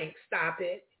many drinks, stop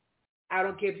it. I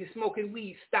don't care if you're smoking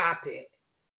weed, stop it.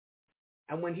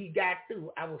 And when he got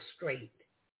through, I was straight.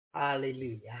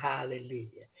 Hallelujah,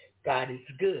 hallelujah. God is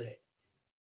good.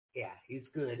 Yeah, he's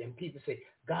good. And people say,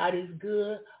 God is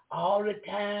good all the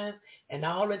time, and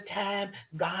all the time,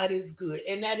 God is good.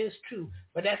 And that is true.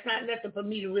 But that's not nothing for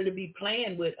me to really be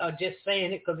playing with or just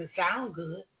saying it because it sounds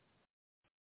good.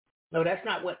 No, that's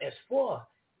not what that's for.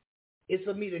 It's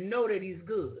for me to know that he's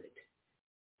good.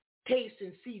 Taste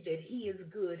and see that he is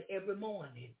good every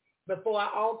morning. Before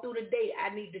all through the day,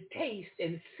 I need to taste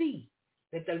and see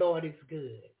that the Lord is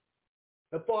good.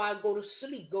 Before I go to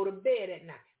sleep, go to bed at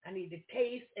night, I need to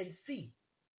taste and see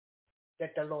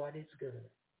that the Lord is good.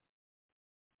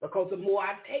 Because the more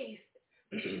I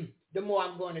taste, the more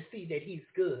I'm going to see that he's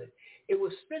good. It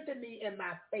will strengthen me in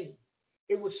my faith.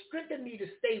 It will strengthen me to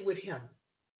stay with him.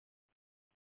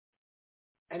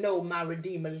 I know my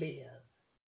Redeemer lives.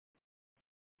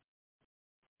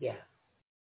 Yeah.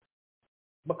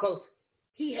 Because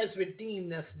he has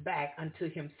redeemed us back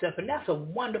unto himself. And that's a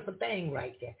wonderful thing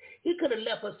right there. He could have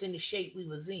left us in the shape we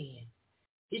was in.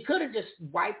 He could have just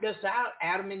wiped us out,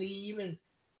 Adam and Eve, and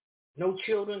no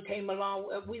children came along.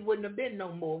 We wouldn't have been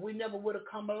no more. We never would have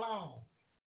come along.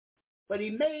 But he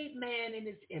made man in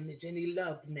his image, and he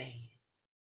loved man.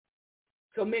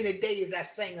 So many days I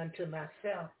sang unto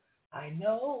myself, I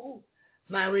know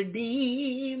my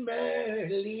Redeemer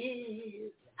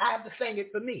lives. I have to sing it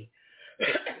for me.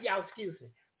 Y'all excuse me.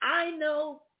 I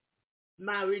know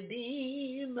my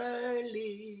Redeemer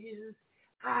lives.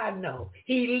 I know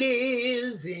he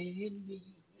lives in me.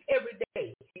 Every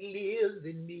day he lives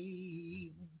in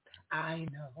me. I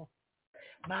know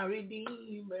my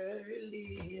Redeemer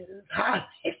lives.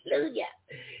 Hallelujah.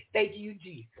 Thank you,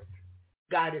 Jesus.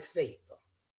 God is faithful.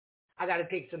 I got to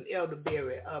take some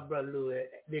elderberry. Brother Louis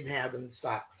didn't have them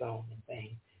socks on and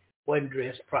things. Wasn't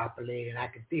dressed properly, and I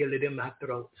could feel it in my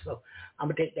throat. So I'm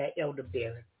going to take that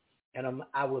elderberry, and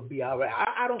I will be all right.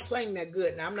 I don't sing that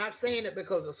good. Now, I'm not saying it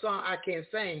because of a song I can't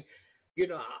sing. You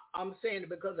know, I'm saying it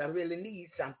because I really need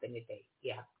something today.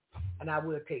 Yeah. And I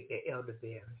will take that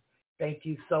elderberry. Thank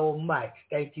you so much.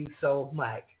 Thank you so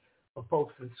much for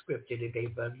posting scripture today,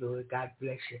 Brother Louis. God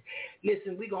bless you.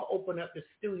 Listen, we're going to open up the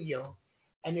studio.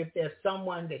 And if there's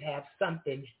someone that has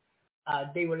something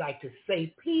they would like to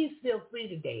say, please feel free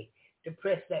today to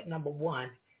press that number 1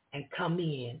 and come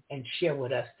in and share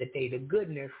with us today the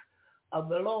goodness of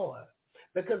the Lord.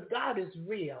 Because God is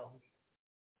real,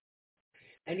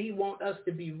 and he wants us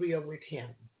to be real with him.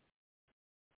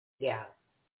 Yeah.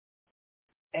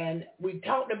 And we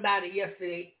talked about it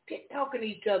yesterday, talking to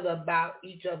each other about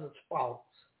each other's faults,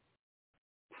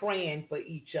 praying for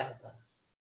each other.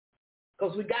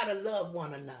 Because we got to love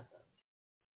one another.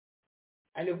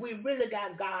 And if we really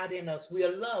got God in us,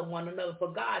 we'll love one another,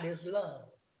 for God is love.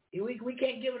 We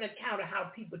can't give an account of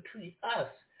how people treat us,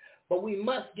 but we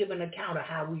must give an account of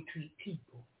how we treat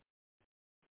people.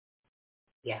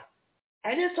 Yeah.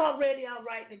 And it's already all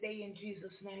right today in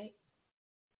Jesus' name.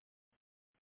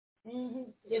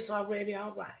 It's already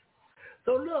all right.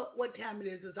 So look, what time it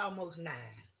is? It's almost 9.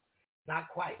 Not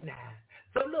quite 9.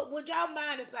 So look, would y'all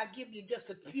mind if I give you just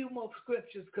a few more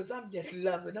scriptures? Because I'm just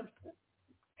loving them.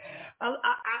 I'm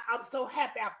so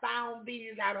happy I found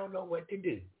these. I don't know what to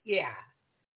do. Yeah.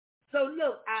 So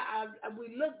look,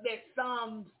 we looked at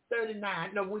Psalms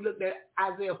 39. No, we looked at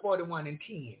Isaiah 41 and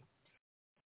 10.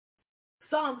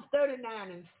 Psalms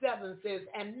 39 and 7 says,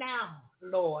 and now,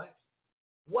 Lord,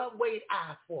 what wait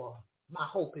I for? My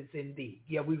hope is in thee.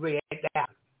 Yeah, we read that.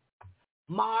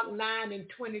 Mark 9 and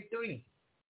 23.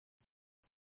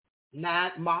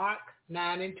 Mark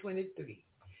 9 and 23.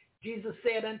 Jesus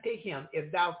said unto him,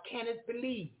 if thou canst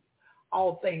believe,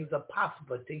 all things are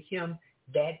possible to him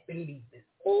that believeth.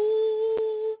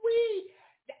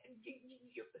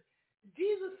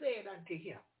 Jesus said unto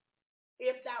him,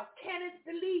 if thou canst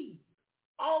believe,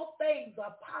 all things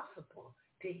are possible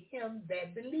to him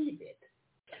that believeth.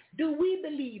 Do we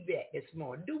believe that this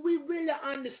morning? Do we really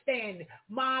understand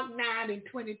Mark 9 and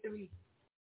 23?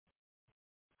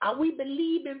 Are we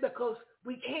believing because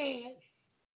we can?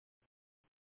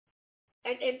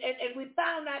 And we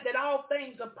found out that all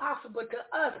things are possible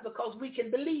to us because we can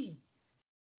believe.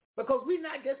 Because we're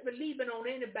not just believing on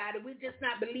anybody. We're just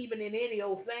not believing in any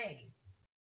old thing.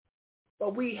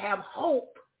 But we have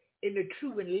hope in the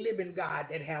true and living God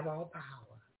that have all power.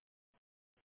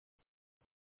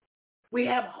 We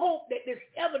have hope that this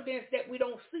evidence that we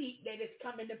don't see, that it's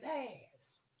coming to pass.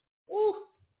 Ooh.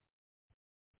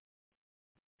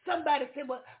 Somebody said,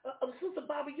 well, Sister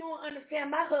Barbara, you don't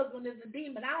understand. My husband is a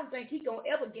demon. I don't think he's going to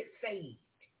ever get saved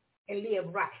and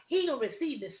live right. He going to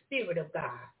receive the Spirit of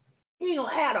God. He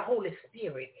don't have the Holy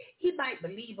Spirit. He might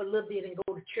believe a little bit and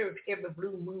go to church every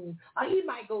blue moon, or he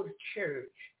might go to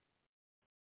church,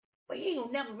 but he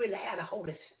don't never really have the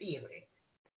Holy Spirit.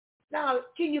 Now,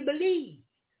 can you believe?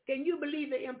 Can you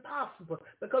believe the impossible?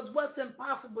 Because what's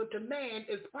impossible to man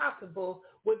is possible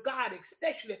with God,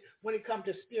 especially when it comes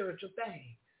to spiritual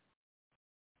things.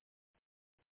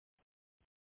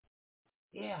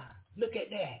 Yeah, look at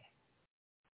that.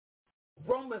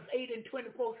 Romans 8 and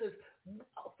 24 says,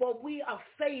 for we are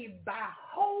saved by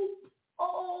hope.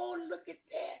 Oh, look at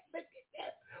that. Look at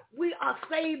that. We are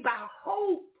saved by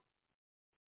hope.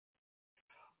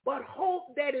 But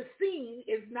hope that is seen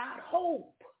is not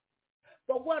hope.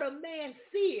 But what a man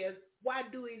sees, why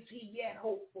do he yet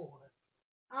hope for it?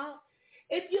 Huh?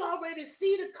 If you already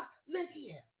see look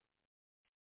here.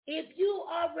 If you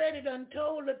already done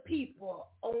told the people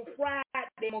on Friday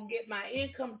I'm going to get my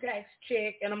income tax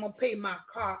check and I'm going to pay my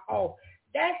car off,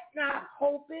 that's not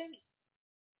hoping.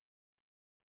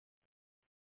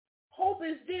 Hope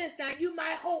is this. Now, you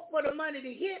might hope for the money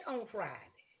to hit on Friday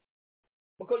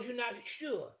because you're not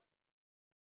sure.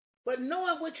 But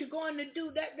knowing what you're going to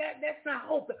do, that's not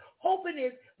hoping. Hoping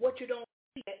is what you don't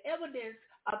see, the evidence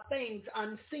of things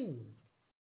unseen.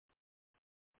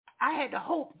 I had to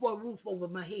hope for a roof over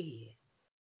my head.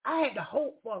 I had to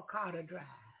hope for a car to drive.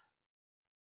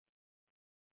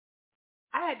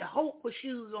 I had to hope for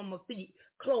shoes on my feet,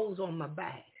 clothes on my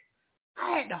back.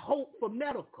 I had to hope for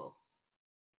medical.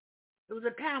 There was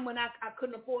a time when I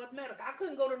couldn't afford medical. I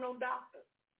couldn't go to no doctor.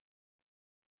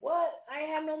 What? I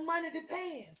ain't have no money to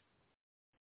pay him.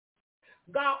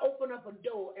 God opened up a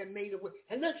door and made a way.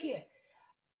 And look here,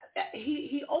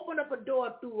 he opened up a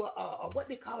door through a what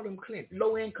they call them, clinic,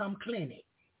 low-income clinic.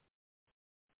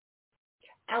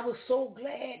 I was so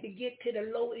glad to get to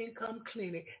the low-income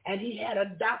clinic, and he had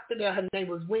a doctor there. Her name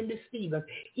was Wendy Stevens.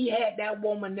 He had that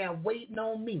woman there waiting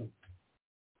on me.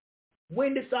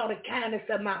 Wendy saw the kindness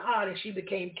of my heart, and she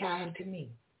became kind to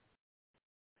me.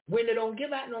 Wendy don't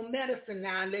give out no medicine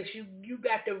now unless you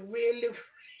got to really,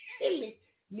 really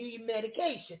need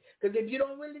medication. Because if you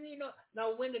don't really need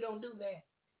no, Wendy don't do that.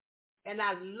 And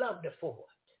I loved her for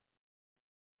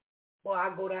it. Boy,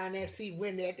 I go down there and see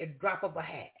Wendy at the drop of a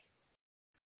hat.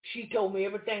 She told me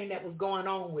everything that was going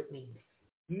on with me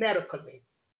medically,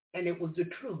 and it was the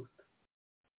truth.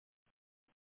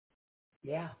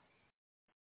 Yeah.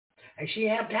 And she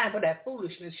didn't have time for that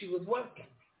foolishness. She was working.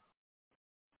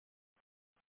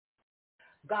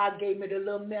 God gave me the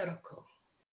little medical.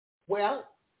 Well,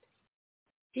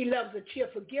 he loves a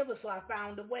cheerful giver, so I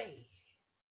found a way.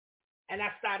 And I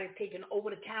started taking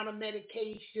over-the-counter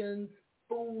medications,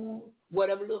 food,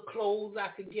 whatever little clothes I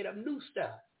could get, new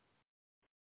stuff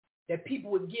that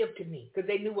people would give to me because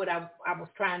they knew what I was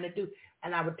trying to do,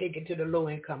 and I would take it to the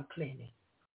low-income clinic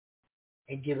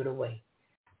and give it away.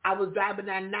 I was driving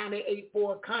that 98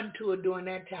 Ford Contour during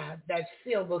that time, that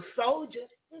Silver Soldier.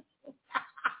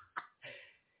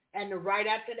 And right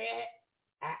after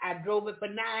that, I drove it for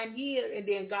 9 years, and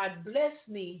then God blessed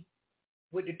me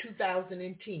with the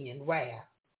 2010 RAV,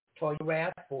 Toyota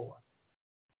RAV4,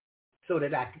 so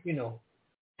that I could,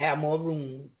 have more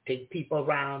room, take people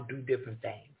around, do different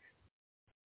things.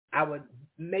 I would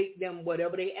make them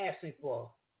whatever they asked me for.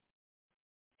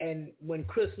 And when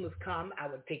Christmas come, I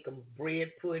would take them bread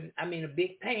pudding, a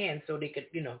big pan so they could,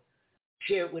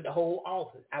 share it with the whole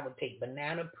office. I would take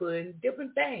banana pudding,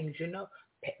 different things,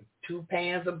 2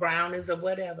 pans of brownies or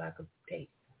whatever I could take.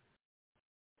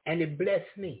 And it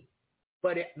blessed me.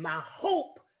 But my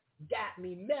hope got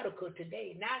me medical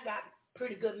today. Now I got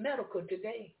pretty good medical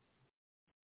today.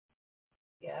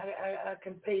 Yeah, I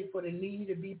can pay for the need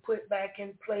to be put back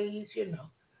in place,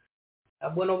 I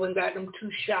went over and got them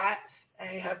 2 shots. I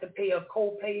didn't have to pay a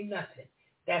copay, nothing.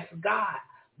 That's God.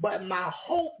 But my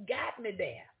hope got me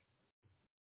there.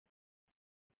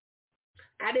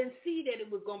 I didn't see that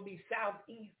it was going to be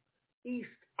Southeast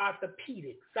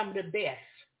Orthopedic, some of the best.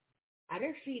 I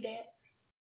didn't see that.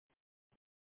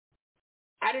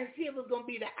 I didn't see it was going to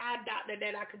be the eye doctor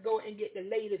that I could go and get the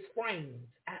latest frames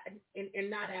and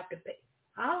not have to pay.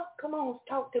 Huh? Come on,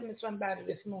 talk to me, somebody,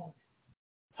 this morning.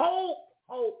 Hope,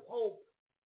 hope, hope.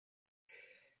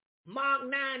 Mark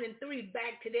 9:3,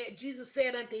 back to that, Jesus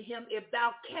said unto him, if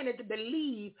thou canst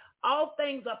believe, all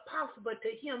things are possible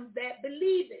to him that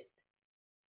believeth.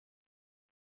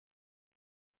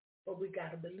 But we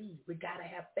got to believe. We got to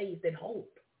have faith and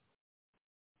hope.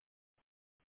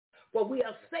 For we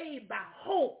are saved by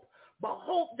hope, but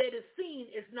hope that is seen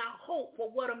is not hope. For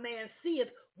what a man seeth,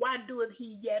 why doeth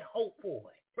he yet hope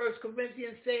for it? 1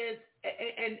 Corinthians says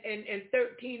in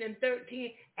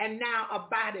 13:13, and now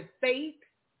abideth faith,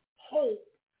 hope,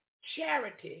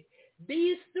 charity.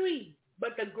 These 3,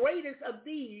 but the greatest of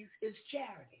these is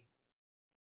charity.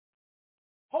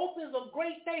 Hope is a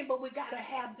great thing, but we got to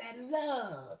have that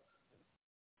love.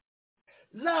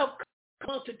 Love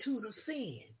multitude of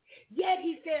sin. Yet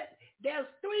he said there's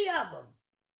 3 of them.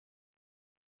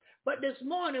 But this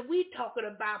morning we talking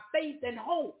about faith and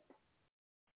hope.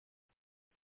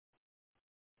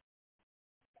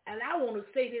 And I want to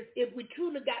say this, if we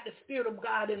truly got the Spirit of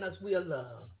God in us, we'll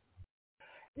love.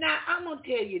 Now, I'm going to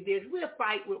tell you this, we'll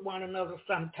fight with one another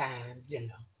sometimes,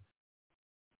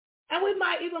 And we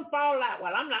might even fall out.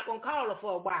 Well, I'm not going to call her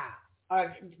for a while.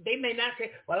 Or they may not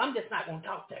say, well, I'm just not going to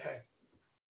talk to her.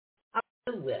 I'm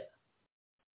through with her.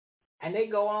 And they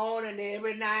go on, and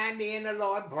every now and then the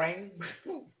Lord bring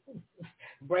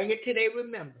it to their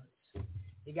remembrance.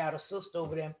 You got a sister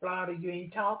over there in Florida, you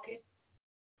ain't talking.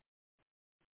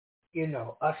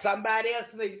 Or somebody else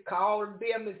may call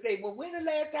them and say, well, when the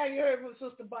last time you heard from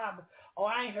Sister Barbara? Oh,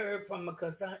 I ain't heard from her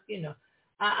because,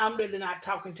 I'm really not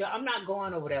talking to her. I'm not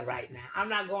going over there right now. I'm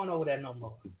not going over there no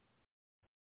more.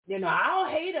 I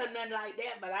don't hate her, nothing like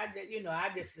that, but I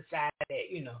just decided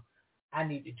that, I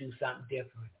need to do something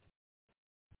different.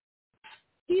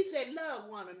 He said, love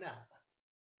one another.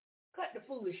 Cut the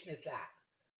foolishness out.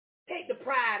 Take the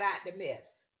pride out the mess.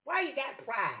 Why you got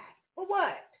pride? For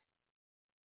what?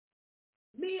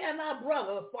 Me and my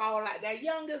brother fall like that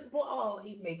youngest boy. Oh,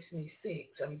 he makes me sick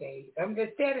some days. I'm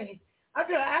just telling you. I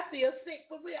feel sick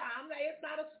for real. I'm like, it's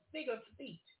not a figure of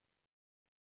speech.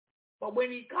 But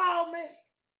when he called me,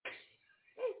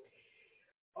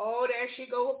 oh, Oh, there she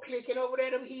go, clicking over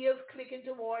there, them heels clicking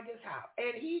toward his house.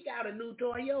 And he got a new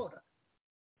Toyota.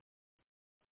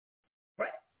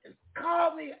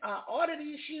 Call me, order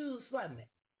these shoes for me.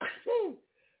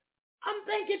 I'm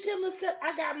thinking to myself,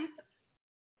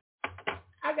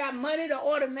 I got money to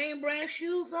order name brand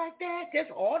shoes like that.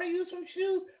 Just order you some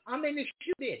shoes. I'm in the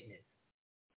shoe business.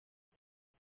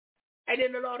 And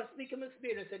then the Lord will speak in my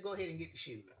spirit and said, go ahead and get the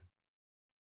shoes.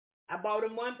 I bought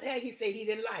him one pair. He said he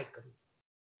didn't like them.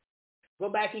 Go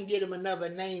back and get him another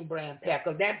name brand pair,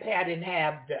 because that pair didn't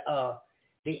have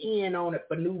the N on it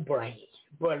for new brand,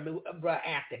 bro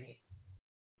Anthony.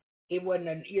 It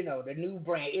wasn't, the new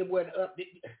brand. It wasn't up.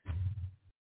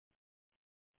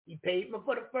 He paid me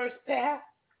for the first pair.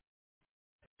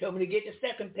 Told me to get the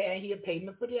second pair, and he'll pay me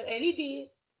for the other. And he did.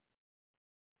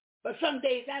 But some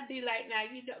days I'd be like,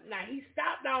 now he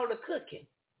stopped all the cooking.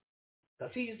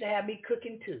 Because he used to have me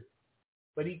cooking too.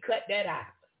 But he cut that out.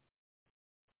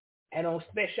 And on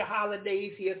special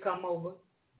holidays, he'll come over.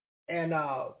 And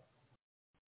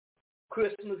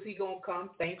Christmas, he going to come.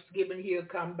 Thanksgiving, he'll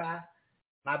come by.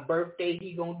 My birthday,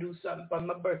 he going to do something for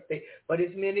my birthday. But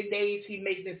as many days, he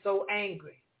makes me so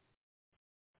angry.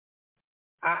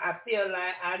 I feel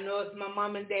like I know it's my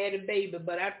mom and daddy baby,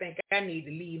 but I think I need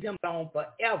to leave him alone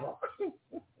forever.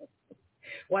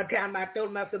 One time I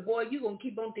told him, I said, boy, you going to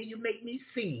keep on till you make me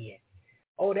sin.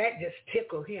 Oh, that just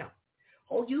tickled him.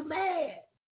 Oh, you mad?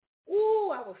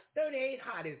 Ooh, I was 38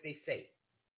 hot, as they say.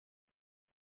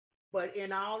 But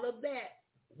in all of that,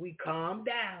 we calm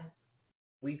down.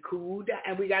 We cool down.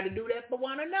 And we got to do that for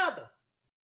one another.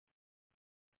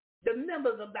 The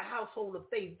members of the household of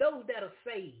faith, those that are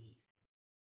saved,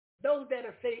 those that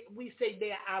are saved, we say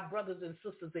they are our brothers and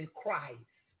sisters in Christ.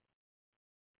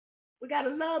 We got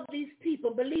to love these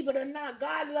people. Believe it or not,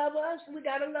 God loves us. We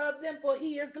got to love them, for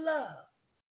he is love.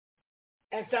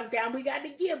 And sometimes we got to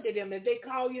give to them. If they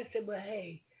call you and say, well,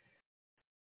 hey,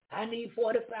 I need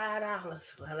 $45.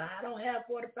 Well, I don't have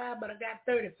 45, but I got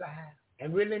 35.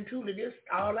 And really and truly, this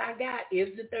all I got is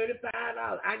the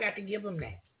 $35. I got to give them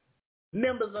that.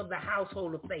 Members of the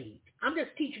household of faith. I'm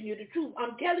just teaching you the truth.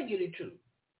 I'm telling you the truth.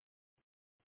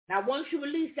 Now, once you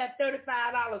release that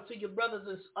 $35 to your brothers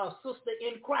and sister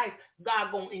in Christ,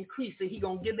 God going to increase it. He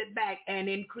going to give it back and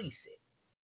increase it.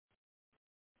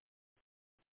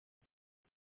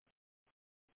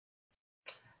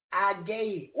 I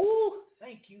gave. Ooh,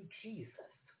 thank you, Jesus.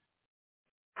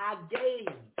 I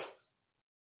gave.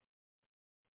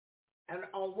 And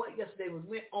on what yesterday was,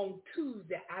 on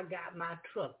Tuesday, I got my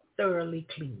truck thoroughly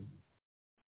clean.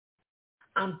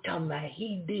 I'm talking about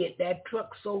he did that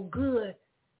truck so good.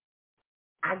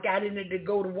 I got in it to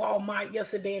go to Walmart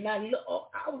yesterday, and I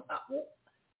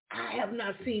have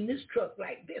not seen this truck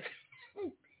like this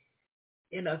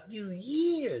in a few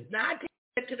years. Now, I take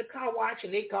it to the car wash,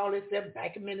 and they call themselves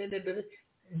back a minute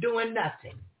doing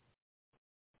nothing.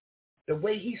 The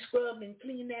way he scrubbed and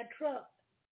cleaned that truck,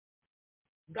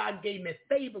 God gave me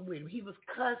favor with him. He was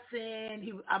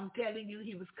cussing. I'm telling you,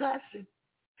 he was cussing.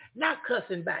 Not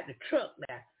cussing about the truck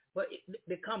now, but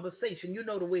the conversation. You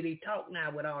know the way they talk now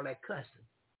with all that cussing.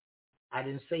 I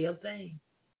didn't say a thing.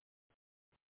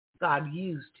 God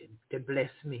used him to bless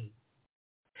me.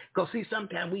 Because, see,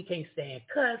 sometimes we can't stand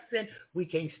cussing. We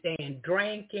can't stand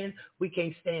drinking. We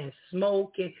can't stand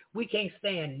smoking. We can't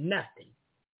stand nothing.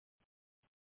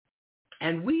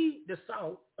 And we, the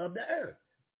salt of the earth.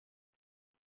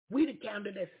 We the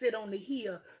candle that sit on the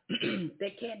hill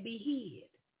that can't be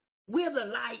hid. We're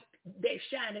the light that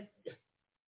shineth.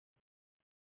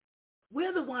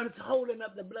 We're the ones holding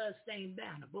up the bloodstained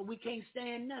banner, but we can't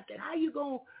stand nothing. How you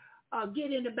going to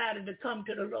get anybody to come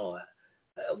to the Lord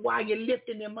while you're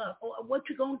lifting them up? Or what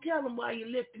you going to tell them while you're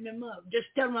lifting them up? Just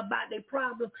tell them about their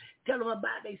problem, tell them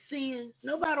about their sins.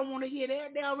 Nobody don't want to hear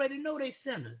that. They already know they're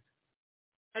sinners.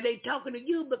 And they talking to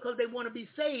you because they want to be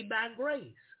saved by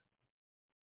grace.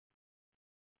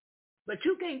 But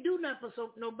you can't do nothing for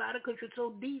nobody because you're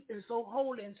so deep and so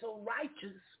holy and so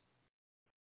righteous.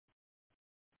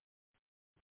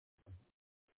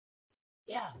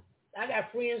 Yeah, I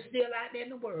got friends still out there in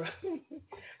the world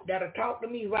that'll talk to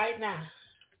me right now.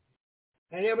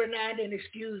 And every now and then,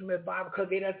 excuse me, Bob, because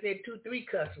they done said 2-3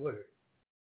 cuss words.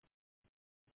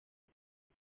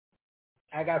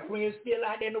 I got friends still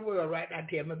out there in the world right now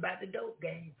telling me about the dope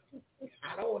game.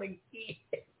 I don't want to hear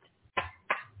it.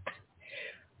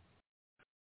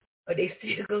 But they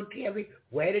still gonna tell me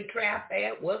where the trap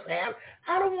at, what's happening.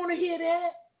 I don't want to hear that.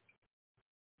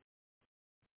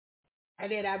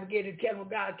 And then I begin to tell them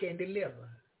God can deliver.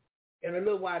 In a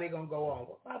little while, they're going to go on.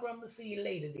 Well, Barbara, I'm going to see you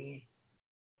later then.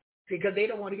 Because they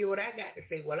don't want to hear what I got to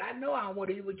say. Well, I know I don't want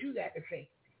to hear what you got to say.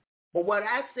 But what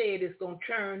I said is going to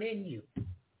churn in you.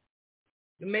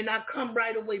 It may not come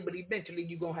right away, but eventually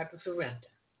you're going to have to surrender.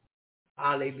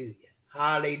 Hallelujah.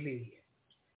 Hallelujah.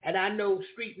 And I know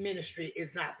street ministry is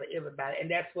not for everybody, and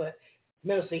that's what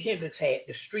Minister Hendricks had,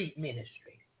 the street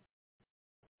ministry.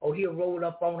 Oh, he'll roll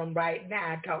up on them right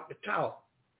now and talk the talk.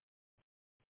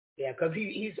 Yeah, because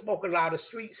he spoke a lot of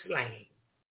street slang.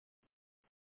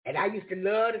 And I used to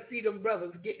love to see them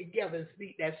brothers get together and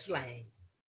speak that slang.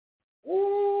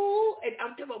 Ooh, and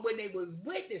I'm talking about when they was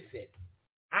witnessing.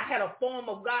 I had a form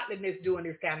of godliness during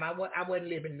this time. I wasn't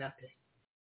living nothing.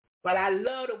 But I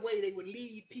love the way they would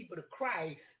lead people to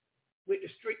Christ with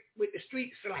the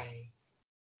street slang.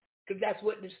 Because that's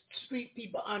what the street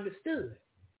people understood.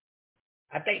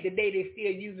 I think today they're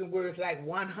still using words like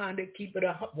 100, keep it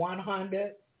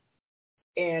 100,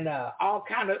 and all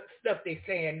kind of stuff they're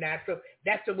saying now. So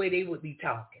that's the way they would be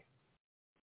talking.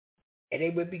 And they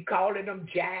would be calling them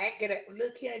Jack. And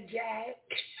look here, Jack.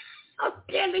 I'm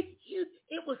telling you,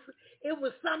 it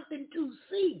was something to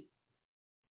see.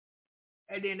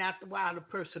 And then after a while, the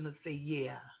person would say,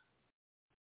 yeah.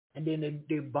 And then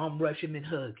they bum rush him and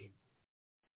hug him.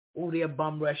 Oh, they'll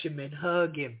bum rush him and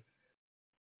hug him.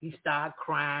 He start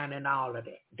crying and all of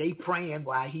that. They praying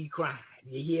while he crying.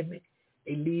 You hear me?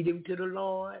 They lead him to the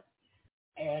Lord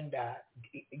and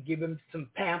give him some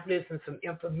pamphlets and some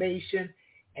information.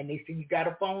 And they say, you got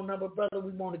a phone number, brother?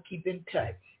 We want to keep in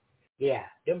touch. Yeah,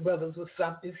 them brothers was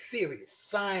something serious.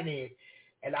 Signing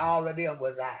and all of them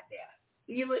was out there.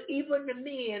 Even the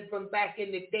men from back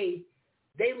in the day,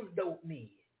 they was dope men.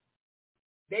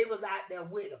 They was out there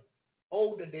with them,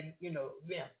 older than,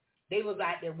 them. They was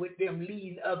out there with them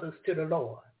leading others to the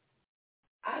Lord.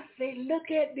 I say,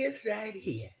 look at this right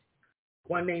here.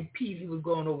 One named Peasy was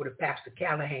going over to Pastor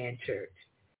Callahan Church.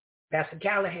 Pastor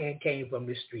Callahan came from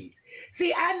the streets.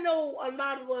 See, I know a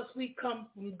lot of us, we come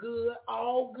from good,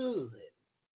 all good.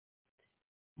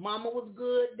 Mama was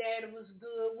good, Daddy was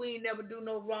good. We ain't never do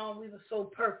no wrong. We were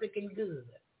so perfect and good.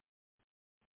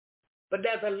 But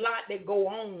there's a lot that go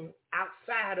on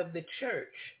outside of the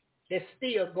church that's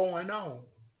still going on.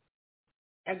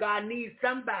 And God needs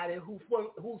somebody who's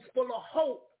full of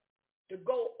hope to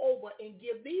go over and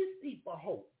give these people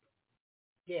hope.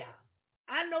 Yeah.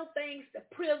 I know things, the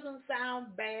prison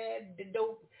sound bad, the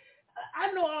dope.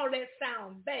 I know all that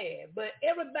sounds bad, but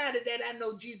everybody that I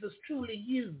know Jesus truly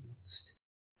used,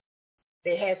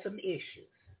 they had some issues.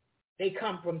 They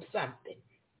come from something.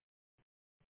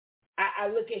 I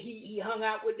look at, he hung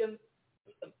out with them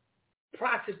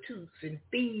prostitutes and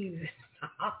thieves.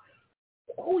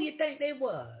 Who you think they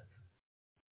was?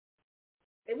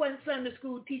 They wasn't Sunday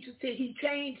school teachers till he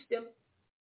changed them.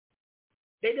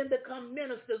 They didn't become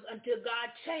ministers until God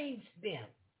changed them.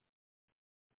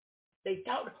 They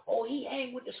thought, he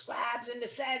hang with the scribes and the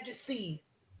Sadducees.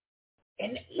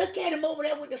 And look at him over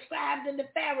there with the scribes and the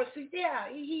Pharisees. Yeah,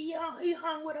 he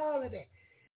hung with all of that.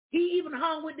 He even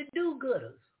hung with the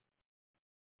do-gooders.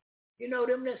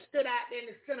 Them that stood out there in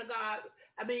the synagogue,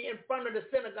 in front of the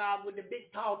synagogue with the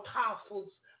big tall tassels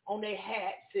on their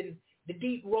hats and the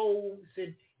deep robes,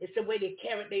 and it's the way they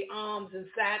carried their arms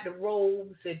inside the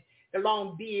robes and the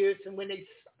long beards, and when they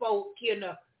spoke,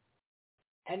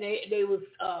 and they was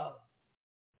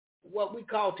what we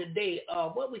call today,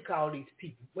 what we call these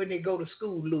people when they go to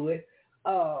school, Louis,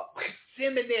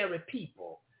 seminary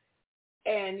people,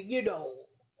 and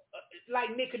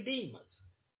like Nicodemus.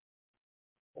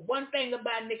 One thing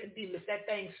about Nicodemus, that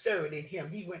thing stirred in him.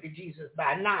 He went to Jesus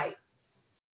by night.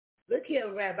 Look here,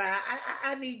 Rabbi,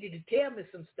 I need you to tell me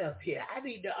some stuff here. I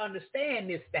need to understand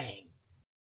this thing.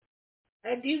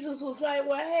 And Jesus was like,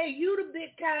 well, hey, you the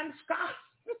big time scholar.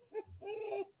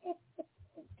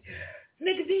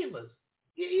 Nicodemus,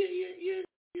 you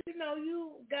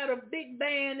got a big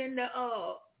band in the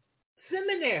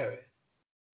seminary.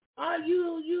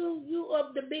 You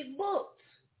of the big books.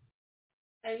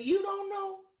 And you don't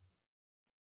know?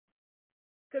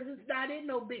 Because it's not in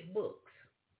no big books.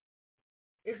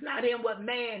 It's not in what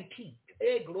man teach.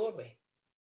 Hey, glory.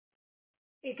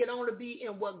 It can only be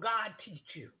in what God teach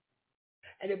you.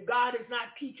 And if God is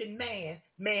not teaching man,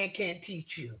 man can't teach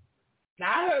you.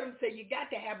 Now, I heard him say you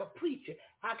got to have a preacher.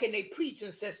 How can they preach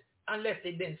unless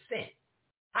they've been sent?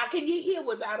 How can you hear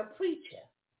without a preacher?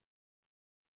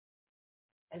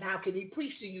 And how can he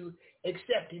preach to you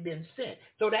except he's been sent?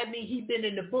 So that means he's been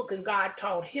in the book and God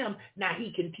taught him. Now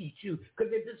he can teach you.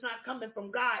 Because if it's not coming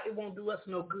from God, it won't do us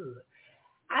no good.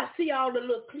 I see all the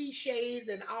little cliches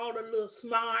and all the little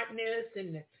smartness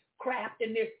and the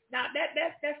craftiness. Now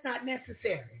that's not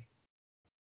necessary.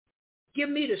 Give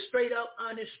me the straight up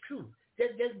honest truth.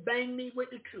 Just bang me with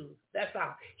the truth. That's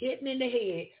all. Hit me in the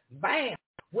head, bam,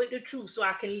 with the truth so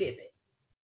I can live it.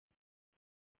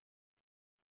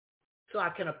 so I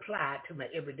can apply it to my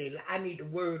everyday life. I need the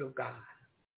word of God.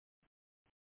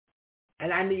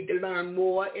 And I need to learn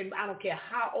more, and I don't care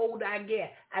how old I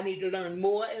get, I need to learn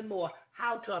more and more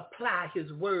how to apply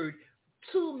his word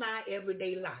to my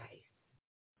everyday life.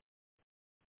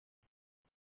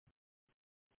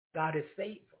 God is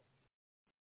faithful,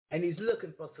 and he's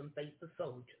looking for some faithful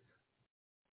soldiers.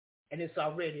 And it's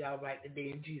already all right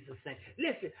today in Jesus' name.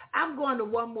 Listen, I'm going to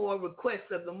one more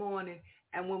request of the morning,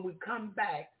 and when we come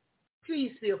back,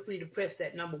 please feel free to press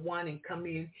that number 1 and come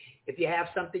in if you have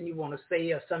something you want to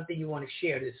say or something you want to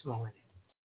share this morning.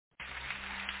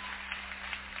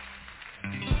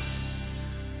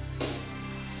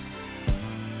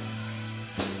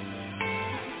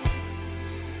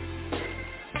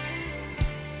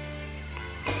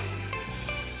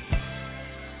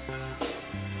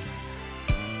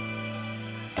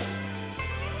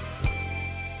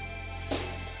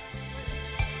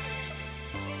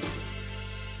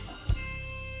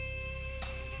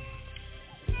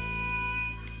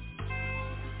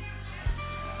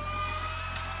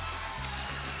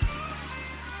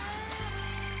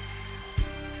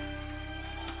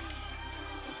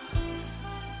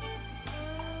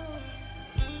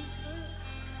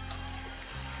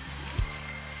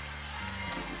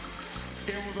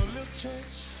 It was a little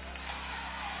church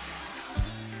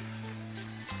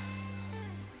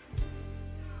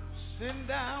sitting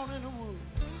down in the woods.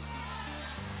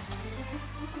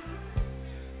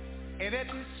 And at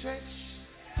this church,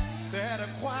 they had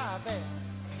a choir there,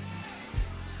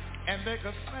 and they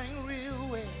could sing real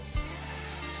well.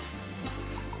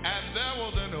 And there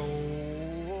was an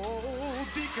old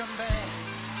deacon there,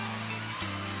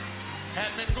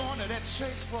 had been going to that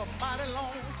church for a mighty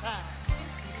long time.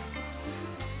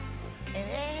 And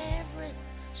every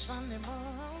Sunday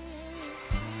morning,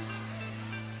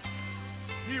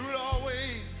 he would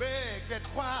always beg that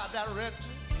choir director,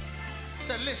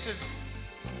 said, listen,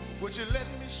 would you let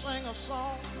me sing a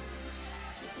song?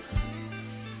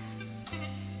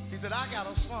 He said, I got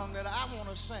a song that I want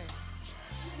to sing.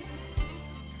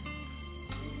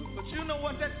 But you know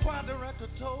what that choir director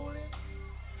told him?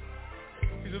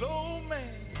 He said, oh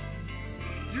man,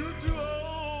 you too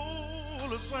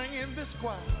old to sing in this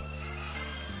choir.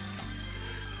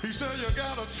 He said, you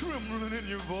got a trembling in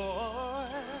your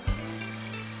voice.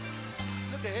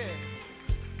 Look ahead.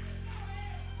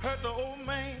 Heard the old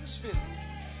man spit.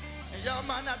 And y'all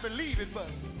might not believe it,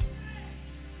 but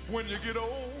when you get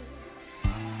old,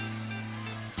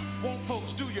 won't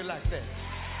folks do you like that?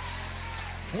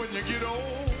 When you get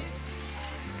old,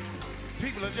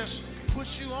 people will just push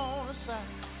you on the side.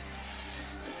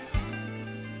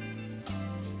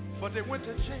 But they went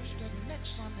to church the next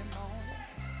Sunday morning,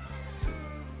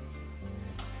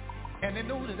 and they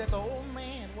noticed that the old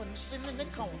man wasn't sitting in the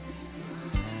corner.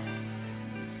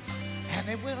 And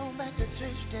they went on back to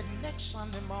church that next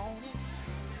Sunday morning,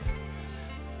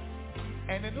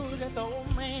 and they noticed that the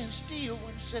old man still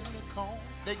wasn't sitting in the corner.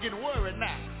 They get worried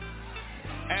now.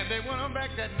 And they went on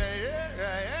back that next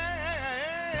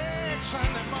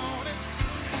Sunday morning,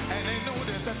 and they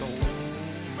noticed that the old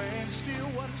man still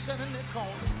wasn't sitting in the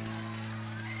corner.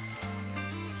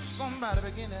 Somebody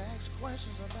began to ask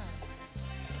questions about it.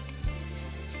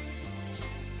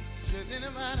 Has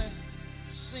anybody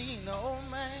seen the old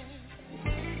man?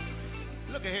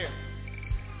 Look at here.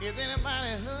 Is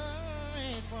anybody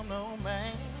heard from the old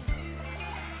man?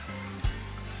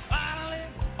 Finally,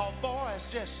 a voice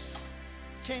just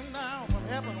came down from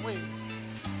heaven way.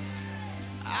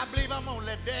 I believe I'm gonna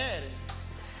let Daddy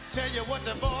tell you what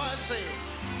the voice said.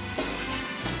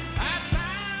 I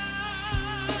found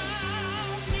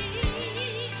me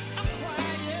a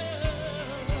choir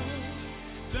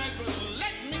that will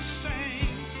let me sing.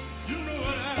 You know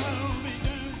what I'll be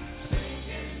doing?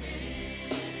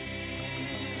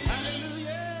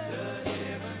 Hallelujah.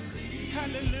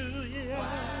 Hallelujah.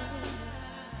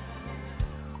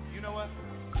 You know what?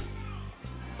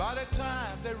 By the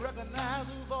time they recognized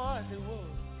whose voice it was,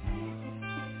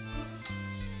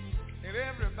 and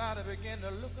everybody began to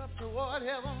look up toward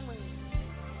heaven,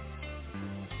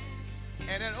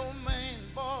 and that old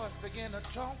man's voice began to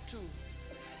talk to.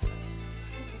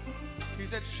 He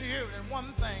said, children,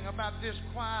 one thing about this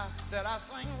choir that I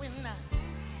sing with now.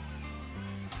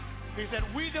 He said,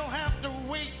 we don't have to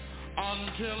wait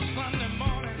until Sunday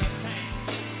morning to sing.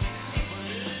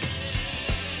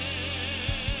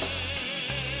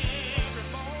 Every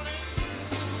morning,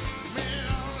 me and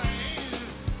all the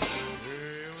angels,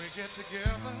 we get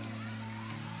together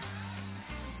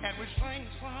and we sing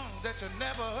songs that you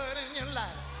never heard in your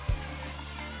life.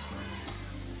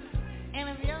 And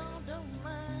if y'all don't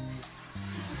mind,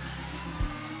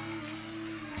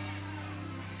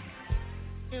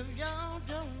 If y'all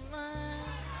don't mind,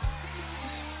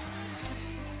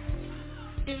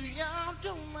 if y'all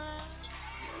don't mind,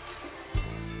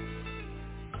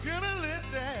 can I let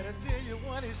Daddy tell you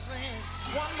what he's saying?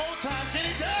 One more time, can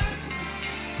he do it?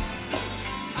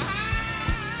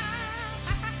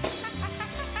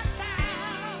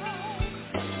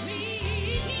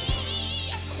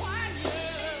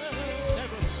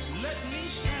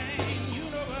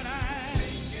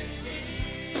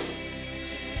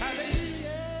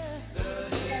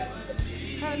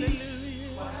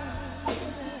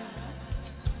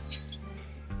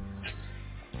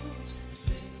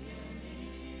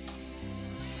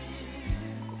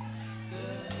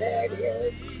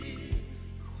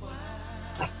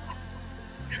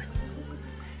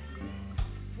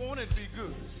 Won't it be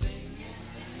good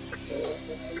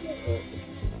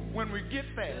when we get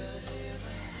there?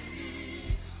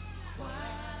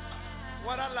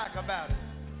 What I like about it,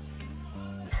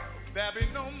 there'll be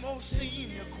no more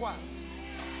senior choir,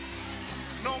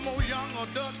 no more young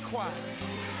adult choir,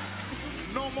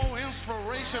 no more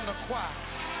inspirational choir.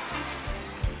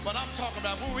 But I'm talking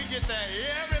about when we get there,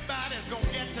 everybody's going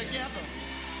to get together.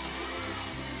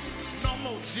 No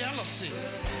more jealousy,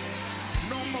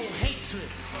 no more hatred,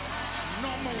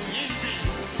 no more envy.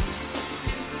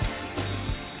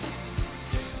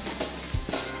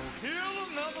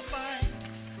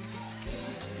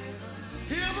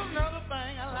 Here's another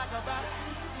thing I like about it.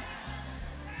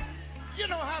 You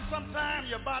know how sometimes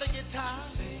your body gets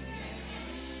tired?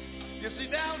 You see,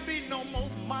 there'll be no more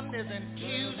Mondays and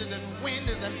Tuesdays and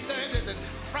Wednesdays and Thursdays and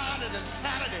Fridays and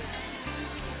Saturdays.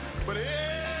 But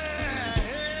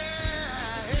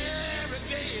every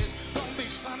day is gonna be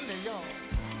Sunday, y'all.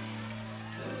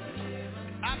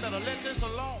 I better let this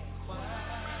alone.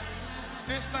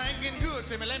 This thing getting good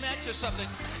to me. Let me ask you something.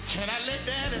 Can I let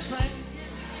Daddy sing?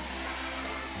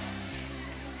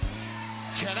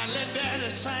 Can I let Daddy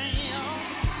sing, y'all?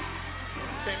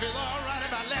 If it's all right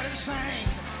if I let him sing,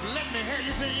 let me hear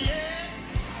you say yeah.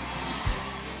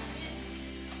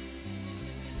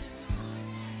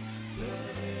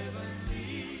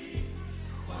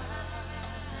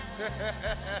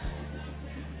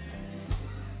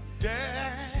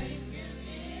 Dad,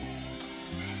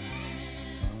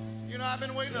 you know I've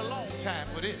been waiting a long time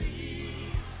for this.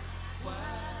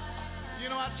 You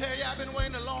know I tell you I've been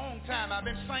waiting a long time. I've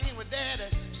been singing with Daddy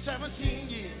 17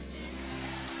 years.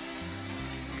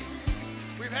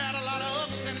 We've had a lot of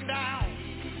ups and downs,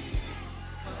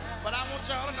 but I want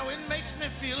y'all to know it makes me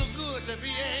feel good to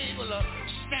be able to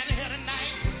stand here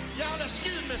tonight. Y'all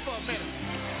excuse me for a minute.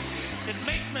 It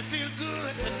makes me feel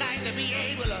good tonight to be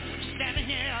able to stand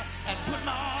here and put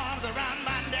my arms around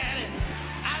my daddy.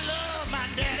 I love my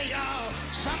daddy, y'all.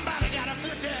 Somebody got a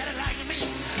good daddy like me.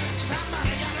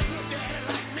 Somebody got a good daddy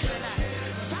like me tonight.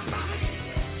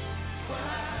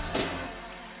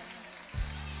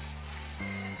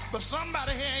 But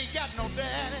somebody here ain't got no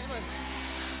daddy. But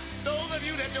those of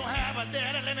you that don't have a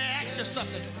daddy, let me ask you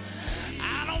something.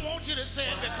 I don't want you to say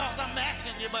it because I'm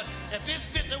asking you, but if this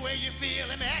fits the way you feel,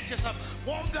 let me ask you something.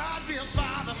 Won't God be a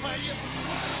father for you?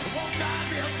 Won't God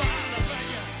be a father for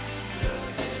you?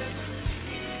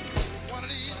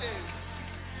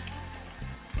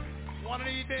 One of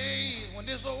these days, when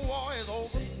this old war is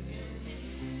over,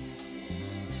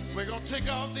 we're going to take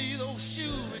off these old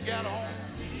shoes we got on.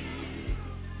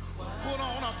 Put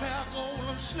on a pair of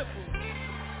golden slippers.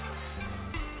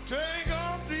 Take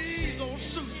off these old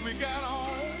suits we got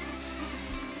on.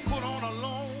 Put on a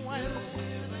long white robe.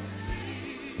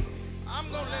 I'm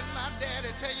going to let my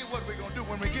daddy tell you what we're going to do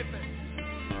when we get there.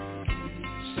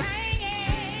 Sing it.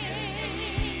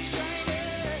 Sing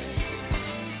it.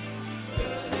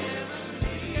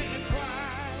 In the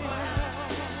choir.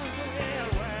 Yeah,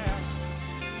 well.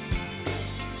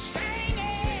 Sing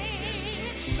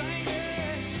it. Sing it.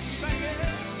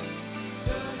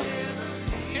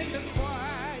 In the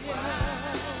choir,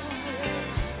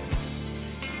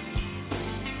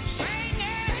 sing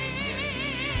it,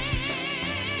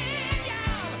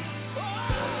 y'all. Oh,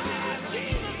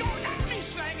 Jesus, go down.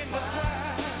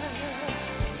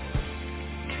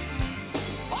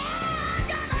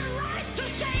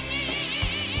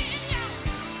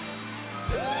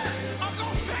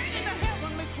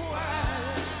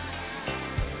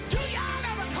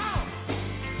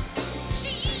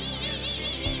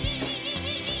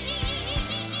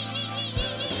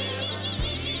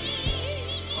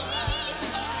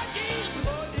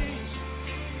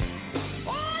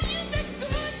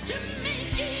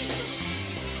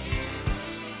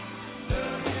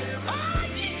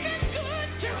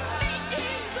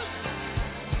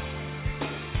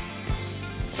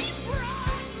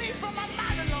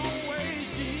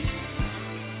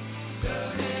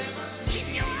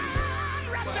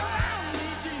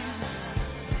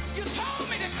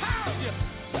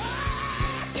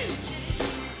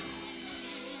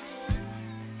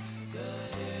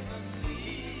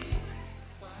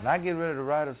 When I get ready to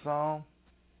write a song,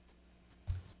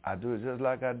 I do it just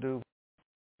like I do.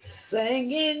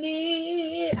 Singing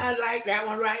it. I like that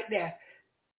one right there.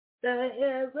 The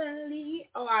heavenly.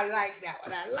 Oh, I like that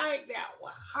one. I like that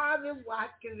one. Harvey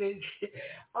Watkins.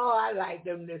 Oh, I like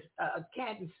them. This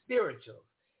Canton Spiritual.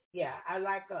 Yeah, I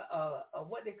like a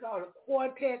what they call a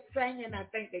quartet singing. I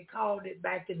think they called it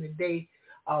back in the day.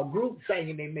 Group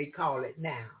singing, they may call it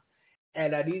now.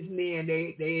 And these men,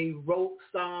 they wrote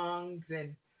songs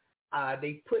and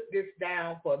they put this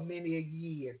down for many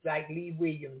years, like Lee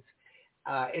Williams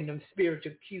in them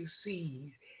spiritual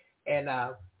QCs. And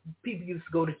people used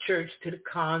to go to church to the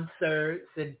concerts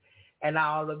and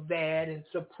all of that and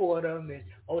support them. And,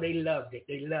 they loved it.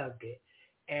 They loved it.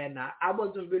 And I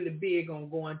wasn't really big on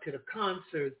going to the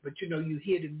concerts, but, you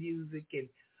hear the music and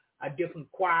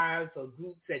different choirs or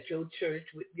groups at your church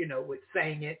would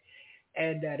sing it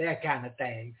and that kind of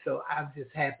thing. So I'm just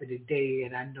happy today,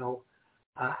 and I know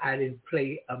I didn't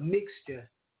play a mixture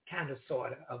kind of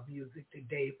sort of music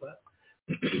today, but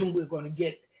we're going to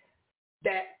get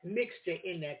that mixture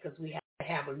in there because we have to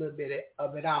have a little bit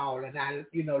of it all. And I,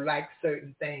 like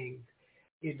certain things,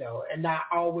 and not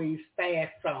always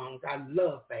fast songs. I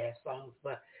love fast songs,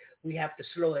 but we have to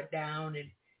slow it down and,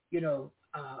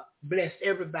 bless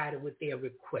everybody with their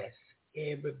requests.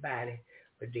 Everybody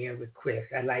with their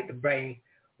requests. I like to bring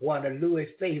one of Louis'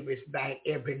 favorites back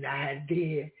every now and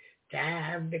then.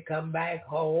 Time to come back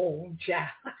home, child.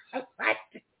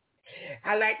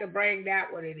 I like to bring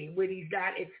that one in. When he's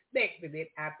not expecting it,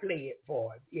 I play it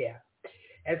for him. Yeah.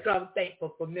 And so I'm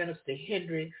thankful for Minister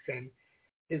Hendricks and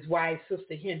his wife,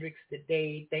 Sister Hendricks,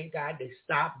 today. Thank God they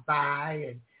stopped by,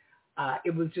 and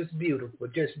it was just beautiful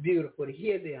to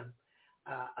hear them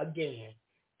again.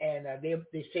 And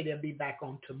they say they'll be back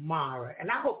on tomorrow.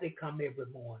 And I hope they come every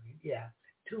morning. Yeah,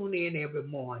 tune in every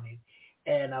morning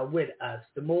and with us.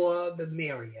 The more, the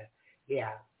merrier.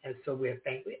 Yeah, and so we're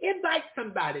thankful. Invite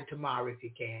somebody tomorrow if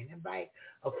you can. Invite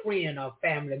a friend or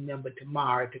family member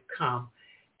tomorrow to come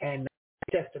and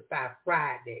testify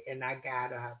Friday. And I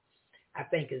got, I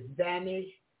think it's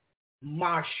Danny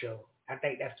Marshall. I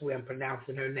think that's the way I'm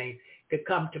pronouncing her name. To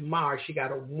come tomorrow. She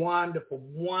got a wonderful,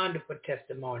 wonderful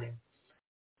testimony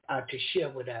to share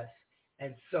with us.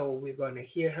 And so we're going to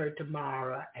hear her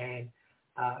tomorrow. And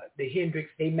the Hendricks,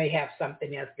 they may have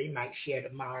something else they might share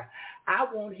tomorrow. I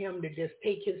want him to just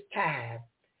take his time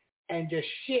and just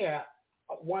share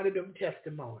one of them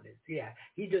testimonies. Yeah,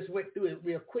 he just went through it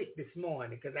real quick this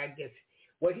morning because I guess,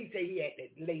 he said he had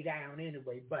to lay down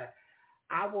anyway. But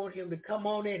I want him to come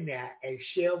on in there and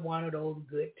share one of those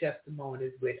good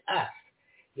testimonies with us.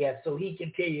 Yeah, so he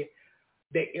can tell you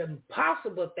the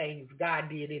impossible things God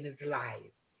did in his life.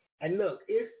 And look,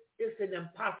 it's an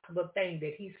impossible thing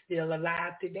that he's still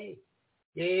alive today.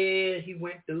 Yeah, he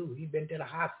went through. He's been to the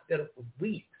hospital for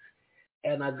weeks,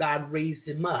 and God raised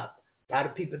him up. A lot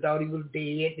of people thought he was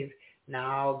dead. And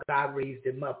no, God raised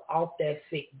him up off that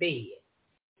sick bed.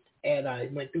 And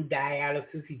he went through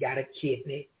dialysis. He got a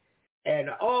kidney. And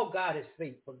God is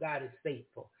faithful. God is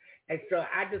faithful. And so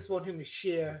I just want him to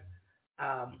share,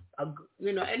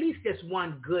 at least just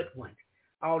one good one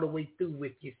all the way through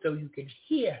with you so you can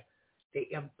hear the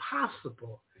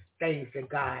impossible things that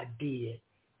God did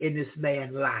in this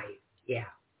man's life. Yeah.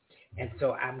 And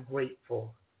so I'm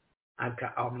grateful unto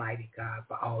Almighty God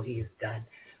for all he has done,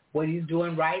 what he's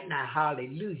doing right now,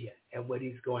 hallelujah, and what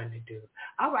he's going to do.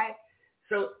 All right.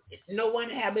 So no one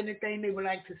have anything they would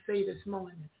like to say this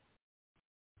morning?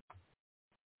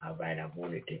 All right, I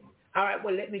wanted to. All right,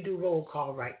 well, let me do roll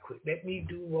call right quick.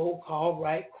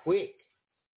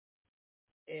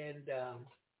 And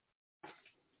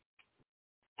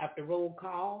after roll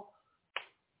call,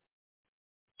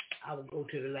 I will go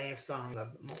to the last song of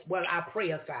the morning. Well, I'll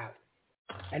pray us out,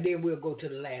 and then we'll go to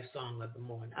the last song of the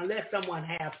morning. Unless someone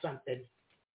has something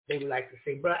they would like to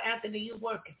say. Brother Anthony, you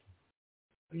working?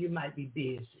 You might be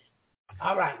busy.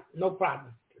 All right, no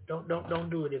problem. Don't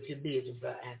do it if you're busy,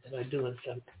 Brother Anthony, or doing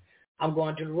something. I'm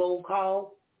going to the roll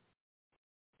call.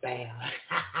 Bam.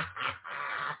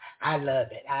 I love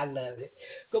it.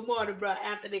 Good morning, Brother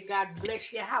Anthony. God bless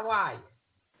you. How are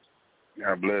you?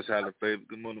 God bless, highly favored.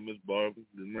 Good morning, Miss Barbara.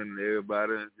 Good morning to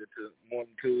everybody. Good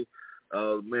morning to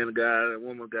the man of God and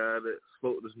woman of God that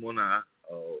spoke this morning. I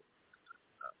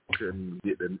couldn't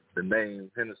get the name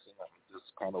Henderson.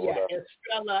 Just kind of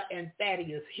Estrella and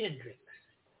Thaddeus Hendricks.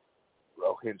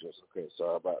 Oh, Hendricks. Okay,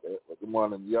 sorry about that. But good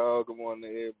morning, y'all. Good morning to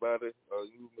everybody.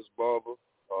 You, Miss Barbara,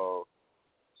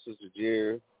 Sister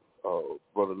Jerry,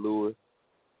 Brother Louis,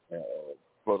 and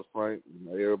Brother Frank,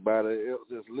 everybody else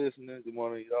that's listening. Good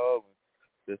morning, y'all.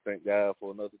 Just thank God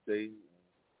for another day.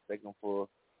 Thank him for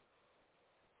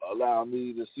allowing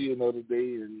me to see another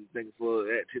day, and thank you for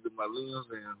the activity of my limbs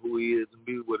and who he is to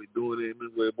me, what he's doing in me,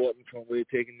 where he brought me from, where he's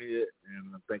taking me at.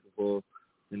 And I'm thankful for,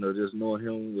 just knowing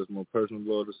him as my personal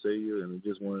Lord and Savior. And I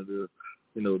just wanted to,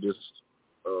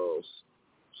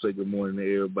 say good morning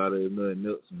to everybody and nothing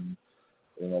else. And,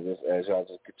 just ask y'all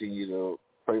to continue to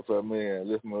pray for me and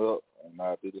lift me up. And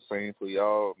I'll do the same for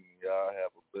y'all. And y'all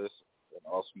have a blessed and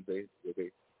awesome day. Good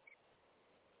day.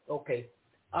 Okay.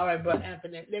 All right, Brother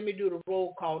Anthony, let me do the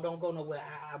roll call. Don't go nowhere.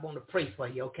 I want to pray for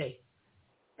you, okay?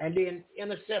 And then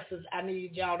intercessors, I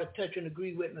need y'all to touch and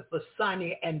agree with me for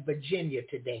Sonny and Virginia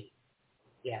today.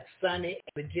 Yeah, Sonny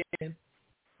and Virginia.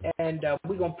 And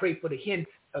we're going to pray for the hints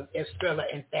of Estrella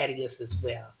and Thaddeus as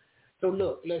well. So,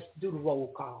 look, let's do the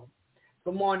roll call.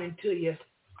 Good morning to you.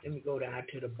 Let me go down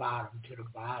to the bottom,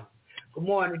 Good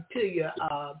morning to you,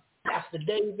 Pastor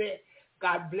David.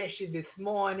 God bless you this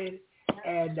morning.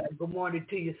 And good morning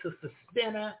to you, Sister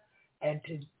Spinner, and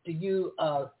to you,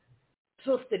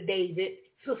 Sister David,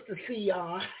 Sister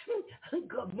Sion.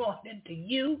 Good morning to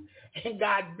you, and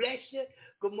God bless you.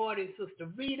 Good morning,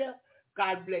 Sister Rita.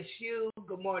 God bless you.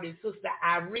 Good morning, Sister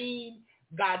Irene.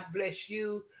 God bless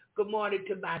you. Good morning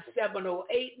to my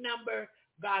 708 number.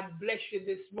 God bless you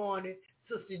this morning.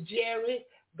 Sister Jerry,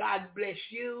 God bless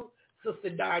you.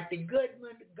 Sister Dorothy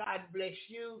Goodman, God bless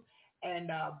you.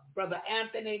 And Brother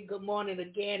Anthony, good morning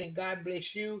again, and God bless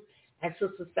you. And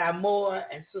Sister Samoa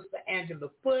and Sister Angela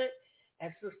Foote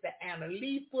and Sister Anna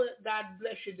Lee Foote, God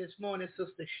bless you this morning.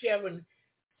 Sister Sharon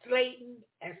Slayton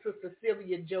and Sister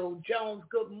Sylvia Joe Jones,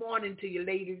 good morning to you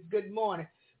ladies. Good morning.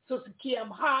 Sister Kim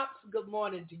Hobbs, good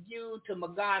morning to you. To my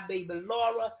God baby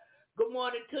Laura, good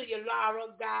morning to you, Laura.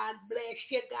 God bless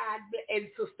you. God bless. And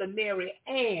Sister Mary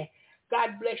Ann,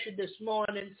 God bless you this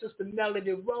morning. Sister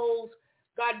Melody Rose,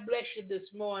 God bless you this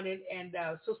morning. And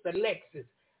Sister Lexis,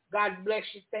 God bless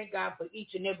you. Thank God for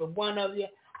each and every one of you.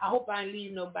 I hope I ain't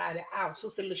leave nobody out.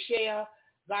 Sister Lachelle,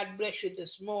 God bless you this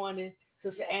morning.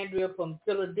 Sister Andrea from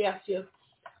Philadelphia,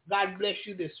 God bless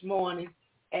you this morning.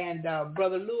 And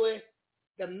Brother Louis,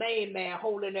 the main man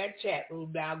holding that chat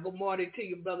room down. Good morning to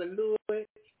you, Brother Louis,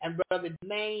 and Brother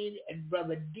Maine, and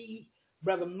Brother D,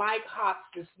 Brother Mike Hobbs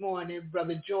this morning,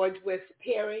 Brother George West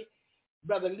Perry,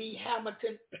 Brother Lee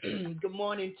Hamilton, good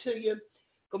morning to you.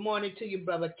 Good morning to you,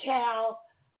 Brother Cal,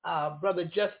 Brother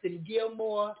Justin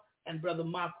Gilmore, and Brother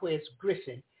Marquez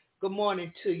Griffin. Good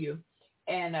morning to you.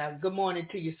 And good morning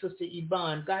to you, Sister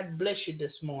Yvonne. God bless you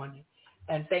this morning.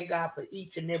 And thank God for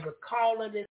each and every caller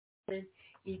this morning,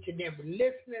 each and every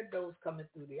listener, those coming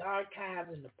through the archives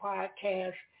and the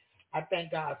podcast. I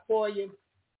thank God for you.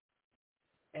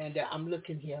 And I'm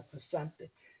looking here for something.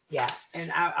 Yeah,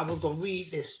 and I was going to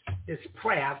read this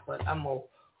prayer, but I'm going to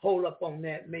hold up on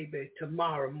that maybe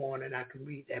tomorrow morning. I can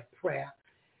read that prayer.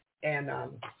 And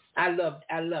I love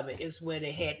it. It's where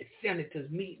they had the senators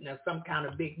meeting or some kind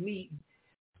of big meeting.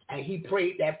 And he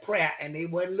prayed that prayer, and they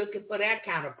weren't looking for that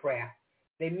kind of prayer.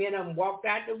 They met him, walked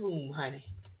out the room, honey.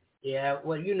 Yeah,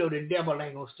 well, the devil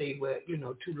ain't going to stay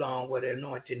too long where the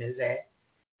anointing is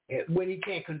at when he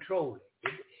can't control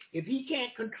it. If he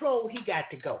can't control, he got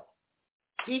to go.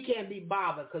 He can't be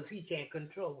bothered because he can't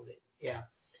control it. Yeah.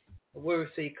 The word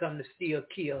say come to steal,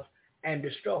 kill, and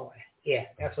destroy. Yeah,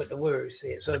 that's what the word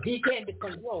says. So if he can't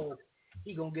control,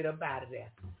 he going to get up out of there.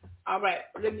 All right,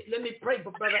 let me pray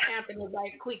for Brother Anthony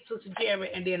right quick, Sister Jerry,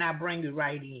 and then I'll bring you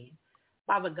right in.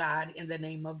 Father God, in the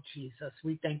name of Jesus,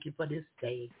 we thank you for this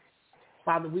day.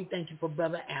 Father, we thank you for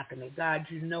Brother Anthony. God,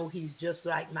 he's just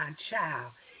like my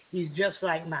child. He's just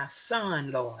like my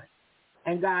son, Lord.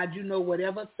 And God,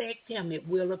 whatever affects him, it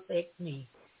will affect me.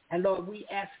 And Lord, we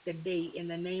ask today in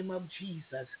the name of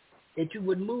Jesus that you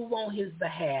would move on his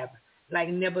behalf like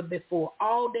never before.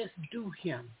 All that's due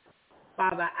him.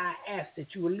 Father, I ask that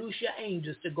you will loose your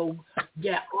angels to go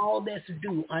get all that's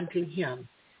due unto him.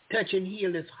 Touch and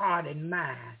heal his heart and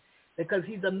mind, because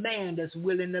he's a man that's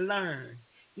willing to learn.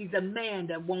 He's a man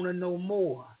that want to know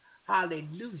more.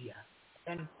 Hallelujah.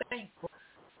 And I'm thankful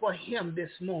for him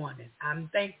this morning. I'm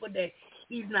thankful that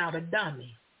he's not a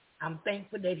dummy. I'm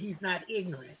thankful that he's not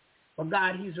ignorant. But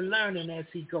God, he's learning as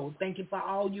he goes. Thank you for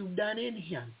all you've done in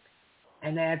him.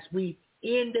 And as we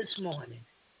end this morning,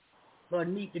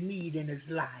 Lord, meet the need in his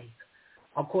life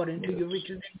according to your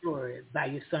riches and glory by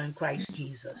your son, Christ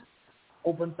Jesus.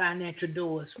 Open financial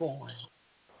doors for him.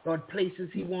 Lord, places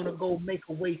he want to go, make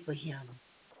a way for him.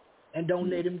 And don't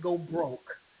let him go broke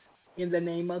in the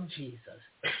name of Jesus.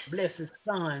 Bless his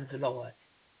sons, Lord.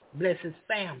 Bless his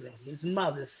family, his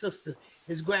mother, his sister,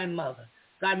 his grandmother.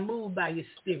 God, move by your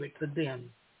spirit for them.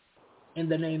 In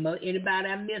the name of anybody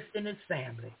I missed in his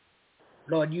family.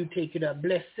 Lord, you take it up.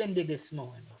 Bless Cindy this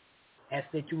morning. Ask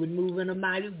that you would move in a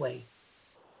mighty way.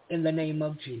 in the name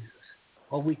of Jesus.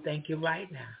 Oh, we thank you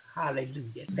right now.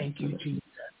 Hallelujah. Thank you, Jesus.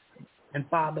 And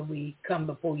Father, we come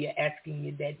before you asking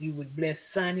you that you would bless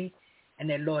Sonny and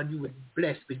that, Lord, you would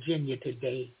bless Virginia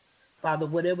today. Father,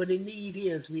 whatever the need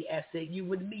is, we ask that you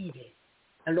would meet it.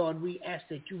 And Lord, we ask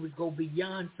that you would go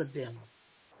beyond for them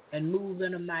and move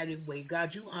in a mighty way.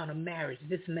 God, you honor marriage,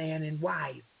 this man and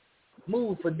wife.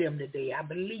 Move for them today. I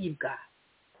believe, God.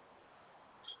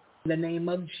 In the name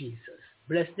of Jesus,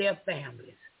 bless their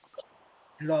families.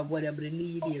 And Lord, whatever the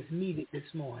need is, meet it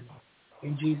this morning.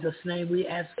 In Jesus' name we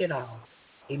ask it all.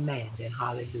 Amen and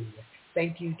hallelujah.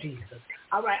 Thank you, Jesus.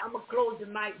 All right, I'm going to close the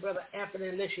mic, Brother Anthony,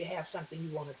 unless you have something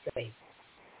you want to say.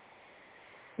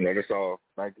 No, that's all.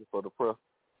 Thank you for the prayer.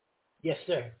 Yes,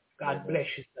 sir. God bless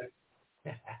you, sir.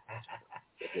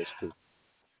 That's true.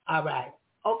 All right.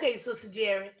 Okay, Sister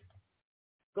Jerry.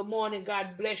 Good morning.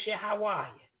 God bless you. How are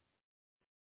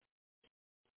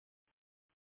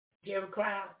you? Jerry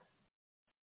Crowd?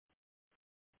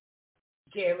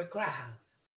 Jerry Crowd.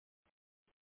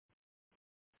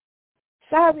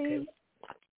 Sorry. Okay.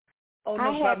 Oh,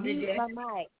 I no had problem. muted my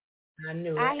mic. I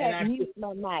knew it. I had muted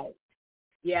my mic.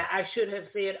 Yeah, I should have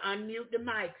said unmute the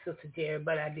mic, Sister Jerry,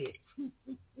 but I did.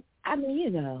 I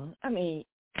mean,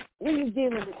 when you're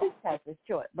dealing with this type of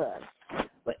short buzz.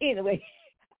 But anyway,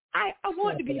 I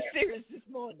wanted to be serious this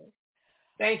morning.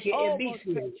 Thank you. Oh, Be most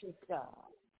serious. precious God.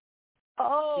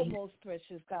 Oh, most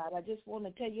precious God. I just want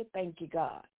to tell you thank you,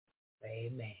 God.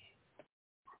 Amen.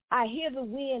 I hear the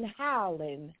wind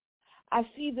howling. I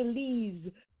see the leaves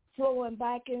flowing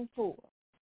back and forth.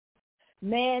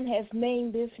 Man has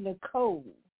named this Nicole.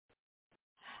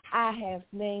 I have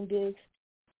named this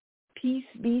Peace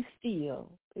Be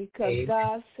Still, because Amen.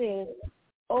 God said,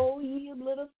 "Oh, ye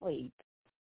little faith,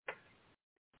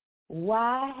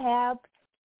 why have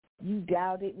you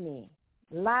doubted me?"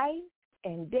 Life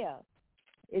and death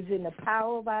is in the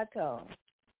power of our tongue.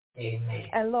 Amen.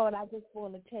 And Lord, I just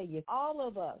want to tell you, all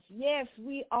of us, yes,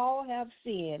 we all have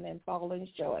sinned and fallen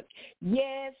short.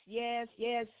 Yes, yes,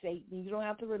 yes, Satan. You don't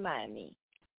have to remind me.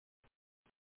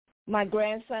 My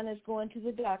grandson is going to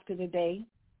the doctor today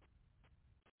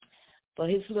for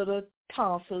his little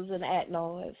tonsils and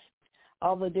adenoids.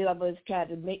 All the devil is trying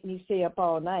to make me stay up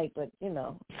all night, but,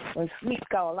 when sleep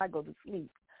calls, I go to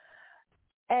sleep.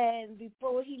 And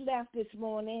before he left this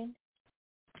morning,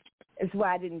 that's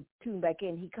why I didn't tune back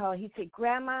in. He called. He said,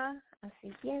 "Grandma." I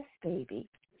said, "Yes, baby.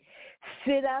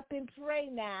 Sit up and pray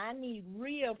now. I need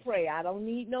real prayer. I don't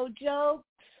need no jokes.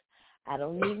 I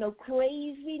don't need no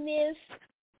craziness."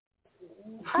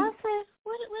 I said,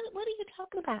 what are you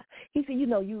talking about? He said,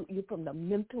 you're from the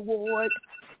mental ward,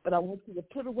 but I want you to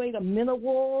put away the mental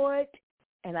ward,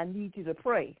 and I need you to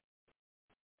pray.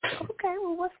 Okay,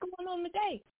 well, what's going on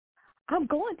today? I'm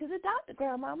going to the doctor,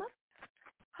 Grandmama.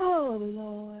 Oh,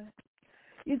 Lord.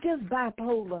 You're just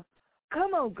bipolar.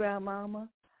 Come on, Grandmama.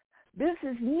 This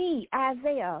is me,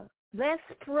 Isaiah. Let's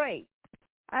pray.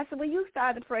 I said, well, you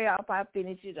start to pray off. I'll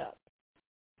finish it up.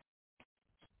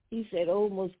 He said, "Oh,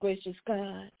 most gracious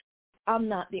God, I'm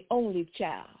not the only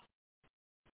child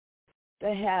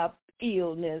that have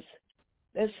illness.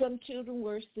 There's some children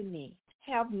worse than me.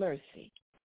 Have mercy.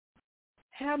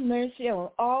 Have mercy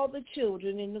on all the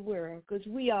children in the world, because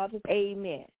we are the..."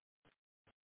 Amen.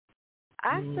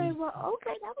 I said, well,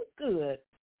 okay, that was good.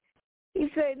 He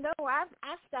said, no, I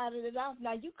started it off.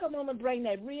 Now you come on and bring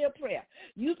that real prayer.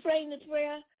 You bring the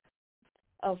prayer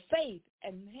of faith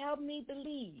and help me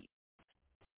believe.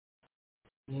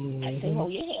 Mm-hmm. I said,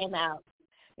 hold your hand out,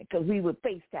 because we would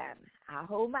FaceTime. I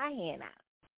hold my hand out.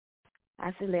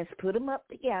 I said, let's put them up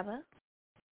together.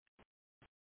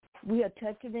 We are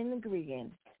touching and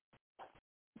agreeing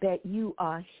that you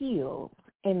are healed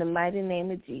in the mighty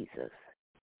name of Jesus.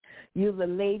 You're the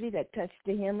lady that touched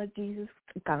the hem of Jesus'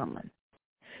 garment.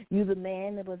 You're the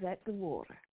man that was at the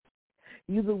water.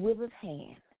 You're the withered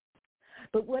hand.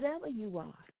 But whatever you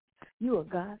are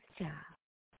God's child.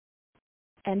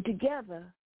 And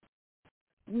together,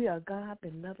 we are God's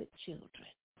beloved children.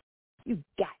 You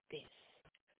got this.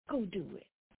 Go do it.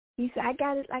 He said, I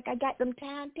got it like I got them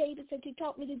timetables that you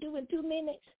taught me to do in 2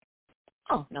 minutes.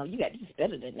 Oh, no, you got this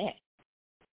better than that.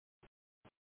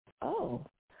 Oh,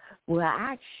 well,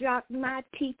 I shocked my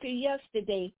teacher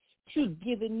yesterday. She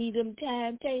giving me them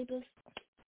timetables.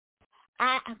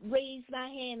 I raised my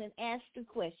hand and asked the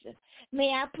question,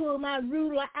 may I pull my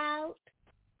ruler out?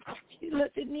 She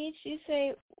looked at me and she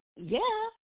said, yeah.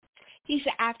 He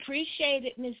said, I appreciate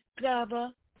it, Miss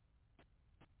Glover.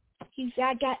 He said,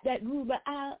 I got that ruler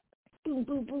out. Boom,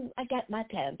 boom, boom. I got my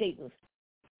timetables.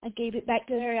 I gave it back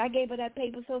to her. I gave her that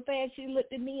paper so fast she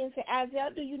looked at me and said, Isaiah,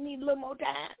 do you need a little more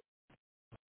time?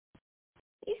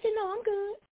 He said, no, I'm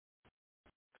good.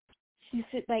 She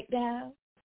sit back down,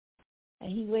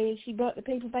 and she brought the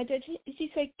paper back there.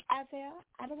 She said, Isaiah,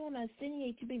 I don't want to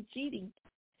insinuate you've been cheating,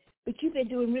 but you've been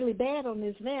doing really bad on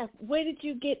this math. Where did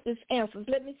you get this answer?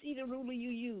 Let me see the ruler you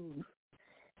used.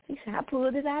 She said, I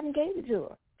pulled it out and gave it to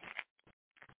her.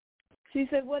 She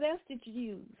said, what else did you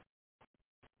use?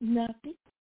 Nothing.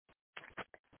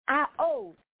 I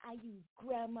used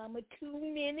Grandmama 2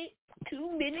 minute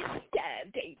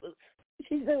timetables.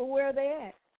 She said, well, where are they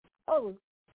at? Oh,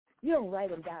 you don't write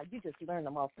them down. You just learn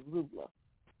them off the ruler.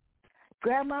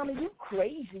 Grandmama, you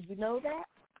crazy. You know that?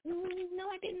 No,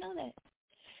 I didn't know that.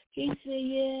 He said,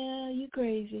 yeah, you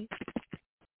crazy.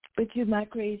 But you're my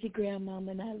crazy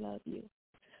grandmama, and I love you.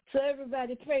 So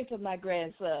everybody pray for my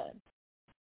grandson.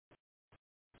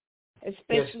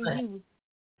 Especially you,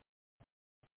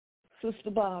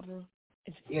 Sister Barbara.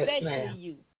 Especially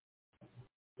you.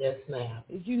 Yes, ma'am.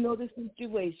 If you know the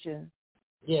situation.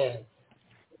 Yes.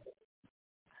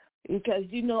 Because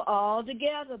you know all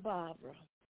together, Barbara,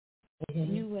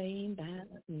 you ain't about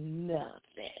nothing.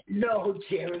 No,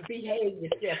 Jerry, behave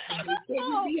yourself. Can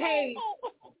you behave?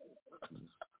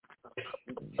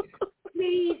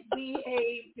 Please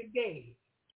behave today.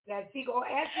 Now, she going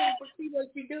to ask you to see what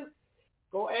you do.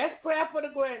 Go ask prayer for the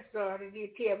grandson and he'll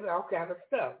tell me all kind of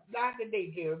stuff. Not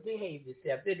today, Jerry. Behave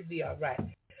yourself. It'll be all right.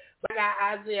 But I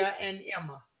got Isaiah and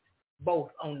Emma both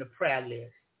on the prayer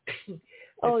list.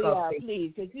 Oh, yeah,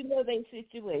 please, because you know their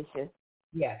situation.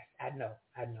 Yes, I know.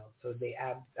 So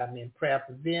I'm in prayer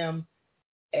for them,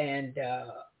 and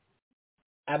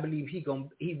I believe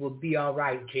he will be all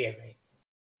right, Jerry.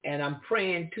 And I'm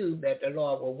praying, too, that the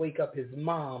Lord will wake up his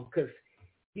mom because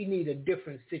he needs a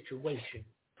different situation.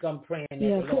 So I'm praying that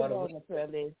the Lord will on the prayer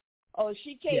list. Oh,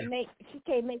 she can't make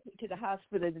it to the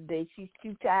hospital today. She's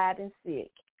too tired and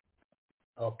sick.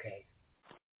 Okay.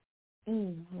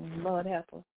 Lord help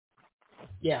her.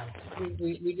 Yeah,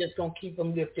 we just going to keep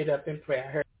them lifted up in prayer.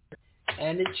 Her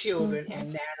and the children and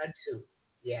Nana, too.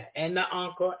 Yeah, and the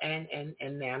uncle and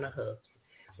Nana husband.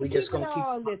 We just going to keep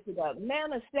all lifted up.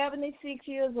 Nana's 76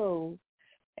 years old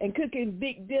and cooking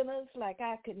big dinners like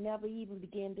I could never even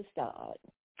begin to start.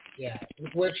 Yeah,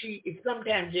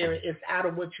 sometimes, Jerry, it's out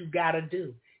of what you got to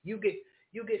do. You get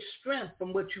strength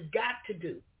from what you got to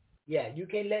do. Yeah, you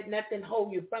can't let nothing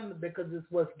hold you from it because it's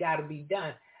what's got to be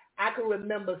done. I can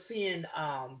remember seeing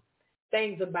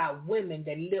things about women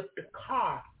that lift the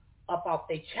car up off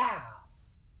their child.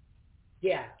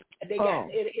 Yeah,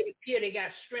 it appeared they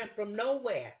got strength from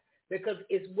nowhere because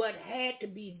it's what had to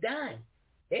be done.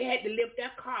 They had to lift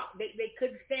that car. They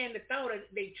couldn't stand the thought of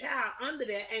their child under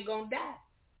there and gonna die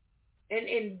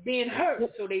and being hurt.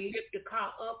 So they lift the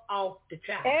car up off the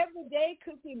child. Every day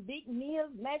cooking big meals,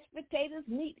 mashed potatoes,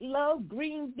 meatloaf,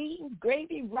 green beans,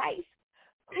 gravy, rice.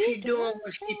 She's doing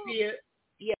what she feels.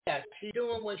 Yeah, she's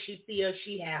doing what she feels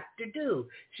she has to do.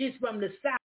 She's from the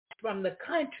South, from the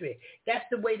country. That's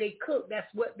the way they cook.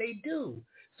 That's what they do.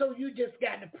 So you just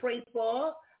got to pray for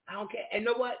her. I don't care. And you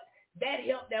know what? That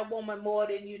helped that woman more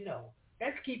than you know.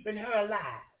 That's keeping her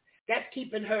alive. That's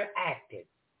keeping her active.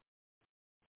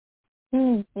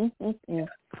 You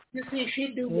see,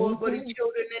 she do more for the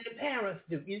children than the parents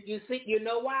do. You see, you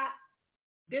know why?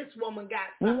 This woman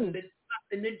got something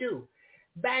to do.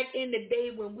 Back in the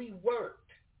day when we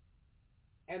worked,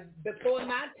 and before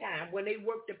my time, when they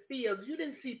worked the fields, you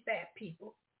didn't see fat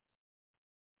people.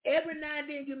 Every now and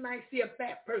then you might see a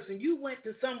fat person. You went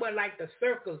to somewhere like the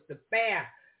circus, the fair,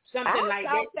 something like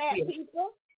that.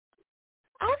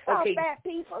 I saw fat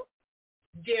people.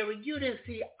 Jerry, you didn't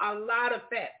see a lot of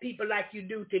fat people like you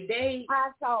do today.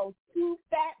 I saw 2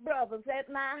 fat brothers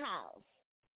at my house.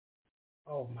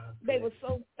 Oh, my God. They were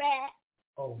so fat.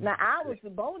 Oh, now, I was the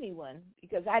bony one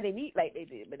because I didn't eat like they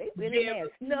did, but they went in there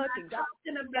and snuck and got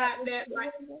talking about that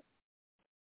right.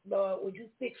 Lord, would you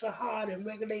fix her heart and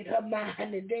regulate her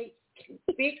mind today?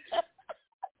 Fix. I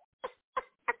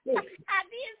did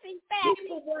see fat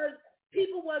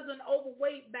people wasn't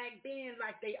overweight back then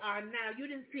like they are now. You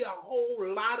didn't see a whole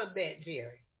lot of that,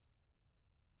 Jerry.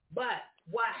 But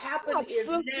what happened is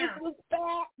now. My sisters was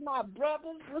fat. My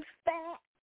brothers was fat.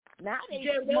 Now they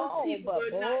Jerry, small,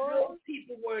 those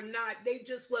people were not. They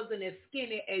just wasn't as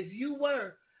skinny as you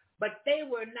were, but they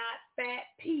were not fat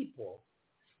people.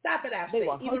 Stop it, I say. They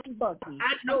were hunky-bunky.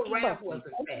 I know Raph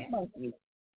wasn't fat.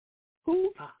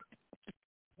 Who?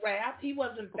 Raph, he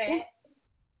wasn't fat.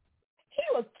 He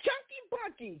was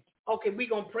chunky-bunky. Okay, we're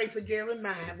going to pray for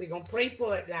Jeremiah. We're going to pray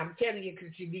for it. I'm telling you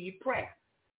because you need prayer.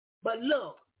 But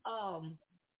look.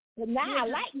 But now I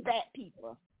like fat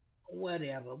people.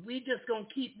 Whatever. We just going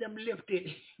to keep them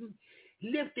lifted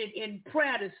in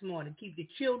prayer this morning. Keep the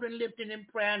children lifted in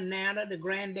prayer, Nana, the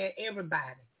granddad,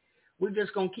 everybody. we're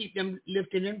just going to keep them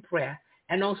lifted in prayer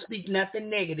and don't speak nothing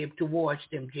negative towards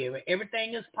them, Jerry.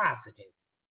 Everything is positive.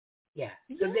 Yeah,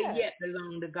 because they yet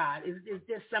belong to God. It's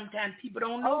just sometimes people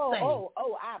don't know things.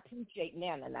 Oh, I appreciate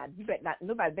Nana. Now,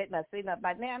 nobody better not say nothing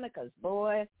about Nana, because,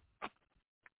 boy,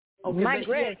 my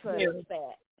grandson is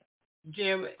that.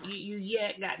 Jerry, you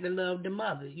yet got to love the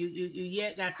mother. You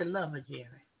yet got to love her, Jerry.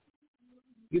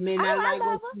 You may not like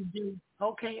what you do.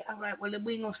 Okay, all right. Well,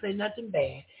 we ain't going to say nothing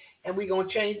bad. And we're going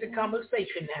to change the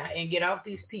conversation now and get off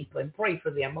these people and pray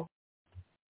for them. Okay?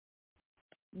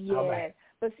 Yeah. Right.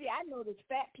 But see, I know those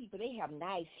fat people, they have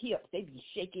nice hips. They be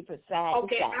shaking from side to side.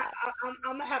 Okay, I'm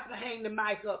going to have to hang the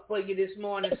mic up for you this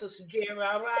morning, Sister Jerry,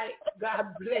 all right?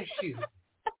 God bless you.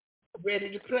 Ready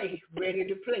to play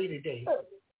today.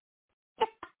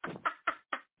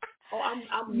 Oh, I'm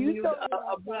mute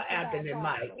Anthony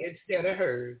Mike instead of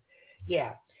her.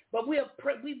 Yeah. But we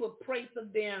will pray for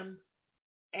them,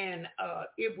 and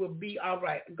it will be all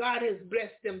right. God has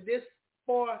blessed them this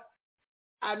far.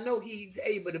 I know he's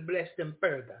able to bless them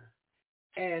further.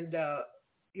 And,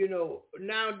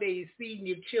 nowadays, feeding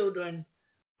your children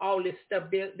all this stuff,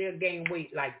 they'll gain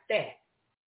weight like that.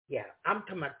 Yeah, I'm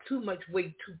talking about too much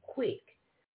weight too quick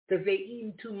because they're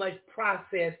eating too much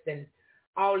processed and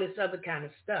all this other kind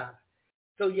of stuff.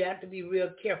 So you have to be real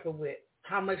careful with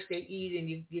how much they eat, and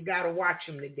you got to watch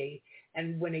them today.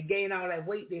 And when they gain all that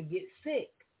weight, they get sick.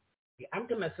 Yeah, I'm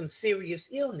talking about some serious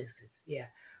illnesses. Yeah.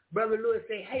 Brother Louis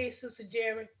say, hey, Sister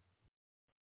Jerry.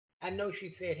 I know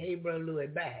she said, hey, Brother Louis,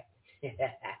 back.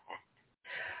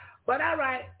 But all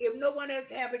right, if no one else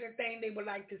have anything they would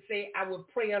like to say, I will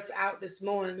pray us out this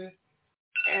morning.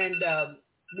 And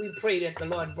we pray that the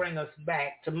Lord bring us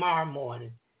back tomorrow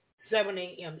morning, 7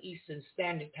 a.m. Eastern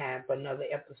Standard Time for another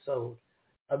episode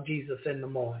of Jesus in the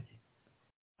Morning.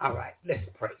 All right, let's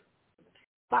pray.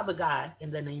 Father God,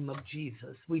 in the name of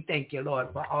Jesus, we thank you, Lord,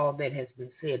 for all that has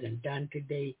been said and done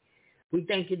today. We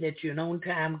thank you that you're an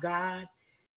on-time God.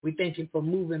 We thank you for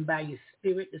moving by your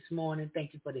spirit this morning.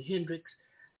 Thank you for the Hendricks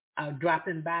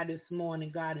dropping by this morning,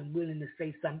 God, and willing to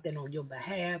say something on your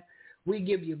behalf. We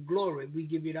give you glory. We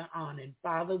give you the honor. And,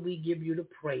 Father, we give you the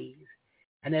praise.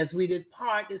 And as we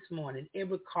depart this morning,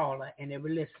 every caller and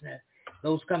every listener,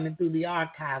 those coming through the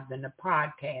archives and the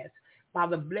podcast,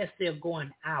 Father, bless their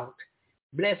going out.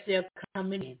 Bless their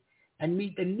coming in and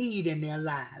meet the need in their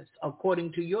lives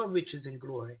according to your riches and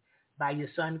glory by your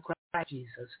Son, Christ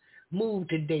Jesus. Move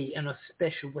today in a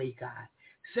special way, God.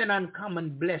 Send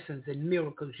uncommon blessings and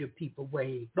miracles your people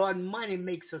way. Lord, money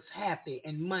makes us happy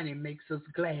and money makes us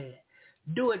glad.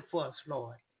 Do it for us,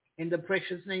 Lord. In the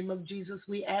precious name of Jesus,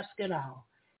 we ask it all.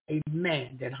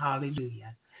 Amen and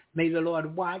hallelujah. May the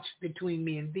Lord watch between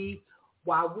me and thee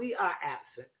while we are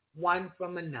absent, one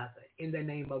from another, in the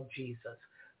name of Jesus.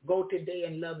 Go today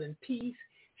in love and peace.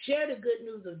 Share the good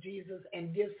news of Jesus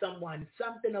and give someone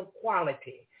something of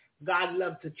quality. God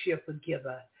loves a cheerful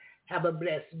giver. Have a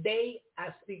blessed day.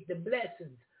 I speak the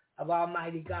blessings of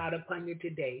Almighty God upon you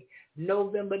today,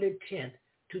 November the 10th,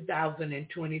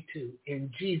 2022,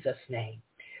 in Jesus' name.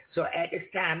 So at this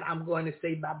time, I'm going to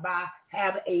say bye-bye.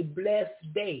 Have a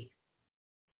blessed day.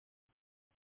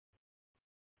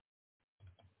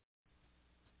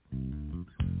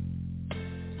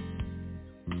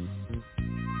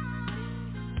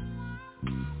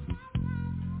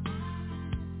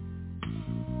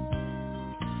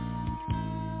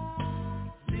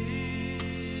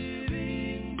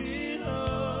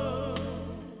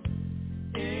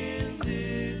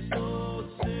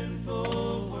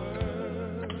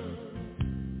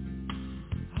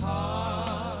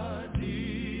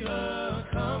 Hardly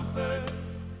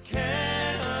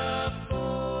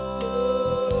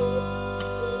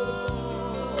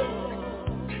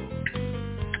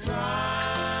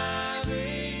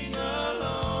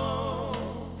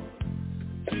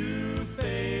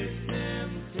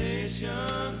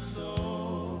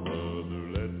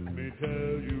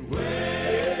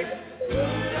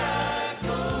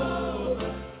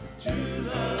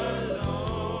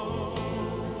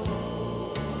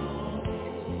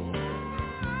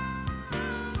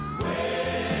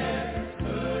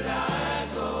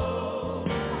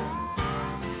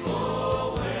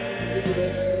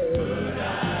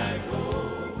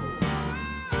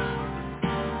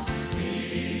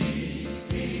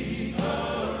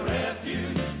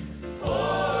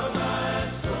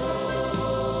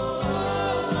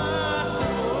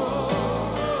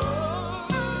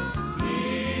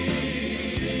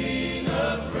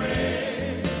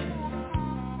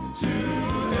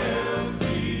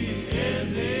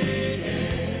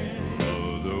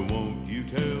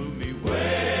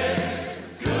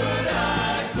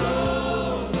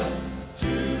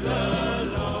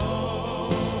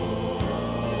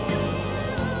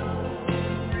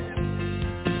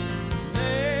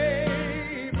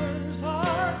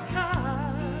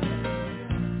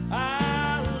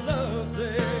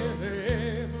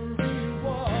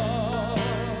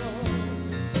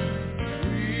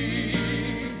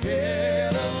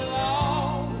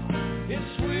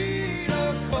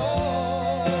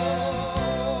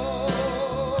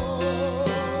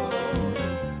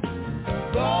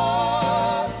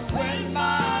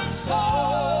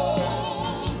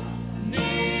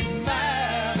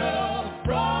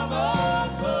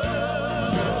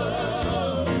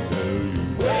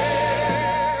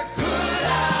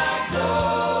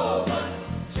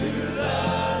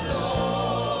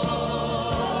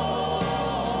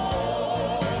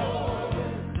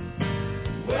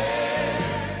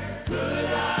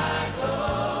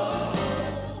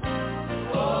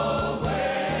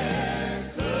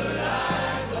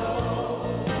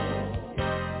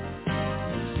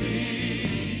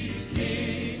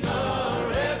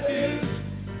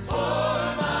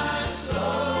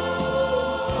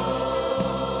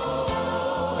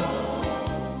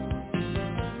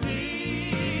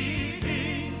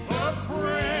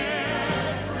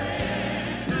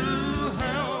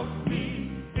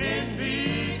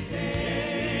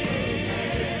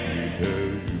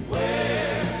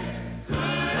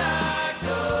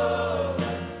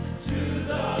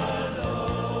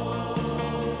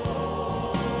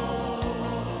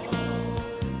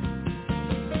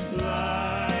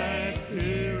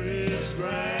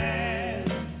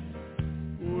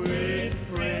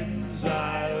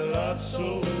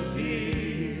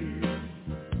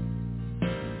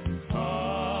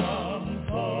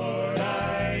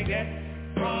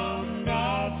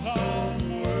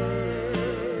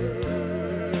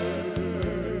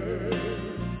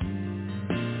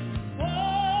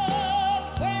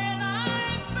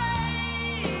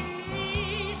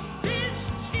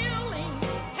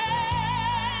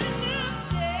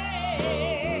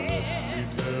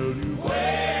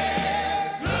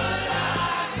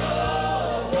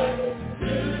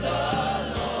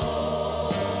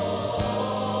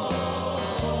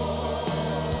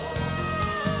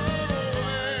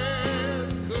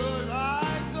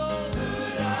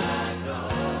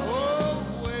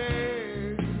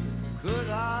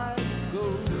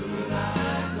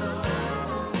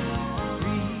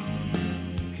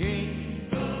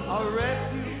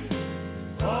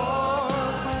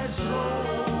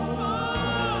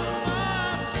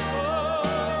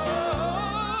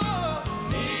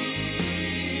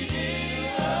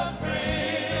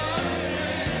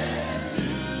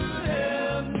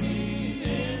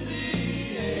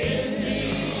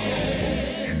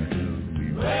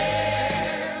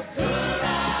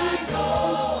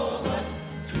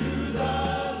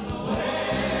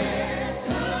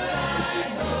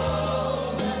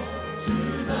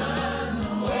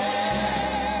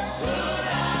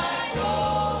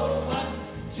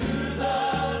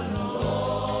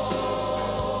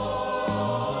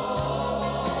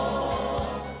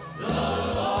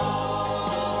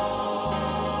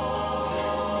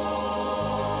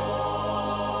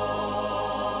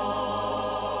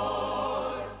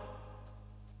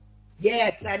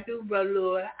Yes, I do, Brother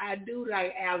Lord. I do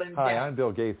like Alan Jackson. Hi, I'm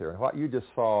Bill Gaither. What you just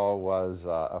saw was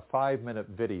a 5-minute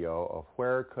video of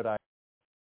Where Could I...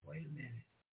 Wait a minute.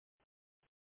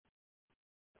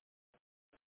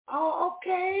 Oh,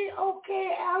 okay,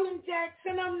 Alan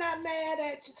Jackson. I'm not mad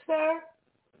at you, sir.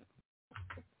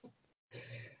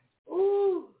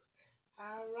 Ooh,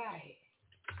 all right.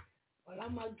 Well,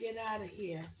 I'm going to get out of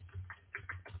here.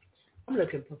 I'm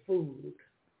looking for food.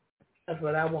 That's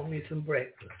what I want, me some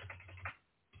breakfast.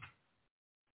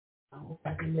 I hope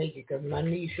I can make it because my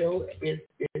knee show is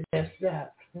messed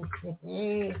up.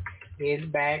 It's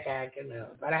back acting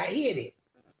up. But I hit it.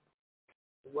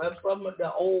 It wasn't from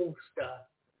the old stuff.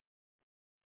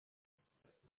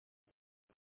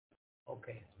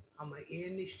 Okay, I'm going to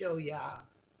end the show, y'all.